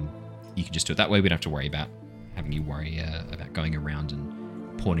 you can just do it that way. We don't have to worry about having you worry about going around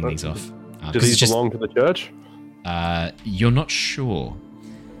and pawning these off. Do these belong to the church? You're not sure.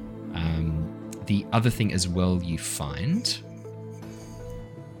 The other thing as well you find...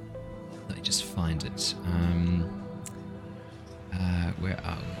 Let me just find it. Where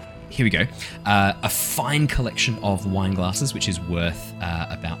are we? Here we go. A fine collection of wine glasses, which is worth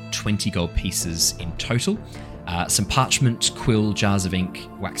about 20 gold pieces in total. Some parchment, quill, jars of ink,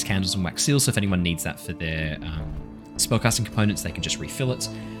 wax candles, and wax seals. So if anyone needs that for their spellcasting components, they can just refill it.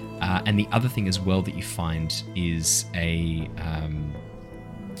 And the other thing as well that you find is a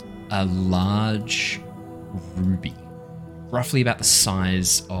large ruby, roughly about the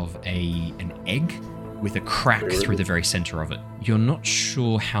size of an egg, with a crack through the very center of it. You're not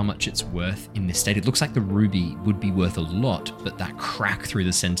sure how much it's worth in this state. It looks like the ruby would be worth a lot, but that crack through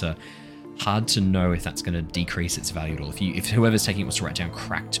the center, hard to know if that's going to decrease its value at all. If whoever's taking it wants to write down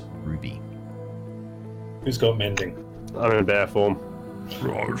cracked ruby. Who's got mending? I'm in bear form.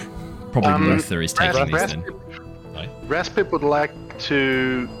 Probably Luther is taking these then. Raspip would like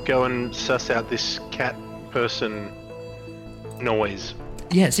to go and suss out this cat person noise.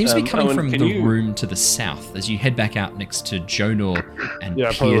 Yeah, it seems to be coming from the room to the south. As you head back out next to Jonor and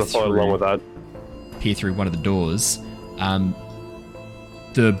peer through one of the doors,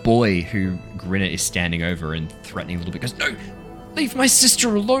 the boy who Grinner is standing over and threatening a little bit goes, "No, leave my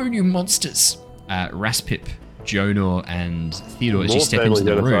sister alone, you monsters!" Raspip, Jonor, and Theodore, as you step into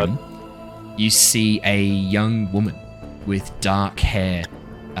the room, you see a young woman with dark hair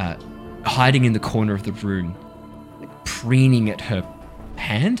hiding in the corner of the room, preening at her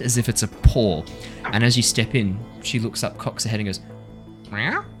hand as if it's a paw. And as you step in, she looks up, cocks her head, and goes,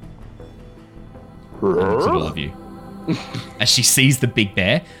 "Meow." And looks at all of you. As she sees the big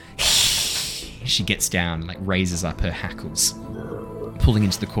bear, she gets down, like raises up her hackles, pulling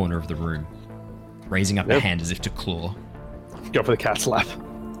into the corner of the room, raising up her hand as if to claw. Go for the cat slap.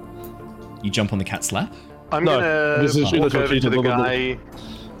 You jump on the cat's lap? I'm gonna walk over to the guy.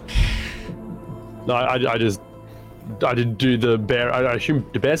 No, I didn't do the bear. I assume,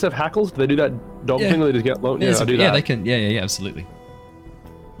 do bears have hackles? Do they do that dog thing where they just get low? Yeah, I do that. Yeah, they can. Yeah, absolutely.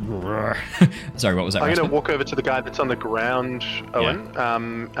 Sorry, what was that? I'm going to walk over to the guy that's on the ground, Owen,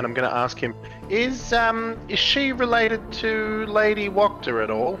 and I'm going to ask him, is she related to Lady Wachter at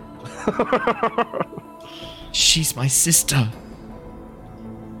all? She's my sister.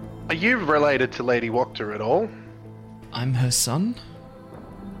 Are you related to Lady Wachter at all? I'm her son.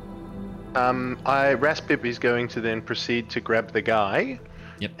 Raspip is going to then proceed to grab the guy,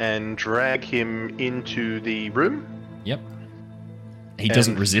 Yep. and drag him into the room. Yep. He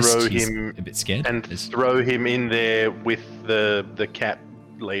doesn't And resist. throw He's him- a bit scared. And throw him in there with the cat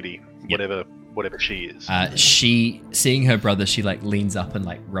lady, Yep. whatever she is. She, seeing her brother, she like leans up and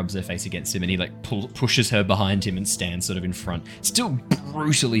like rubs her face against him, and he like pushes her behind him and stands sort of in front, still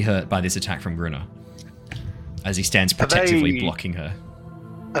brutally hurt by this attack from Grunner, as he stands protectively blocking her.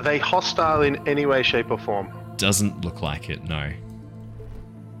 Are they hostile in any way, shape, or form? Doesn't look like it, no.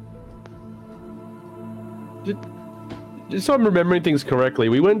 Just so I'm remembering things correctly,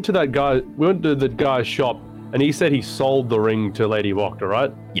 we went to the guy's shop, and he said he sold the ring to Lady Wokta,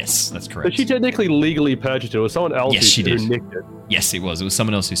 right? Yes, that's But correct. she technically legally purchased it. It was someone else Yes, she who did. nicked it. Yes, it was. It was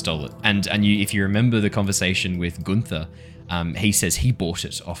someone else who stole it. And you, if you remember the conversation with Gunther, he says he bought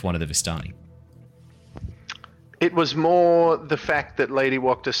it off one of the Vistani. It was more the fact that Lady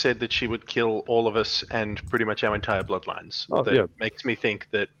Wokta said that she would kill all of us and pretty much our entire bloodlines. Oh, that yeah. makes me think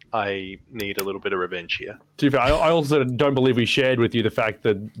that I need a little bit of revenge here. To be fair, I also don't believe we shared with you the fact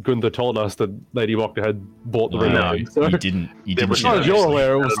that Gunther told us that Lady Wokta had bought the ring. No, So, you didn't. You There didn't. was as far share as it. you're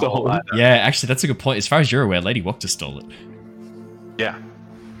aware, it was Not at all stolen. either. Yeah, actually, that's a good point. As far as you're aware, Lady Wokta stole it. Yeah.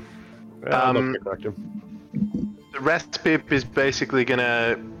 I'm not gonna correct him. The Raspip is basically going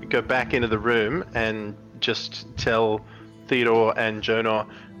to go back into the room and just tell Theodore and Jonor,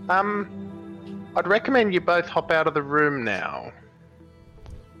 I'd recommend you both hop out of the room now.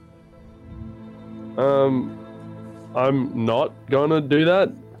 I'm not gonna do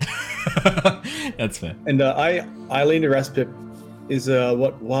that. That's fair. And Eileen de Raspip is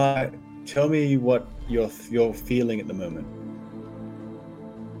why? Tell me what you're feeling at the moment.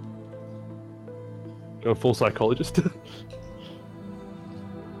 You're a full psychologist.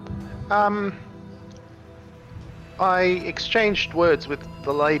 I exchanged words with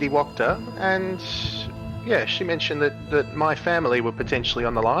the Lady Wokta, and yeah, she mentioned that my family were potentially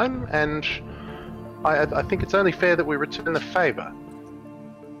on the line, and I think it's only fair that we return the favor.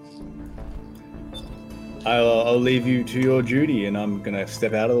 I'll leave you to your duty, and I'm gonna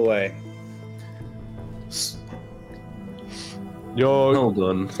step out of the way. You're Hold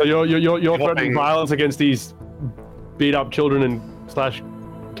on. so you're threatening Hopping. violence against these beat up children and slash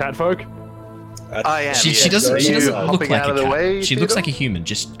catfolk. I am. She yes. doesn't. Are She you doesn't look hopping like out a of the cat. way, She looks Theodore? like a human,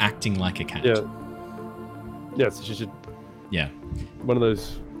 just acting like a cat. Yeah. Yes, she should. Yeah. One of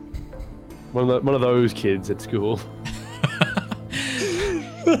those kids at school.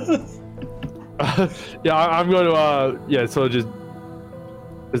 Yeah, I'm going to sort of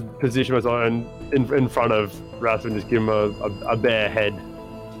just position myself in front of Rasp and just give him a bare head.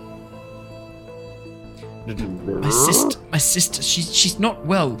 My sister, she's not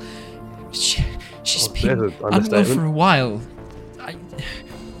well. She's Oh, been there's an unwell understatement. for a while.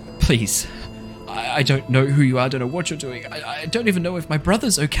 Please, I don't know who you are. I don't know what you're doing. I don't even know if my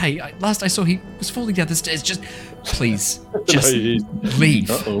brother's okay. Last I saw, he was falling down the stairs. Just, please, just leave.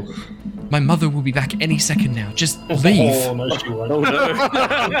 Uh-oh. My mother will be back any second now. Just leave. Oh, no, she won't. Oh, no.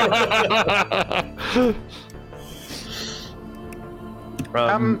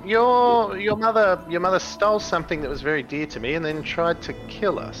 Your mother stole something that was very dear to me and then tried to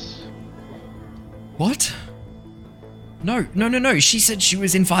kill us. What? No. She said she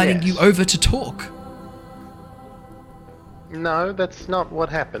was inviting you Yes. over to talk. No, that's not what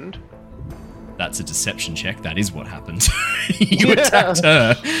happened. That's a deception check. That is what happened. You attacked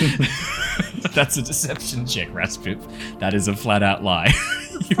her. That's a deception check, Raspip. That is a flat out lie.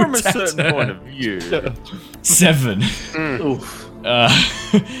 You From a attacked certain her. point of view. 7. Oof.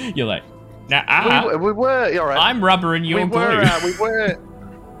 You're like, nah, We were all right. I'm rubber and you're we were. glue. We were.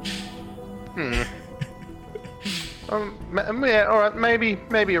 Yeah. All right. Maybe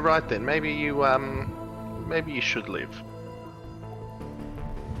you're right then. Maybe you should live.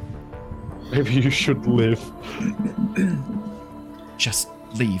 Maybe you should live. Just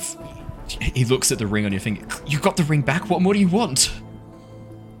leave. He looks at the ring on your finger. You got the ring back? What more do you want?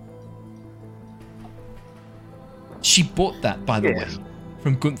 She bought that, by the Yes. way,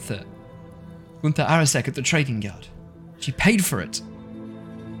 from Gunther. Gunther Arasek at the trading yard. She paid for it.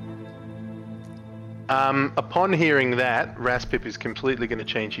 Upon hearing that, Raspip is completely going to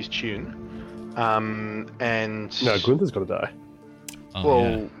change his tune. And No, Gunther's got to die. Oh, Well,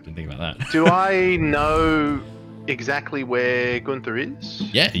 yeah. Didn't think about that. do I know exactly where Gunther is?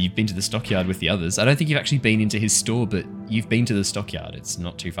 Yeah, you've been to the stockyard with the others. I don't think you've actually been into his store, but you've been to the stockyard. It's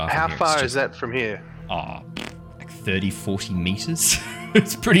not too far from How here. far It's is that from here? Oh, like 30, 40 meters.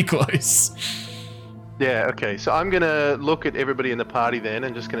 It's pretty close. Yeah, okay. So I'm going to look at everybody in the party then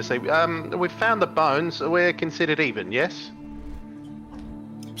and just going to say, we've found the bones. We're considered even, yes?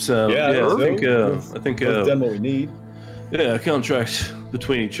 So Yeah, yeah, so I think we've done what we need. Yeah, contract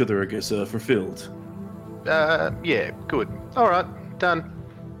between each other, I guess, fulfilled. Yeah, good. All right, done.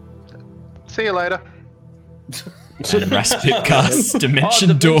 See you later. And Raspip casts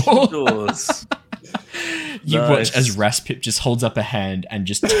Dimension Doors. You watch as Raspip just holds up a hand and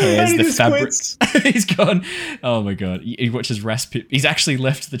just tears the fabric. He's gone. Oh my god. You watch as Raspip. He's actually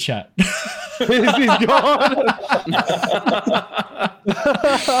left the chat. He's gone.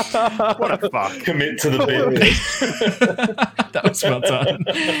 What a fuck. Commit to the bit. That was well done.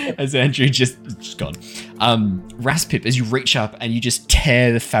 As Andrew just gone. Raspip, as you reach up and you just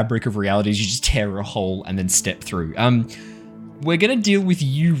tear the fabric of realities, you just tear a hole and then step through. We're going to deal with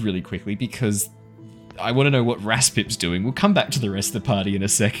you really quickly because I want to know what Raspip's doing. We'll come back to the rest of the party in a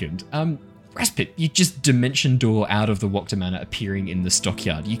second. Raspip, you just dimension door out of the Wokta Manor, appearing in the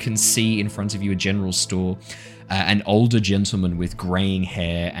stockyard. You can see in front of you a general store, an older gentleman with greying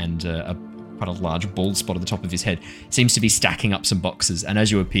hair and quite a large bald spot at the top of his head seems to be stacking up some boxes. And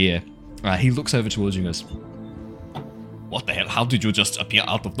as you appear, he looks over towards you and goes, "What the hell? How did you just appear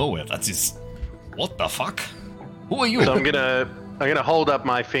out of nowhere? That is, what the fuck? Who are you?" So I'm gonna hold up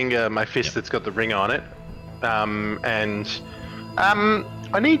my finger, my fist that's got the ring on it, and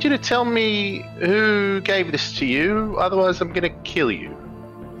I need you to tell me who gave this to you. Otherwise, I'm gonna kill you.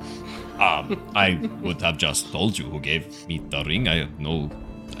 I would have just told you who gave me the ring. I have no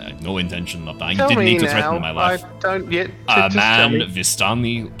intention of dying. You Tell didn't me need to now. threaten my life. I don't yet. A Just tell man, me.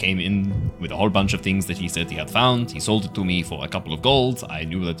 Vistani, came in with a whole bunch of things that he said he had found. He sold it to me for a couple of gold. I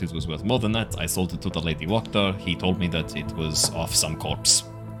knew that it was worth more than that. I sold it to the Lady Wokta. He told me that it was off some corpse.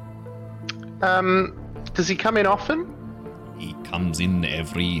 Does he come in often? He comes in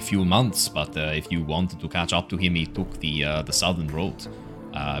every few months, but if you wanted to catch up to him, he took the southern road.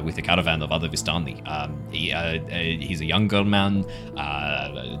 With a caravan of other Vistani. He's a younger man,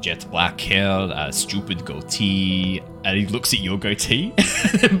 jet black hair, stupid goatee, and he looks at your goatee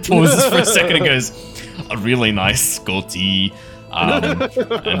and pauses for a second and goes, "A really nice goatee,"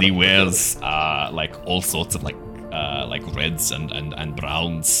 and he wears like all sorts of like reds and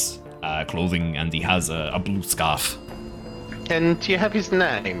browns clothing, and he has a blue scarf. And do you have his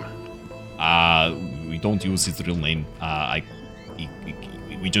name? We don't use his real name.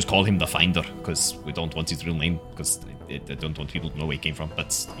 We just call him the Finder because we don't want his real name because I don't want people to know where he came from. But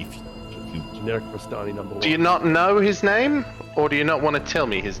if you... Generic Rastani number 1. Do you not know his name, or do you not want to tell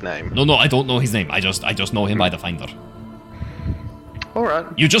me his name? No, I don't know his name. I just know him by the Finder. All right.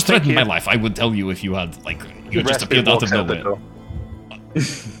 You just Thank threatened you. my life. I would tell you if you had you just Raspip appeared out of walks the nowhere. door.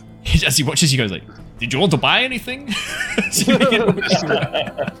 As he watches, he goes like, "Did you want to buy anything?"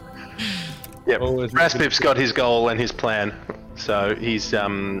 Yep. Raspip's got his goal and his plan, so he's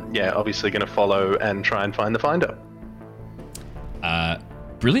obviously going to follow and try and find the Finder.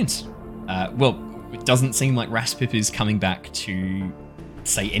 Brilliant. Well, it doesn't seem like Raspip is coming back to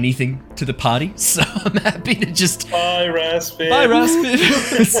say anything to the party, so I'm happy to just... Bye, Raspip. Bye,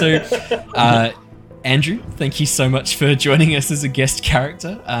 Raspip. So, Andrew, thank you so much for joining us as a guest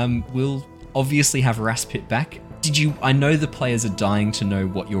character. We'll obviously have Raspip back. I know the players are dying to know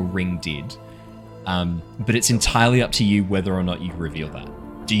what your ring did, but it's entirely up to you whether or not you reveal that.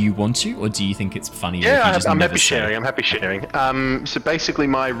 Do you want to, or do you think it's funny? Yeah, I'm happy sharing. I'm happy sharing. So basically,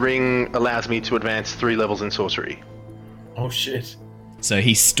 my ring allows me to advance 3 levels in sorcery. Oh shit! So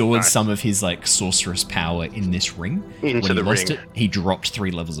he stored some of his sorceress power in this ring. Into when the he lost ring. it, he dropped 3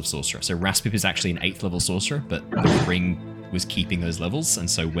 levels of sorcerer. So Raspip is actually an 8th level sorcerer, but the ring was keeping those levels, and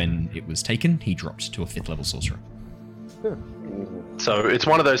so when it was taken, he dropped to a 5th level sorcerer. So it's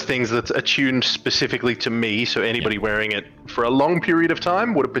one of those things that's attuned specifically to me, so anybody wearing it for a long period of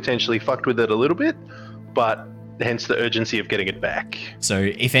time would have potentially fucked with it a little bit, but hence the urgency of getting it back. So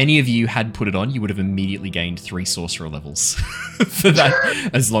if any of you had put it on, you would have immediately gained 3 sorcerer levels for that,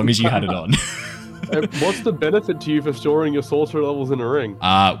 as long as you had it on. What's the benefit to you for storing your sorcerer levels in a ring?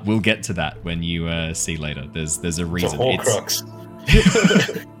 We'll get to that when you see later. There's a reason. It's a Horcrux.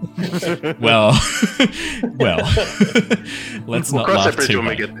 well, let's not laugh too when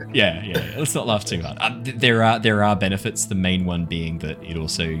we hard. get there. Yeah, let's not laugh too hard. There are benefits. The main one being that it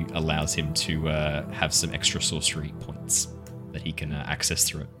also allows him to have some extra sorcery points that he can access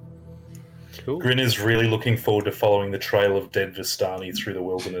through it. Cool. Grin is really looking forward to following the trail of dead Vistani through the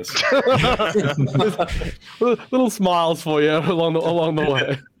wilderness. Little smiles for you along the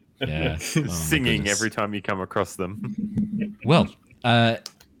way. Yeah, oh my Singing goodness. every time you come across them. Well,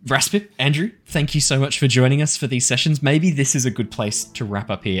 Raspip, Andrew, thank you so much for joining us for these sessions. Maybe this is a good place to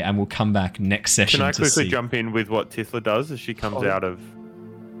wrap up here, and we'll come back next session. Can I to quickly see... jump in with what Tithla does as she comes out of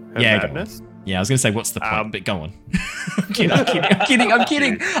her Yeah, go on. madness? Yeah, I was going to say, what's the point? But go on. I'm kidding.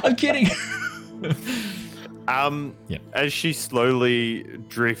 Yep. As she slowly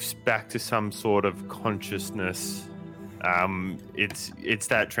drifts back to some sort of consciousness, it's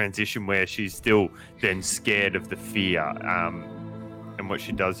that transition where she's still then scared of the fear. And what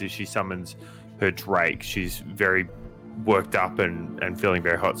she does is she summons her Drake. She's very worked up and feeling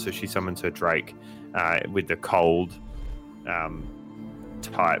very hot, so she summons her Drake with the cold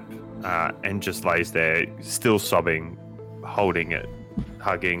type and just lays there, still sobbing, holding it,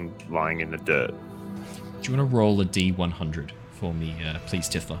 hugging, lying in the dirt. Do you want to roll a D100 for me, please,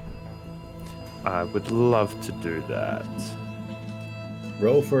 Tifla? I would love to do that.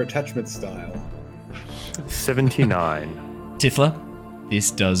 Roll for attachment style. 79. Tifla,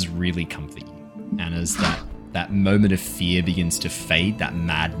 this does really comfort you. And as that moment of fear begins to fade, that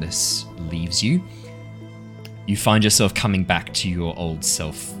madness leaves you, you find yourself coming back to your old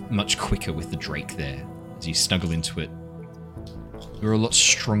self much quicker with the Drake there. As you snuggle into it, you're a lot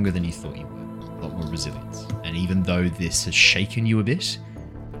stronger than you thought you were. A lot more resilient. And even though this has shaken you a bit,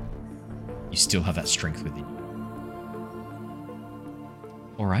 you still have that strength within you.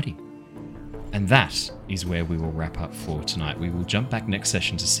 Alrighty. And that is where we will wrap up for tonight. We will jump back next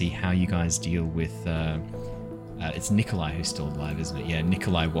session to see how you guys deal with... it's Nikolai who's still alive, isn't it? Yeah,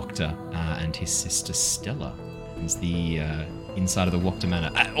 Nikolai Wachter and his sister Stella. It's the inside of the Wachter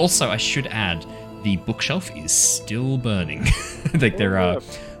Manor. Also, I should add, the bookshelf is still burning. Like there are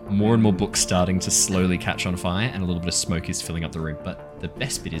more and more books starting to slowly catch on fire, and a little bit of smoke is filling up the room. But the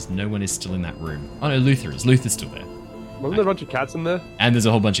best bit is no one is still in that room. Oh no, Luther is. Luther's still there. Wasn't there a bunch of cats in there? And there's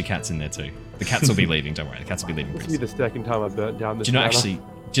a whole bunch of cats in there too. The cats will be leaving. Don't worry, the cats will be leaving. This will be the second time I've burnt down this. Do you know, manor. actually,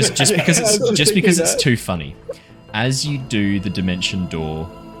 just because it's too funny, as you do the dimension door,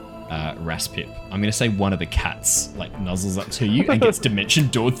 Raspip, I'm going to say one of the cats like nuzzles up to you and gets dimension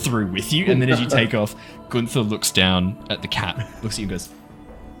doored through with you, and then as you take off, Gunther looks down at the cat, looks at you and goes,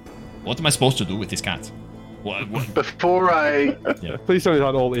 "What am I supposed to do with this cat?" What? Before I Please tell me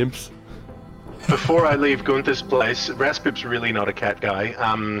not all imps. Before I leave Gunther's place, Raspip's really not a cat guy.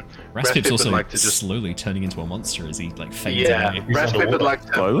 Raspip's would also like to just slowly turning into a monster as he like fades yeah. away. Raspip would like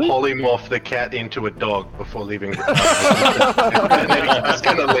to polymorph the cat into a dog before leaving. And then he's just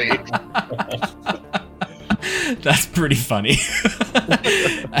gonna leave. That's pretty funny.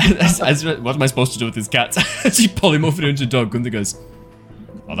 What am I supposed to do with this cat? As you polymorph it into a dog, Gunther goes,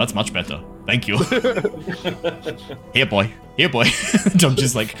 "Oh, that's much better. Thank you." Here, boy. Dom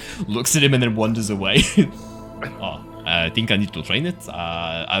just like looks at him and then wanders away. "Oh, I think I need to train it.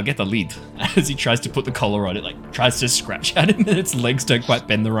 I'll get a lead." As he tries to put the collar on it, like tries to scratch at him, and its legs don't quite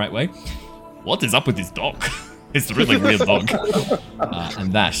bend the right way. What is up with this dog? It's a really weird dog.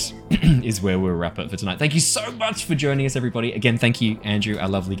 And that is where we'll wrap up for tonight. Thank you so much for joining us, everybody. Again, thank you, Andrew, our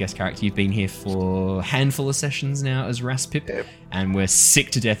lovely guest character. You've been here for a handful of sessions now as Raspip, and we're sick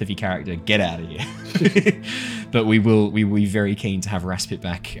to death of your character. Get out of here. But we will be very keen to have Raspip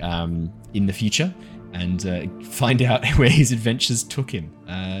back in the future and find out where his adventures took him.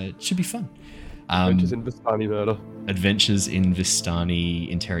 It should be fun. Adventures in Vistani murder. Adventures in Vistani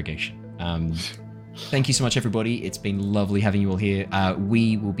interrogation. Thank you so much, everybody. It's been lovely having you all here.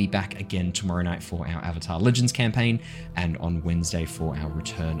 We will be back again tomorrow night for our Avatar Legends campaign, and on Wednesday for our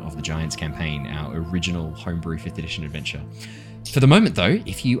Return of the Giants campaign, our original homebrew 5th edition adventure. For the moment, though,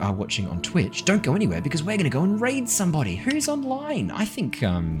 if you are watching on Twitch, don't go anywhere because we're going to go and raid somebody. Who's online? I think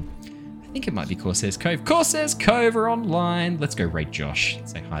it might be Corsair's Cove. Corsair's Cove are online. Let's go raid Josh.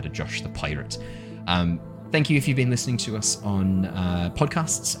 Say hi to Josh the pirate. Thank you if you've been listening to us on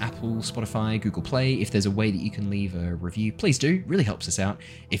podcasts, Apple, Spotify, Google Play. If there's a way that you can leave a review, please do. Really helps us out.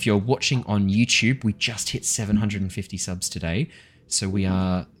 If you're watching on YouTube, we just hit 750 subs today. So we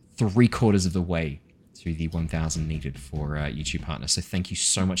are 3/4 of the way to the 1,000 needed for YouTube partners. So thank you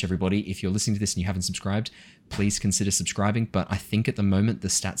so much, everybody. If you're listening to this and you haven't subscribed, please consider subscribing. But I think at the moment, the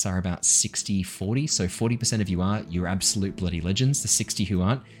stats are about 60-40. So 40% of you are, you're absolute bloody legends. The 60 who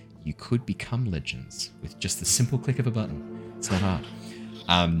aren't, you could become legends with just the simple click of a button. It's not hard.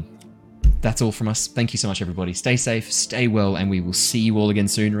 That's all from us. Thank you so much, everybody. Stay safe, stay well, and we will see you all again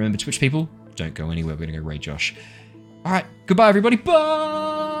soon. Remember, Twitch people, don't go anywhere. We're going to go raid Josh. All right. Goodbye, everybody.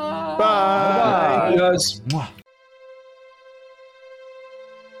 Bye. Bye. Bye, guys. Mwah.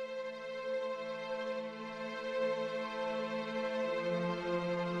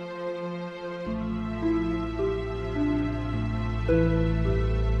 Thank you.